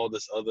with all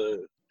this other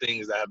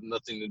things that have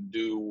nothing to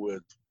do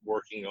with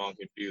working on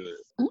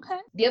computers. Okay.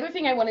 The other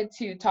thing I wanted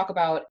to talk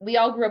about, we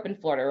all grew up in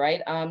Florida,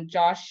 right?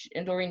 Josh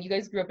and Doreen, you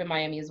guys grew up in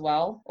Miami as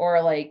well?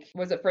 Or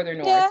was it further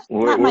north? Yeah,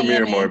 we're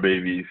Miramar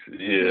babies.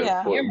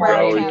 Yeah.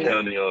 Broward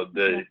County all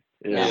day.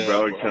 Yeah,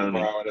 Broward County.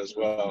 Broward as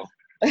well.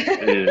 Yeah.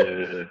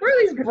 Where are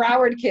these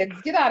Broward kids?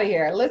 Get out of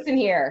here. Listen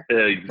here.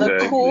 Exactly.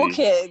 The cool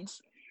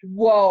kids.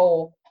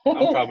 Whoa. I'm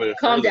probably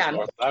calm down.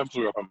 I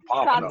flew up in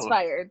Pompano. Shots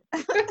fired.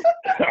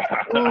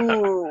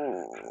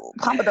 Ooh,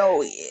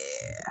 Pompano, yeah.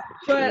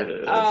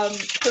 But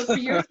so for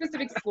your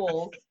specific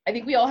schools, I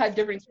think we all had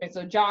different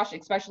experiences. So Josh,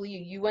 especially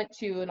you went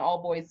to an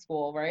all-boys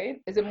school, right?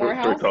 Is it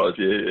Morehouse? For college,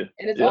 yeah.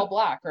 And it's all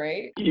black,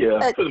 right?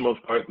 Yeah, for the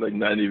most part, like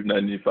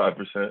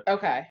 95%.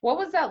 Okay. What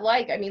was that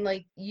like? I mean,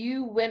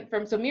 you went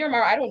from, so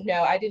Miramar, I don't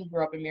know. I didn't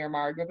grow up in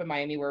Miramar. I grew up in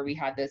Miami where we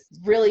had this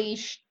really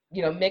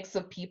mix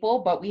of people,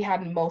 but we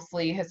had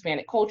mostly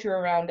Hispanic culture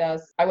around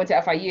us. I went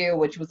to FIU,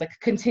 which was like a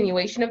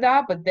continuation of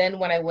that. But then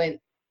when I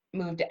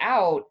moved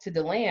out to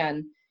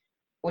DeLand,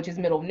 which is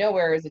middle of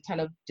nowhere, is a ton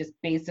of just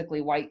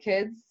basically white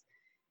kids.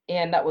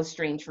 And that was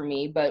strange for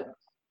me. But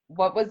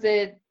what was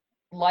it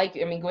like?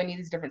 I mean, going to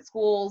these different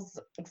schools,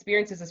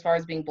 experiences as far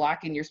as being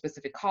black in your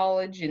specific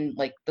college and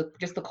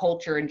just the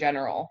culture in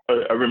general.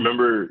 I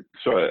remember,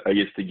 so I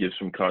guess to give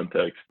some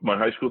context, my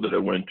high school that I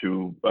went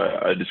to,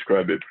 I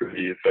describe it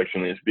pretty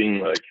affectionately as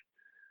being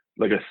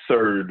like a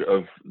third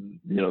of,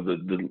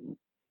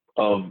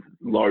 of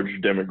large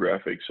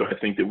demographics. So I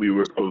think that we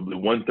were probably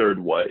 1/3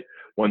 white,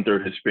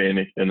 1/3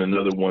 Hispanic, and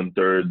another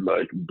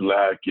 1/3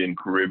 Black and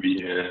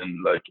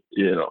Caribbean,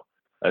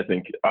 I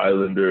think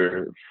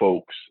Islander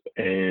folks.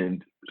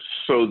 And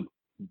so,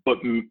 but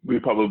we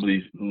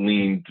probably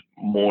leaned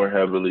more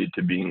heavily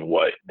to being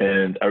white.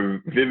 And I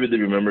vividly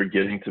remember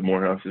getting to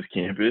Morehouse's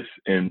campus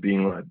and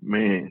being like,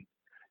 man,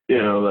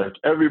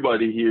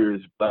 everybody here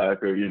is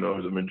black, or,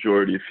 the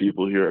majority of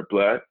people here are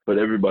black, but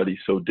everybody's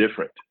so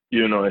different.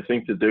 I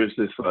think that there's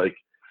this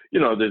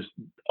there's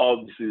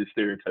obviously the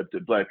stereotype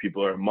that black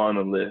people are a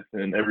monolith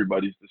and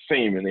everybody's the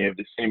same and they have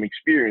the same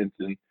experience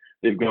and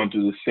they've gone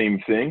through the same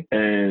thing.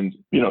 And,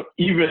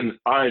 even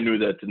I knew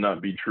that to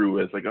not be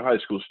true as a high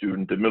school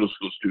student, a middle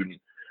school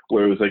student,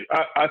 where it was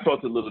I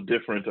felt a little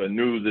different. I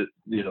knew that,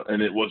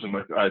 and it wasn't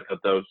I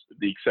thought that was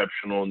the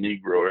exceptional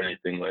Negro or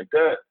anything like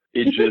that.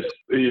 It just,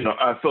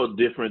 I felt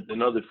different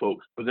than other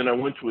folks. But then I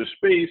went to a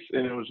space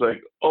and it was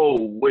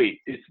oh, wait,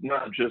 it's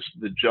not just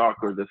the jock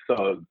or the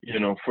thug,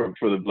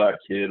 for the black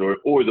kid or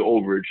the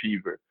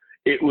overachiever.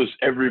 It was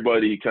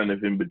everybody kind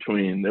of in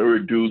between. There were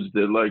dudes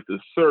that liked to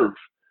surf.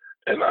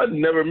 And I'd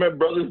never met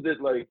brothers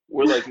that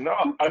were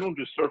no, I don't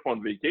just surf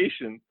on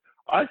vacation.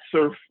 I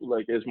surf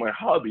like as my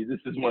hobby. This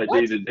is my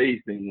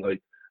day-to-day thing.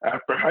 Like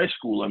after high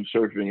school, I'm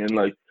surfing, and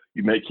like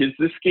you met kids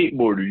that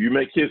skateboard, or you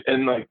met kids,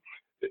 and like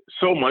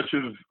so much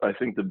of I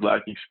think the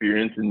Black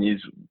experience in these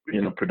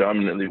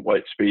predominantly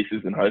white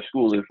spaces in high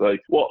school is like,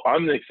 well,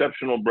 I'm the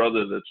exceptional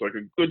brother that's like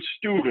a good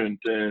student,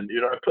 and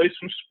I play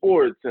some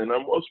sports, and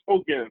I'm well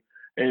spoken,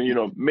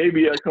 and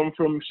maybe I come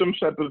from some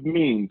type of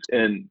means,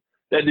 and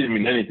that didn't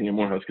mean anything in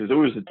Morehouse because there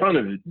was a ton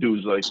of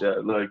dudes like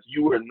that. Like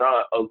you were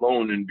not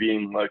alone in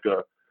being like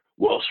a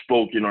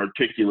well-spoken,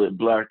 articulate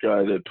Black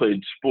guy that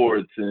played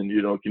sports and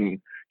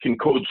can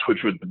code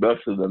switch with the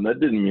best of them. That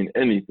didn't mean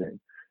anything.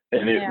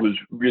 And it was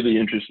really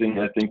interesting,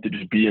 I think, to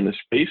just be in a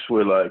space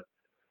where like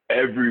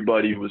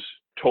everybody was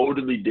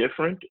totally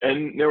different.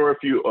 And there were a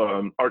few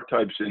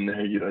archetypes in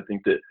there. I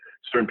think that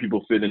certain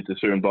people fit into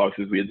certain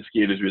boxes. We had the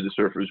skaters, we had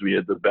the surfers, we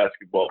had the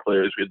basketball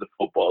players, we had the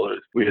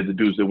footballers, we had the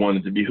dudes that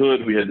wanted to be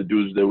hood, we had the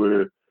dudes that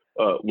were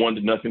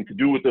wanted nothing to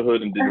do with the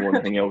hood and didn't want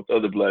to hang out with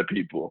other Black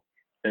people.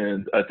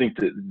 And I think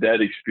that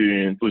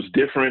experience was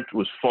different,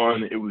 was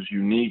fun, it was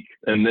unique.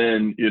 And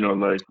then,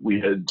 like we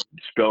had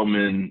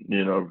Spelman,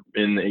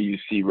 in the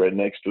AUC right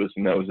next to us,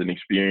 and that was an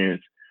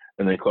experience.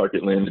 And then Clark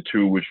Atlanta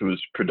too, which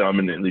was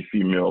predominantly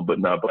female, but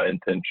not by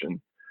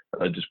intention,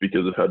 just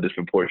because of how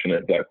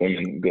disproportionate Black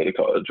women go to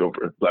college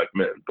over Black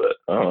men. But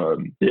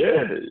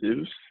it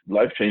was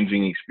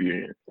life-changing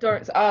experience.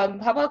 How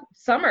about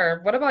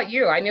Summer? What about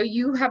you? I know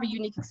you have a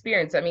unique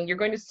experience. I mean, you're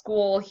going to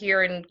school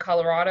here in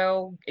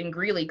Colorado, in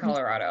Greeley,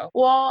 Colorado.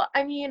 Well,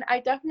 I mean, I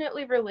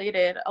definitely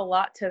related a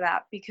lot to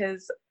that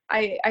because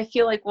I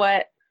feel like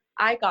what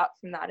I got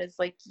from that is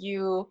like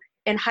you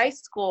in high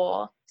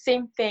school,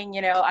 same thing,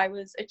 I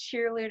was a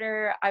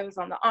cheerleader, I was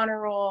on the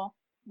honor roll,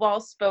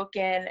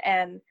 well-spoken,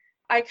 and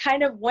I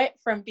kind of went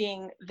from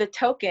being the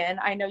token.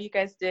 I know you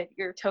guys did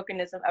your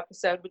tokenism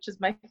episode, which is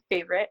my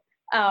favorite.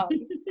 I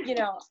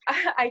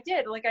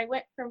did. Like, I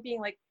went from being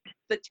like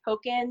the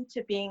token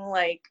to being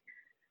like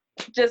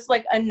just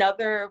like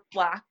another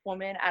Black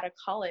woman at a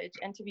college.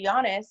 And to be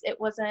honest, it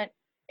wasn't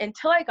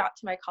until I got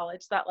to my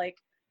college that like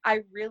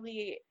I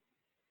really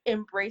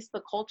embraced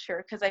the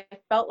culture because I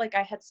felt like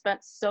I had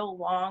spent so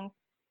long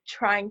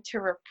trying to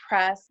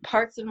repress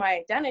parts of my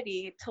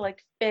identity to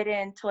like fit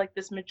into like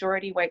this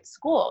majority white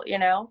school,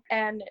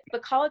 and the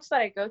college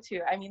that I go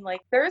to, I mean,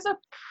 like there's a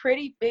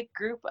pretty big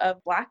group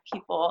of Black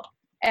people,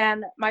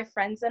 and my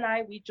friends and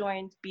I, we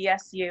joined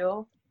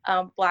BSU,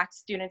 Black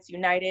Students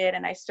United,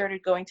 and I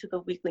started going to the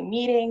weekly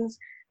meetings,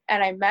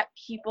 and I met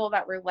people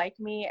that were like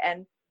me.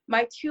 And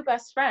my two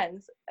best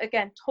friends,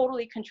 again,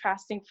 totally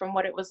contrasting from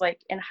what it was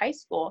like in high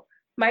school,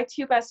 my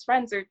two best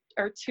friends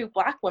are two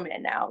Black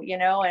women now,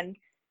 and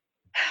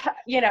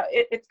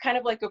it's kind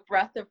of like a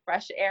breath of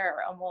fresh air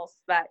almost,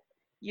 that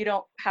you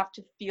don't have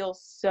to feel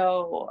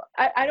so,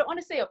 I don't want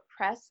to say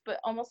oppressed, but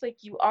almost like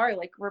you are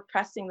like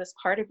repressing this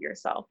part of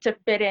yourself to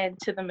fit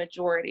into the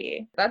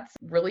majority. That's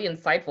really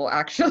insightful,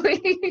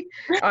 actually.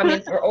 I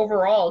mean, for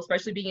overall,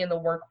 especially being in the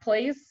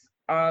workplace,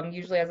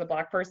 usually as a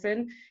Black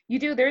person,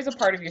 there's a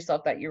part of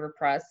yourself that you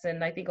repress.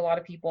 And I think a lot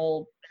of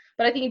people,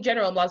 but I think in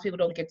general, a lot of people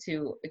don't get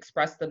to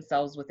express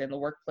themselves within the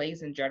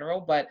workplace in general.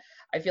 But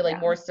I feel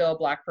like more so a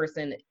Black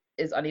person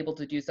is unable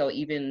to do so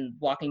even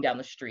walking down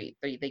the street.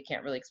 They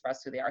can't really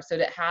express who they are. So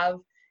to have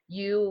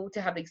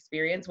the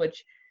experience,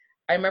 which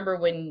I remember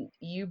when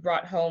you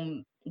brought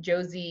home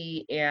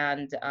Josie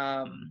and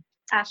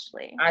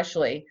Ashley.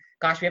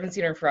 Gosh, we haven't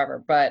seen her in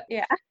forever, but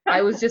yeah.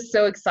 I was just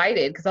so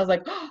excited because I was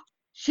like, oh,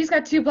 she's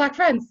got two Black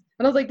friends.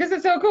 And I was like, this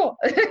is so cool.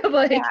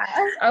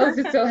 I was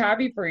just so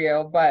happy for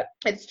you. But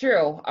it's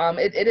true.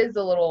 It is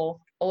a little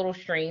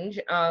strange.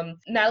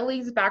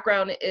 Natalie's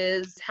background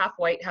is half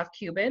white, half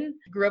Cuban.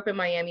 Grew up in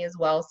Miami as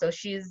well. So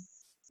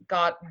she's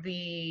got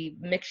the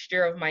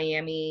mixture of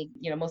Miami,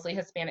 mostly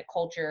Hispanic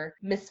culture,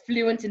 Miss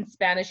Fluent in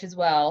Spanish as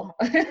well.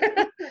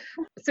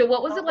 So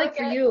what was it like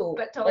for you?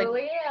 But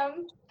totally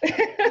am.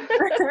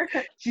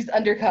 She's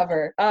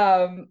undercover.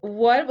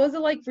 What was it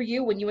like for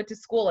you when you went to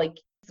school? Like,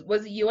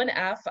 was it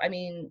UNF? I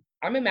mean,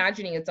 I'm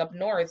imagining it's up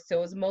north, so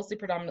it was mostly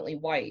predominantly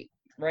white,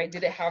 right?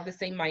 Did it have the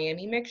same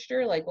Miami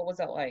mixture? Like, what was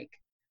that like?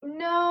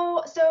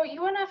 No, so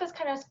UNF is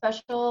kind of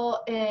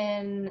special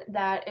in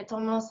that it's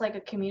almost like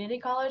a community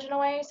college in a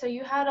way. So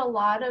you had a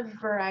lot of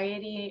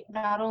variety,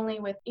 not only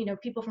with,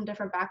 people from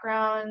different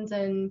backgrounds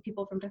and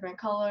people from different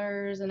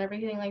colors and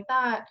everything like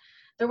that.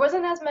 There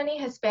wasn't as many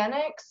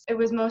Hispanics. It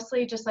was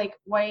mostly just like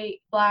white,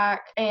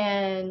 Black,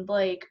 and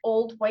like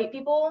old white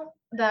people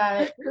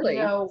that, really?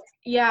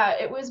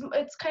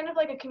 It's kind of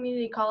like a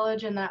community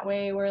college in that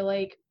way where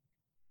like,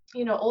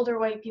 older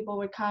white people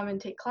would come and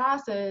take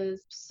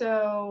classes.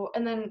 So,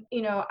 and then,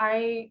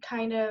 I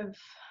kind of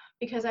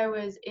because I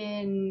was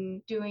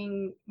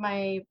doing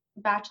my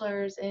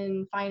bachelor's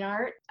in fine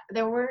art,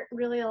 there weren't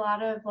really a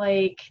lot of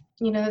like,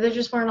 there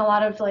just weren't a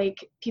lot of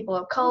like people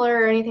of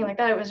color or anything like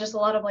that. It was just a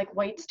lot of like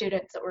white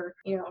students that were,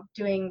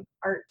 doing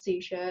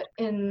artsy shit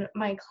in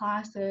my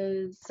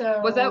classes.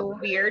 So was that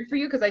weird for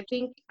you? Because I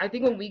think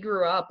when we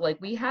grew up, like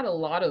we had a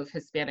lot of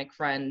Hispanic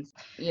friends,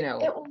 growing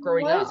up.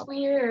 It was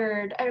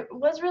weird. It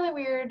was really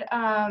weird.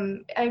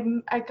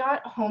 I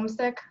got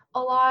homesick a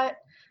lot.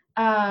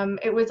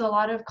 It was a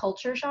lot of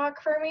culture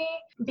shock for me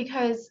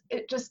because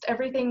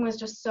everything was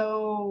just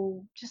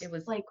so it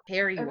was like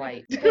very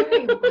white.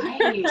 Very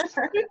white.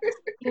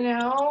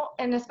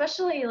 And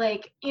especially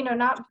like,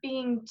 not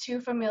being too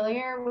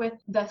familiar with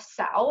the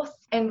South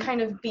and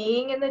kind of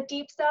being in the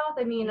deep South.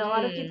 I mean, a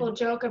lot of people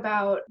joke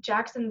about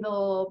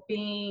Jacksonville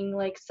being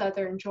like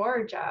Southern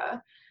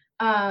Georgia.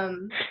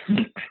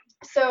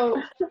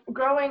 So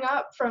growing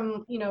up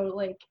from,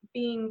 like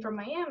being from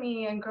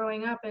Miami and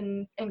growing up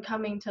and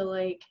coming to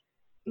like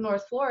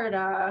North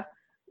Florida,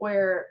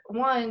 where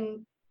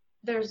one,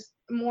 there's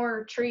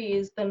more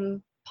trees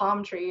than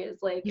palm trees,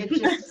 like it's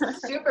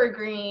just super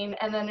green,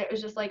 and then it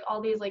was just like all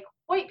these like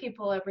white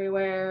people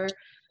everywhere,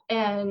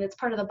 and it's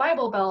part of the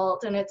Bible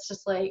Belt, and it's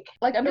just like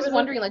I'm just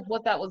wondering like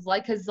what that was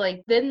like, because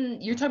like then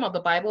you're talking about the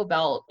Bible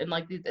Belt, and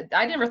like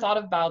I never thought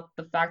about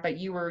the fact that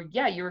you were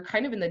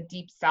kind of in the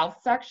deep South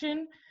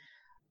section.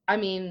 I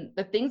mean,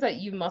 the things that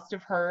you must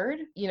have heard,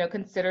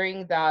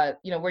 considering that,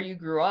 where you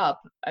grew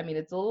up, I mean,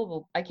 it's a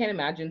little, I can't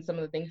imagine some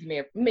of the things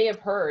you may have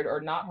heard or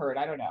not heard.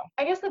 I don't know.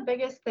 I guess the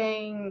biggest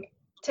thing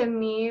to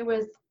me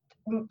was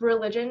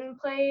religion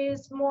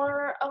plays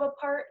more of a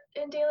part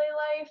in daily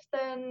life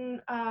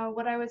than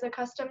what I was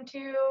accustomed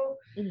to,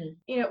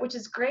 which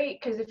is great,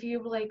 because if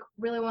you like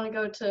really want to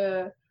go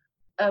to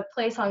a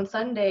place on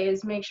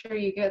Sundays, make sure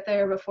you get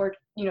there before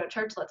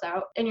church lets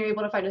out and you're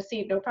able to find a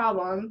seat, no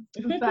problem.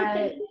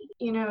 But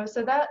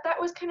so that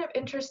was kind of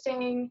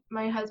interesting.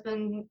 My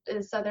husband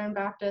is Southern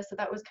Baptist, so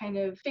that was kind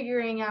of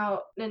figuring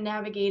out and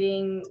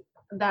navigating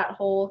that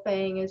whole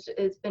thing is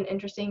been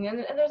interesting,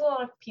 and there's a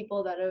lot of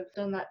people that have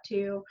done that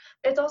too.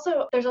 It's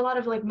also, there's a lot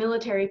of like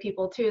military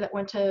people too that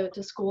went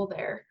to school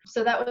there,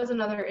 so that was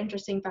another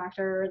interesting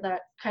factor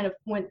that kind of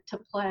went to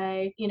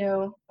play.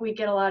 We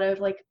get a lot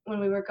of like when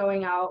we were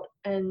going out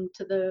and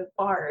to the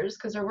bars,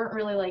 because there weren't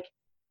really like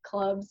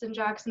clubs in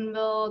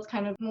Jacksonville. It's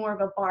kind of more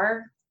of a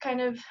bar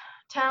kind of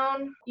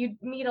town. You'd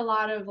meet a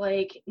lot of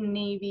like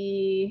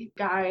Navy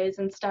guys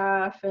and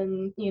stuff,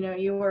 and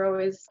you were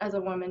always, as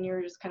a woman, you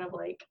were just kind of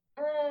like,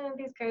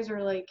 these guys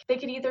are like, they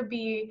could either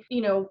be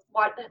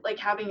like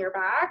having your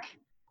back,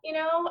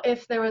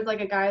 if there was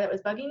like a guy that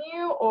was bugging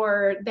you,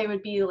 or they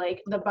would be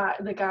like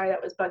the guy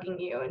that was bugging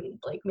you and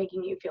like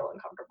making you feel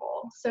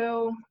uncomfortable.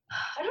 So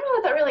I don't know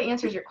if that really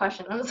answers your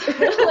question. I was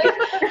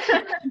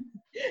like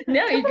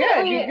No, you're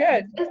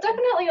good. It's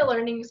definitely a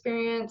learning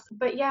experience.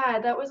 But yeah,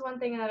 that was one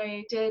thing that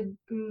I did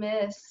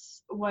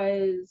miss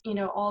was,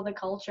 all the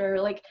culture.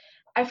 Like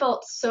I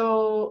felt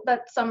so,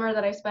 that summer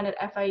that I spent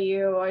at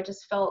FIU, I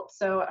just felt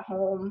so at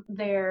home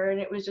there, and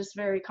it was just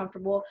very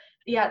comfortable.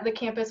 Yeah, the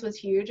campus was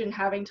huge, and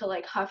having to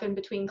like huff in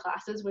between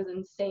classes was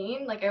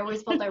insane. Like I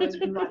always felt I was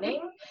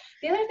running.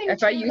 The other thing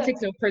FIU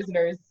takes no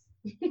prisoners.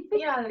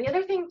 Yeah, the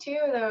other thing too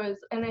though is,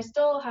 and I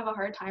still have a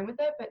hard time with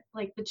it, but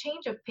like the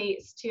change of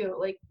pace too.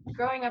 Like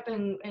growing up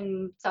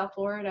in South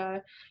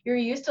Florida, you're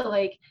used to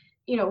like,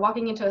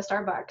 walking into a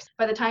Starbucks.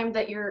 By the time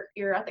that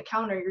you're at the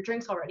counter, your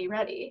drink's already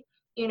ready.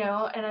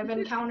 And I've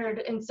encountered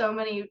in so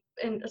many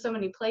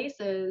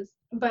places,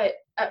 but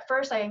at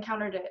first I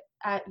encountered it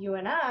at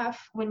UNF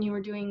when you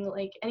were doing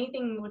like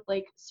anything with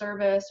like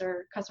service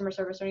or customer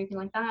service or anything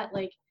like that.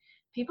 Like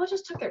people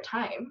just took their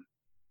time,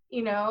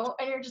 and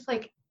you're just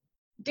like,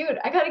 dude,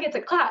 I gotta get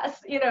to class,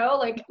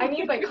 like I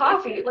need my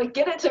coffee, like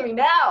get it to me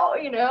now,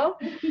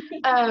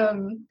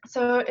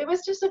 So it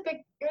was just a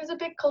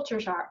big culture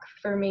shock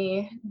for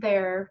me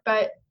there.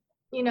 But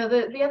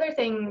the other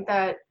thing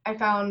that I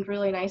found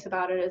really nice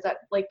about it is that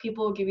like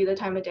people give you the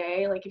time of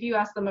day. Like if you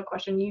ask them a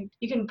question,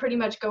 you can pretty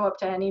much go up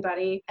to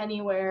anybody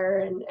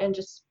anywhere and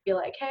just be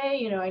like,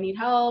 hey, I need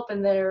help,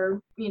 and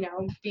they're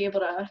be able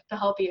to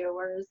help you,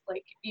 whereas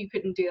like you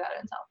couldn't do that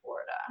in South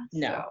Florida.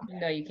 No,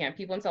 you can't.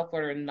 People in South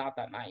Florida are not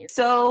that nice.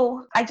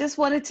 So I just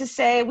wanted to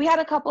say, we had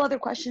a couple other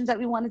questions that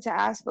we wanted to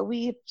ask, but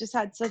we just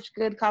had such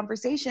good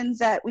conversations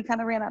that we kind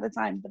of ran out of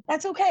time, but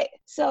that's okay.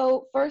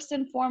 So first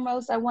and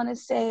foremost, I want to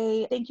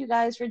say thank you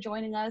guys for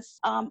joining us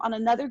on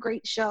another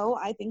great show.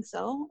 I think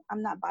so.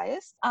 I'm not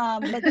biased.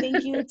 But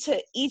thank you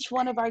to each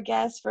one of our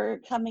guests for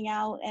coming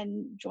out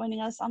and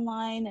joining us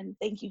online. And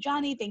thank you,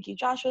 Johnny. Thank you,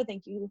 Joshua.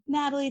 Thank you,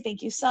 Natalie.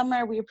 Thank you,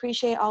 Summer. We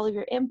appreciate all of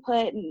your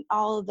input and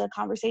all of the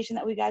conversation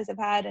that we guys have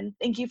had. And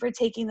thank you for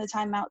taking the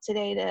time out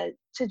today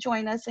to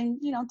join us and,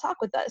 talk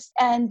with us.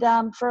 And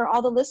for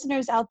all the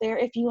listeners out there,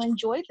 if you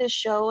enjoyed this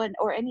show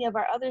or any of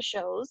our other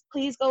shows,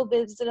 please go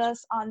visit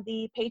us on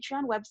the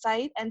Patreon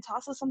website and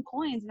toss us some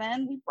coins,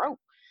 man. We broke.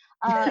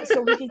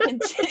 So we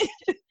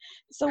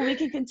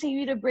can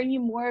continue to bring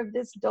you more of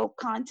this dope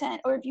content.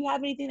 Or if you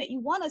have anything that you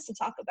want us to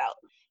talk about,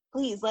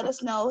 please let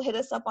us know. Hit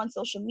us up on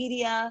social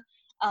media.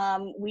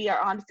 We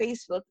are on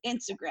Facebook,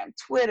 Instagram,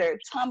 Twitter,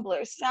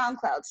 Tumblr,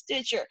 SoundCloud,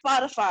 Stitcher,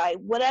 Spotify,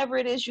 whatever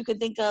it is you can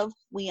think of,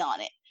 we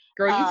on it.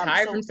 Girl, you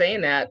tired from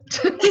saying that.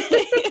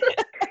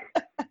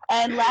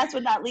 And last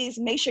but not least,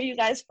 make sure you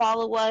guys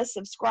follow us,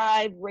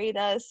 subscribe, rate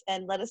us,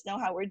 and let us know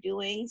how we're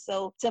doing.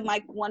 So to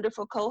my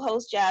wonderful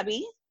co-host,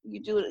 Jabby, you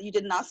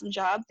did an awesome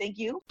job. Thank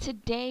you.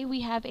 Today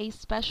we have a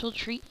special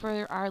treat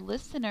for our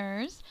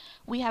listeners.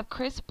 We have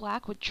Chris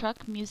Black with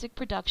Truck Music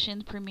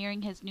Productions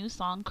premiering his new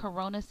song,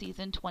 Corona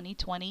Season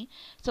 2020.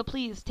 So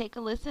please take a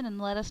listen and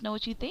let us know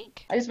what you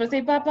think. I just want to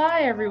say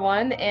bye-bye,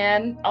 everyone.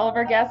 And all of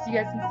our guests, you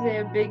guys can say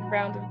a big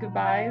round of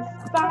goodbyes.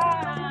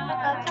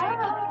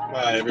 Bye.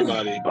 Bye,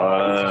 everybody.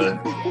 Bye.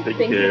 Take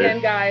Thank you care.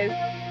 again,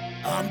 guys.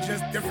 I'm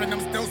just different, I'm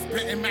still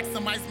spitting,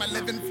 maximize my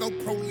living, flow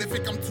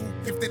prolific, I'm too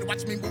gifted,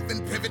 watch me move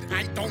and pivot,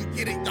 I don't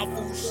get it, y'all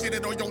fool shit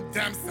it or your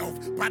damn self,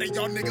 body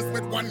y'all niggas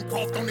with one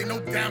cough, don't need no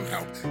damn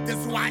help, this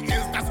who I is,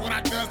 that's what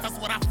I does, that's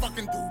what I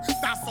fucking do,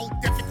 style so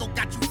difficult,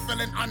 got you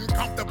feeling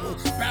uncomfortable,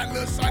 bad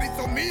little shawty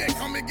told me, ain't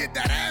come and get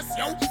that ass,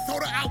 yo,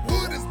 told her I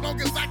would as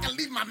long as I can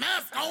leave my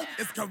mask on,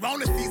 it's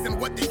Corona season,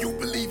 what do you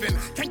believe in,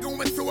 can't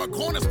go into a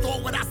corner store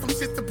without some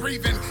shit to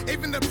breathe in,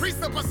 even the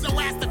priest will bust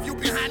your ass if you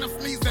behind them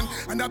sneezing,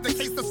 another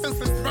case of senseless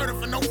murder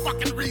for no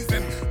fucking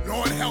reason.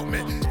 Lord help me,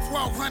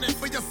 1,200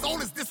 for your soul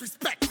is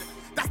disrespect.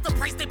 That's the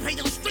price they pay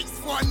on streets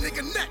for a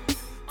nigga neck.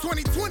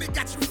 2020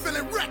 got you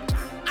feeling wrecked.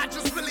 I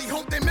just really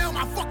hope they mail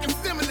my fucking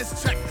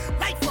stimulus check.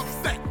 Life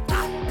upset.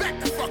 Back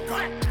the fuck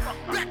up.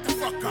 Back the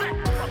fuck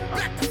up.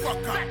 Back the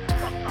fuck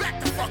up.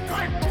 Back the fuck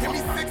up. Give me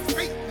 6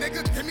 feet,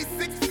 nigga. Give me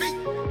 6 feet.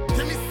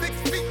 Give me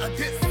 6 feet. I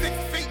get 6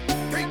 feet.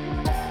 Deep.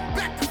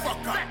 Back the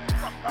fuck up.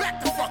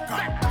 Back the fuck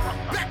up.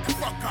 Back the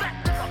fuck up.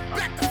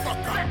 Back the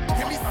fuck up.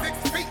 Give me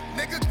 6 feet,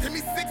 nigga. Give me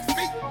 6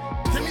 feet.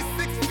 Give me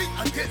 6 feet.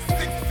 I get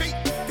 6 feet.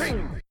 Deep.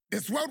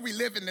 This world we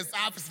live in is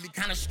obviously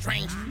kind of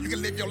strange. You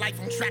can live your life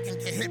on track and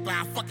get hit by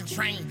a fucking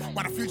train.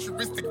 While the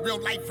futuristic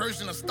real-life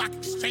version of stock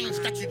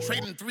exchange got you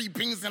trading 3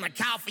 beans and a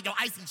cow for your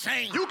icy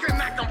chain. You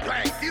cannot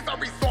complain. These are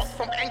results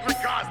from angry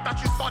gods.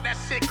 Thought you saw that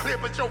shit clear,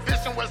 but your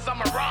vision was a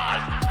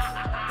mirage.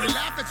 They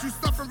laugh at you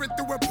suffering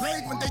through a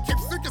plague when they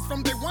kept circus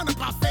from day one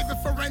about saving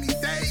for rainy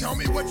days. Tell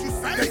me what you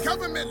say. The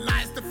government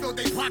lies to fill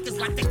their pockets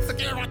like they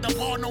took air out the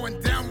ball,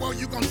 knowing damn well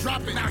you gon'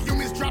 drop it. Now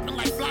humans dropping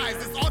like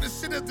flies. It's all this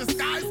shit in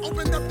disguise.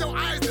 Open up your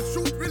eyes. The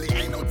truth really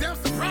ain't no damn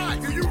surprise.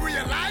 Do you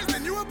realize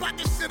that you about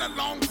this shit a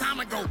long time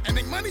ago? And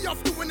make money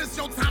off you when it's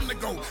your time to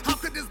go. How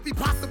could this be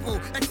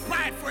possible?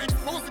 Expired for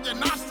exposing your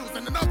nostrils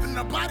and then up in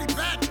the body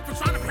bag for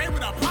trying to pray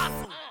with a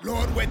apostle.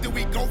 Lord, where do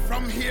we go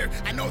from here?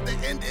 I know the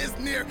end is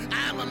near.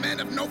 I am a man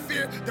of no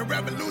fear. The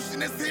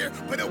revolution is here,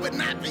 but it would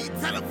not be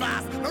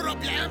televised. Load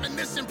up your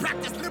ammunition,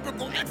 practice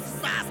lyrical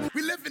exercise.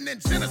 We living in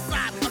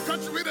genocide, a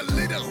country with a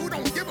leader who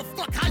don't give a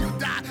fuck how you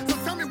die. So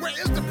tell me, where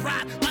is the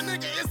pride? My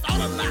nigga, it's all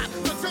a lie.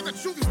 So tell the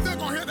truth, you still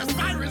gonna hear the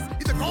sirens.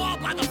 Either go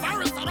out by the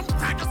virus or them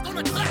tigers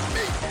gonna clap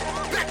me.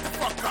 Back the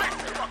fuck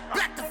up.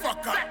 Back the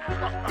fuck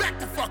up. Back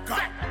the fuck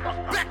up.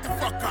 Back the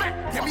fuck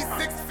up. Give me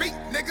 6 feet,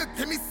 nigga.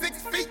 Give me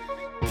 6 feet.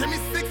 Give me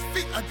 6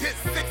 feet. I get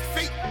 6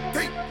 feet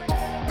deep.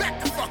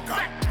 Back the fuck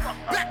up.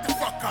 Back the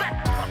fuck up.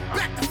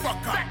 Back the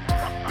fuck up.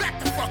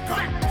 Back the fuck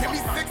up. Give me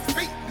 6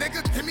 feet,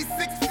 nigga. Give me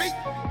 6 feet.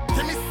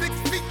 Give me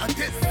 6 feet. I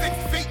get 6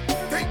 feet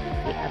deep.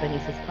 The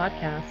Ebenesis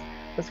podcast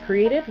was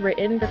created,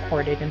 written,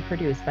 recorded, and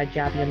produced by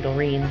Jabby and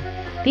Doreen.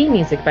 Theme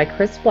music by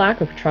Chris Black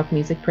of Truck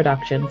Music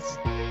Productions.